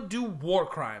 here we would do war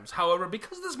crimes. However,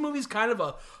 because this movie's kind of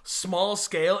a small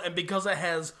scale and because it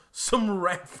has some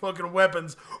rad fucking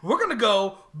weapons, we're going to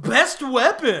go best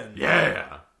weapon.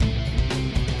 Yeah.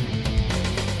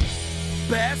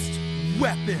 Best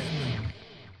weapon.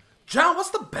 John,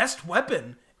 what's the best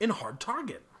weapon in Hard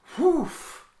Target?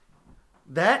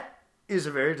 That is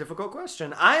a very difficult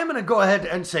question. I am gonna go ahead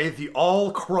and say the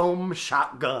all chrome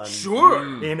shotgun.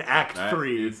 Sure. In Act That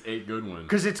 3. is a good one.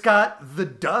 Because it's got the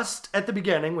dust at the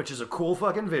beginning, which is a cool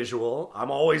fucking visual.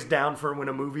 I'm always down for when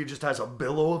a movie just has a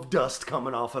billow of dust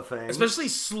coming off a thing. Especially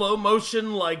slow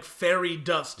motion, like fairy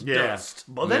dust. Dust.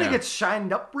 But then it Yeah. gets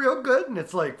shined up real good, and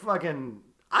it's like fucking...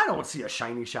 I don't see a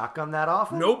shiny shotgun that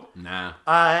often. Nope. Nah.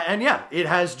 And yeah, it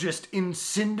has just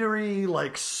incendiary,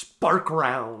 like, spark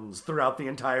rounds throughout the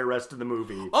entire rest of the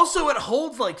movie. Also, it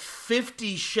holds like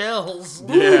 50 shells.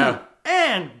 Yeah.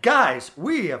 And guys,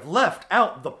 we have left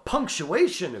out the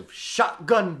punctuation of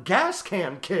shotgun gas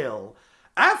can kill.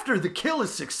 After the kill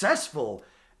is successful,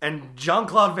 and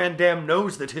Jean-Claude Van Damme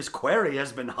knows that his quarry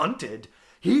has been hunted,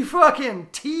 he fucking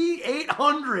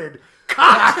T-800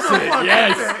 cocks the fucking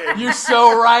Yes. thing. You're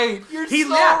so right. You're so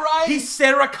Yeah, right. he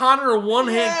Sarah Connor one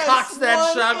hand Yes, cocks that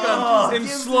one shotgun hand. in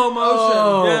Gives slow motion.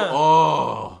 Oh. Yeah.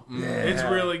 Oh. It's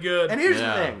really good. And here's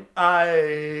Yeah. the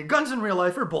thing. Guns in real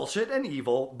life are bullshit and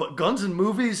evil, but guns in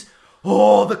movies,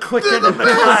 oh, the clicking and the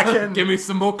clacking. Give me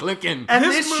some more clicking. And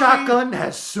This this movie- shotgun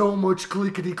has so much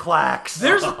clickety clacks.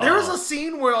 there is a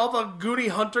scene where all the Goonie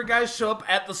Hunter guys show up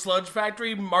at the sludge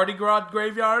factory, Mardi Gras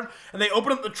graveyard, and they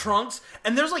open up the trunks,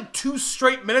 and there's like 2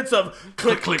 straight minutes of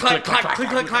click, click, clack, clack, click,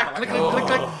 click, clack, click, click,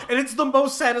 click, and it's the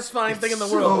most satisfying thing in the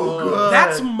world. good.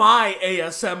 That's my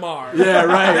ASMR. Yeah,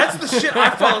 right. That's the shit I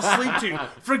fall asleep to.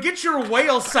 Forget your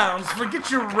whale sounds.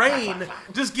 Forget your rain.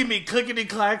 Just give me clickety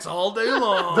clacks all day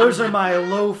long. Those are my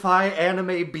lo-fi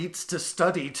anime beats to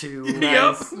study to.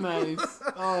 Nice, nice.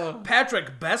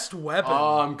 Patrick, best weapon.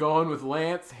 Oh, I'm going with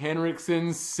Lance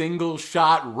Henriksen's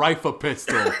single-shot rifle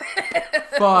pistol.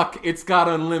 Fuck, it's got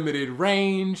unlimited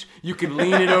range. You can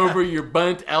lean it over your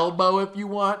bent elbow if you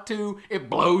want to. It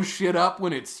blows shit up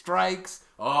when it strikes.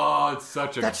 Oh, it's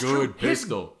such a good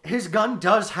pistol. His gun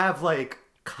does have, like,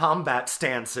 combat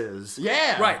stances.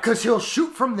 Yeah. Right. Because he'll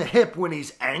shoot from the hip when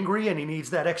he's angry and he needs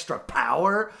that extra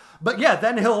power. But yeah,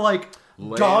 then he'll, like,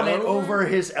 don it over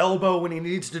his elbow when he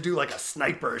needs to do, like, a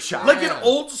sniper shot. Like an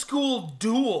old school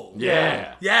duel.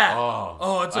 Yeah. Yeah.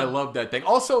 I love that thing.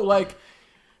 Also, like,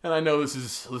 and I know this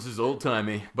is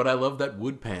old-timey, but I love that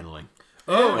wood paneling.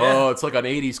 Oh, it's like an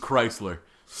 80s Chrysler.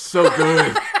 So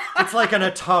good. It's like an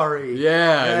Atari.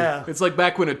 Yeah. It's like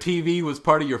back when a TV was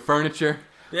part of your furniture.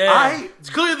 Yeah. It's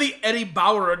clearly the Eddie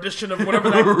Bauer edition of whatever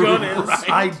that gun is.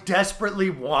 I desperately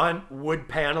want wood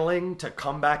paneling to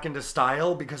come back into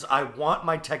style because I want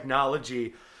my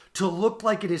technology to look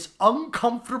like it is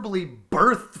uncomfortably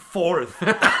birthed forth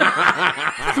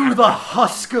through the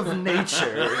husk of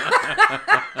nature.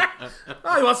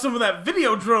 Oh, you want some of that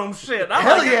Videodrome shit.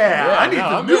 Hell yeah! I need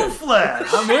the new flesh.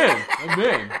 I'm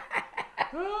in.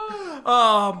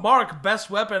 Mark, best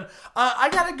weapon. I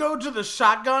gotta go to the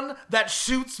shotgun that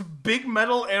shoots big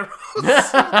metal arrows.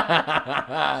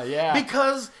 Yeah.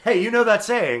 Because, Hey, you know that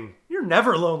saying? You're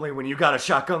never lonely when you got a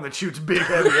shotgun that shoots big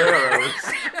heavy arrows.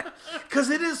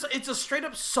 it's a straight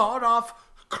up sawed off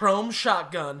chrome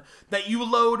shotgun that you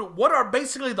load what are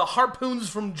basically the harpoons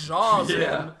from Jaws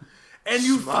in. And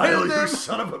you fire Smile, them, you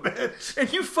son of a bitch.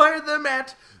 and you fire them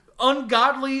at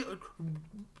ungodly,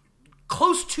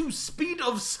 close to speed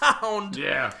of sound.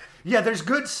 Yeah. Yeah, there's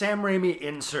good Sam Raimi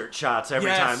insert shots every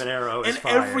time an arrow is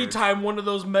fired. And every time one of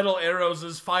those metal arrows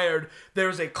is fired,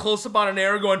 there's a close-up on an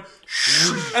arrow going,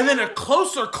 and then a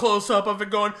closer close-up of it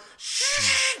going,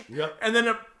 Yep. and then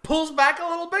it pulls back a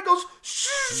little bit, goes,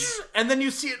 and then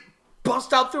you see it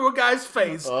bust out through a guy's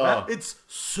face. It's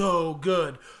so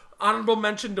good. Honorable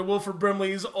mention to Wilford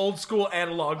Brimley's old school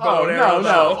analog bow and arrow.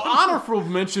 No. Honorable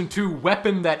mention to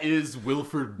weapon that is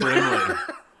Wilford Brimley.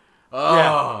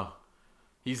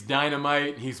 He's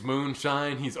dynamite, he's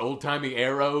moonshine, he's old-timey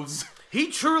arrows.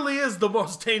 He truly is the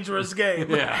most dangerous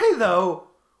game. Yeah. Hey, though,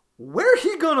 where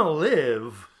he gonna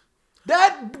live?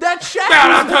 That shack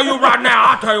I'll tell you right now,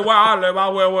 I'll tell you where I live. I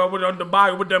live on the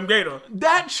bayou with them gators.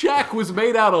 That shack was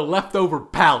made out of leftover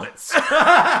pallets.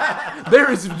 There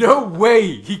is no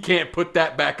way he can't put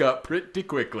that back up pretty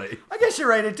quickly. I guess you're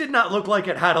right. It did not look like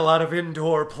it had a lot of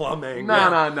indoor plumbing. No.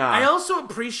 I also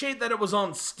appreciate that it was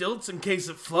on stilts in case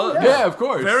it floods. Yeah, of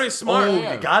course. Very smart. Oh,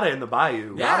 yeah. you got it in the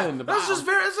bayou. Yeah. in the That's bow. just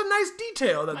it's a nice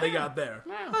detail that they got there.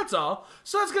 That's all.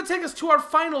 So that's going to take us to our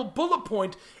final bullet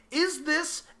point. Is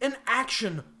this an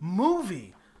action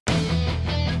movie?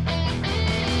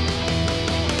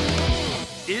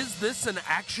 Is this an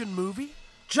action movie?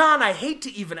 John, I hate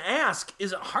to even ask,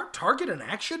 is Hard Target an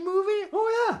action movie?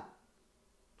 Oh, yeah.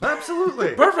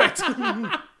 Absolutely. Perfect.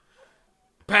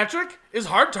 Patrick, is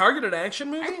Hard Target an action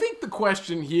movie? I think the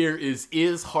question here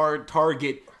is Hard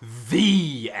Target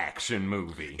the action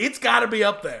movie? It's got to be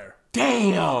up there.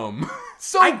 Damn!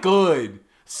 So good!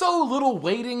 So little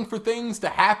waiting for things to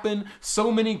happen.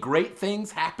 So many great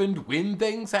things happened when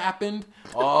things happened.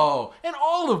 Oh, and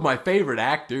all of my favorite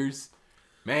actors.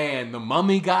 Man, the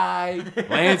Mummy guy,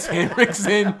 Lance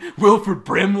Henriksen, Wilford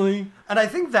Brimley. And I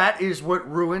think that is what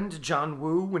ruined John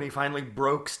Woo when he finally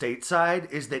broke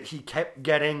stateside, is that he kept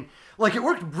getting... Like, it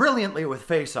worked brilliantly with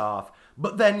Face Off,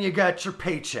 but then you got your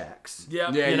paychecks.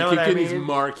 Yep. Yeah, You you, know keep what I getting these mean?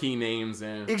 marquee names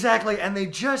in. Exactly, and they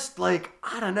just, like,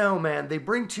 I don't know, man, they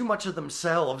bring too much of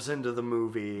themselves into the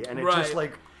movie, and it Right. just,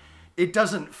 like, it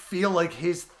doesn't feel like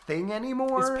his thing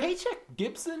anymore. Is Paycheck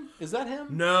Gibson? Is that him?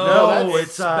 No, No, it's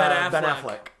it's, Ben Ben Affleck,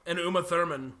 Affleck. and Uma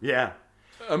Thurman. Yeah.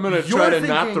 I'm gonna You're try to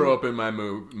not thinking- throw up in my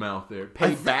mouth there.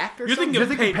 Pay back or You're something? thinking, You're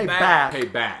thinking Pay Pay Back. Back. Pay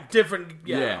back. Different,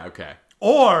 Yeah, okay.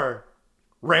 Or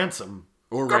Ransom.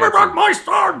 Or Give me back my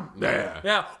son! Yeah.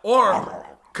 Yeah, or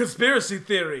conspiracy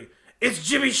theory. It's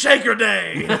Jimmy Shaker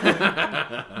Day. Give me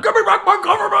back my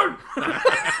government!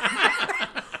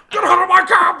 Get out of my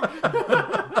cab.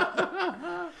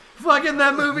 Fucking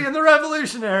that movie in the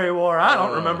Revolutionary War. I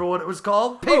don't remember what it was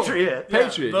called. Patriot.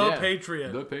 Patriot. The yeah.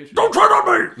 Patriot. The Patriot. Don't tread on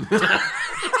me!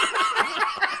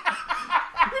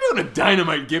 You're doing a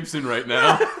Dynamite Gibson right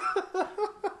now.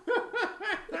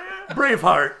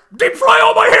 Braveheart. Deep fry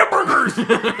all my hamburgers!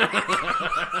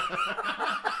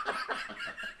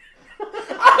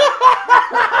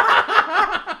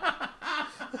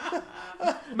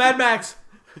 Mad Max.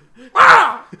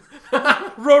 Ah!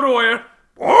 Road Warrior.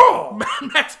 Oh! Mad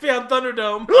Max Beyond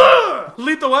Thunderdome,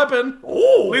 Lethal Weapon,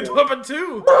 Lethal Weapon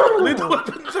 2, Lethal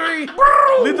Weapon 3,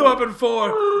 Lethal Weapon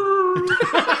 4.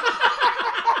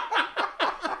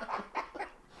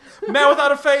 Man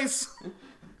Without a Face.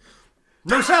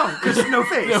 No sound, because no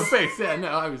face. No face, yeah, no,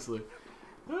 obviously.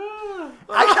 Yeah,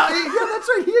 that's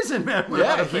right. He is in Man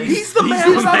Without a Face. He's the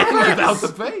man without the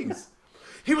face.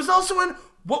 He was also in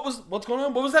what's going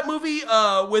on? What was that movie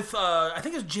with I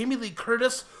think it's Jamie Lee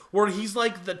Curtis, where he's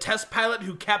like the test pilot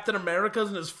who Captain America's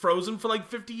and is frozen for like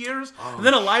 50 years, and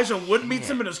then Elijah Wood meets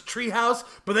him in his treehouse,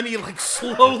 but then he like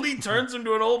slowly turns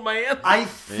into an old man. I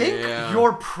think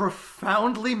you're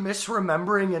profoundly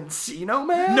misremembering Encino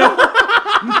Man. No,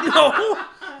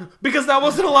 because that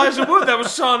wasn't Elijah Wood, that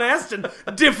was Sean Astin.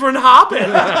 Different Hobbit.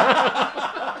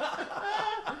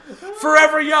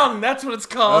 Forever Young, that's what it's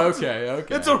called. Okay.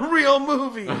 It's a real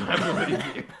movie.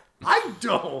 I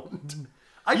don't.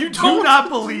 You do don't? not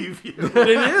believe you.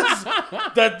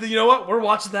 It is. You know what? We're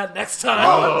watching that next time.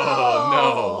 Oh,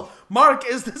 no. Mark,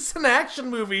 is this an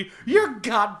action movie? You're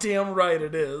goddamn right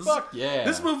it is. Fuck yeah.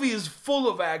 This movie is full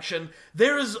of action.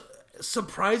 There is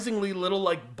surprisingly little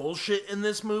like bullshit in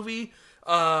this movie.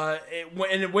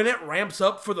 When it ramps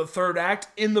up for the third act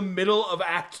in the middle of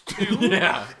Act 2,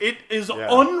 it is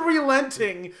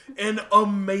unrelenting and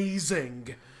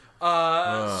amazing.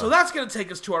 So that's going to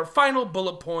take us to our final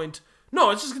bullet point.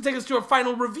 No, it's just going to take us to our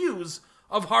final reviews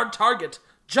of Hard Target.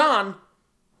 John.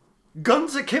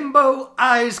 Guns akimbo,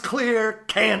 eyes clear,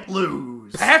 can't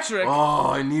lose. Patrick. Oh,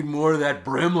 I need more of that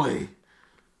Brimley.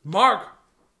 Mark.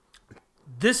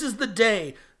 This is the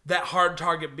day that Hard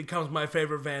Target becomes my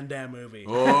favorite Van Damme movie.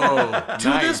 Oh, To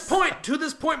this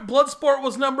point, Bloodsport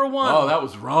was number 1. Oh, that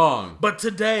was wrong. But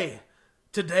today,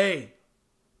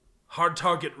 Hard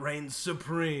Target reigns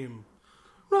supreme.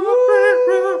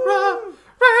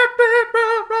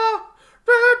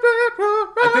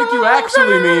 I think you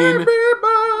actually mean Born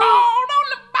on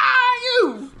the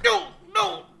bayou. No.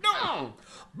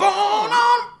 Born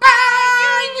on the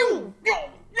bayou.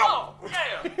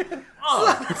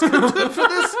 That's gonna do it for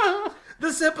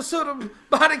this episode of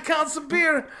Body Counts and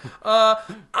Beer.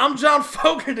 I'm John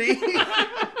Fogerty.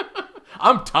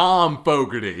 I'm Tom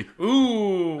Fogerty.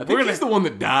 Ooh, I think he's the one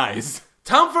that dies.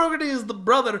 Tom Fogerty is the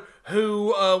brother who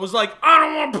was like, I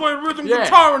don't want to play rhythm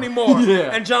guitar anymore.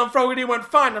 And John Fogerty went,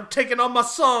 fine, I'm taking all my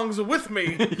songs with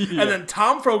me. And then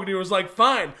Tom Fogerty was like,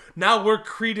 fine, now we're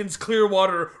Creedence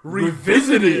Clearwater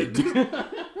Revisited.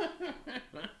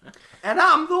 And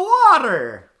I'm the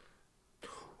water.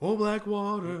 Oh, black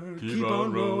water, keep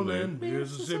on rolling,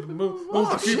 Mississippi moon,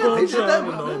 Oh, keep shit, on they did that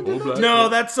shining one. on. No,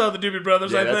 that's the Doobie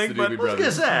Brothers, I think. That's the Doobie But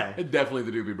Brothers. say. Definitely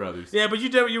the Doobie Brothers. yeah, but you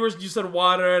said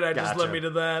water, and I just Gotcha. led me to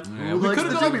that. Yeah, Who we likes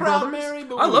could have the gone Doobie Proud Brothers? Mary,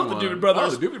 but I we love the didn't Doobie want-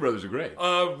 Brothers. Oh, the Doobie Brothers are great.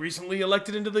 Recently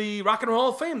elected into the Rock and Roll Hall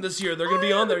of Fame this year. They're going to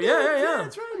be on there. Yeah.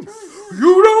 That's right.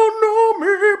 You don't know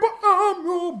me, but I'm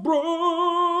your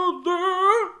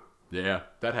brother. Yeah,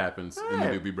 that happens in the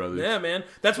Doobie Brothers. Yeah, man.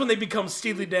 That's when they become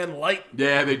Steely Dan Light.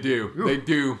 Yeah, they do. They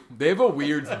do. They have a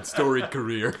weird, storied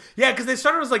career. Yeah, because they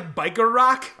started as like biker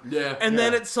rock. Yeah, And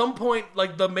then yeah. at some point,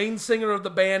 like the main singer of the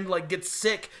band like gets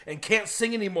sick and can't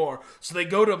sing anymore. So they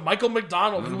go to Michael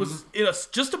McDonald, who was in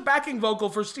just a backing vocal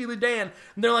for Steely Dan.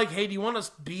 And they're like, hey, do you want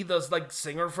to be the like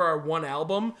singer for our one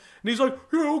album? And he's like,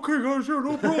 yeah, okay, guys, yeah,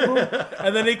 no problem.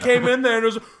 And then he came in there and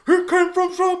was like, he came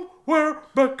from somewhere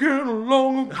back in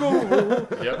long ago.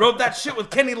 Wrote that shit with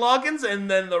Kenny Loggins,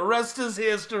 and then the rest is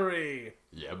history.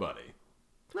 Yeah, buddy.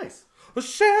 Nice. A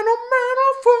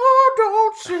sentimental fool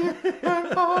don't see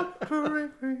and hard to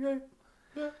recreate.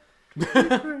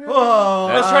 Oh,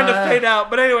 I was trying to fade out,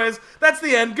 but anyways, that's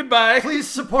the end. Goodbye. please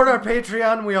support our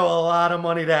Patreon. We owe a lot of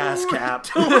money to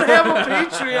ASCAP. Don't have a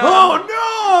Patreon. Oh no!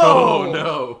 Oh,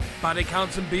 no. Body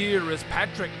Counts and Beer is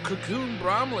Patrick Cocoon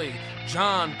Bromley,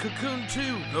 John Cocoon 2,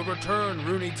 The Return,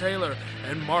 Rooney Taylor,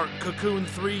 and Mark Cocoon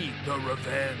 3, The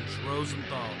Revenge,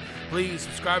 Rosenthal. Please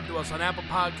subscribe to us on Apple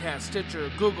Podcasts, Stitcher,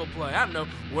 Google Play, I don't know,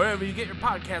 wherever you get your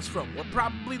podcasts from. We're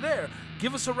probably there.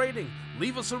 Give us a rating.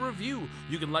 Leave us a review.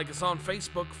 You can like us on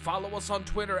Facebook, follow us on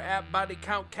Twitter at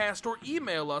BodyCountCast, or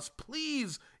email us.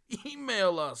 Please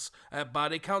email us at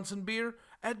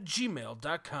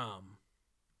bodycountsandbeer@gmail.com.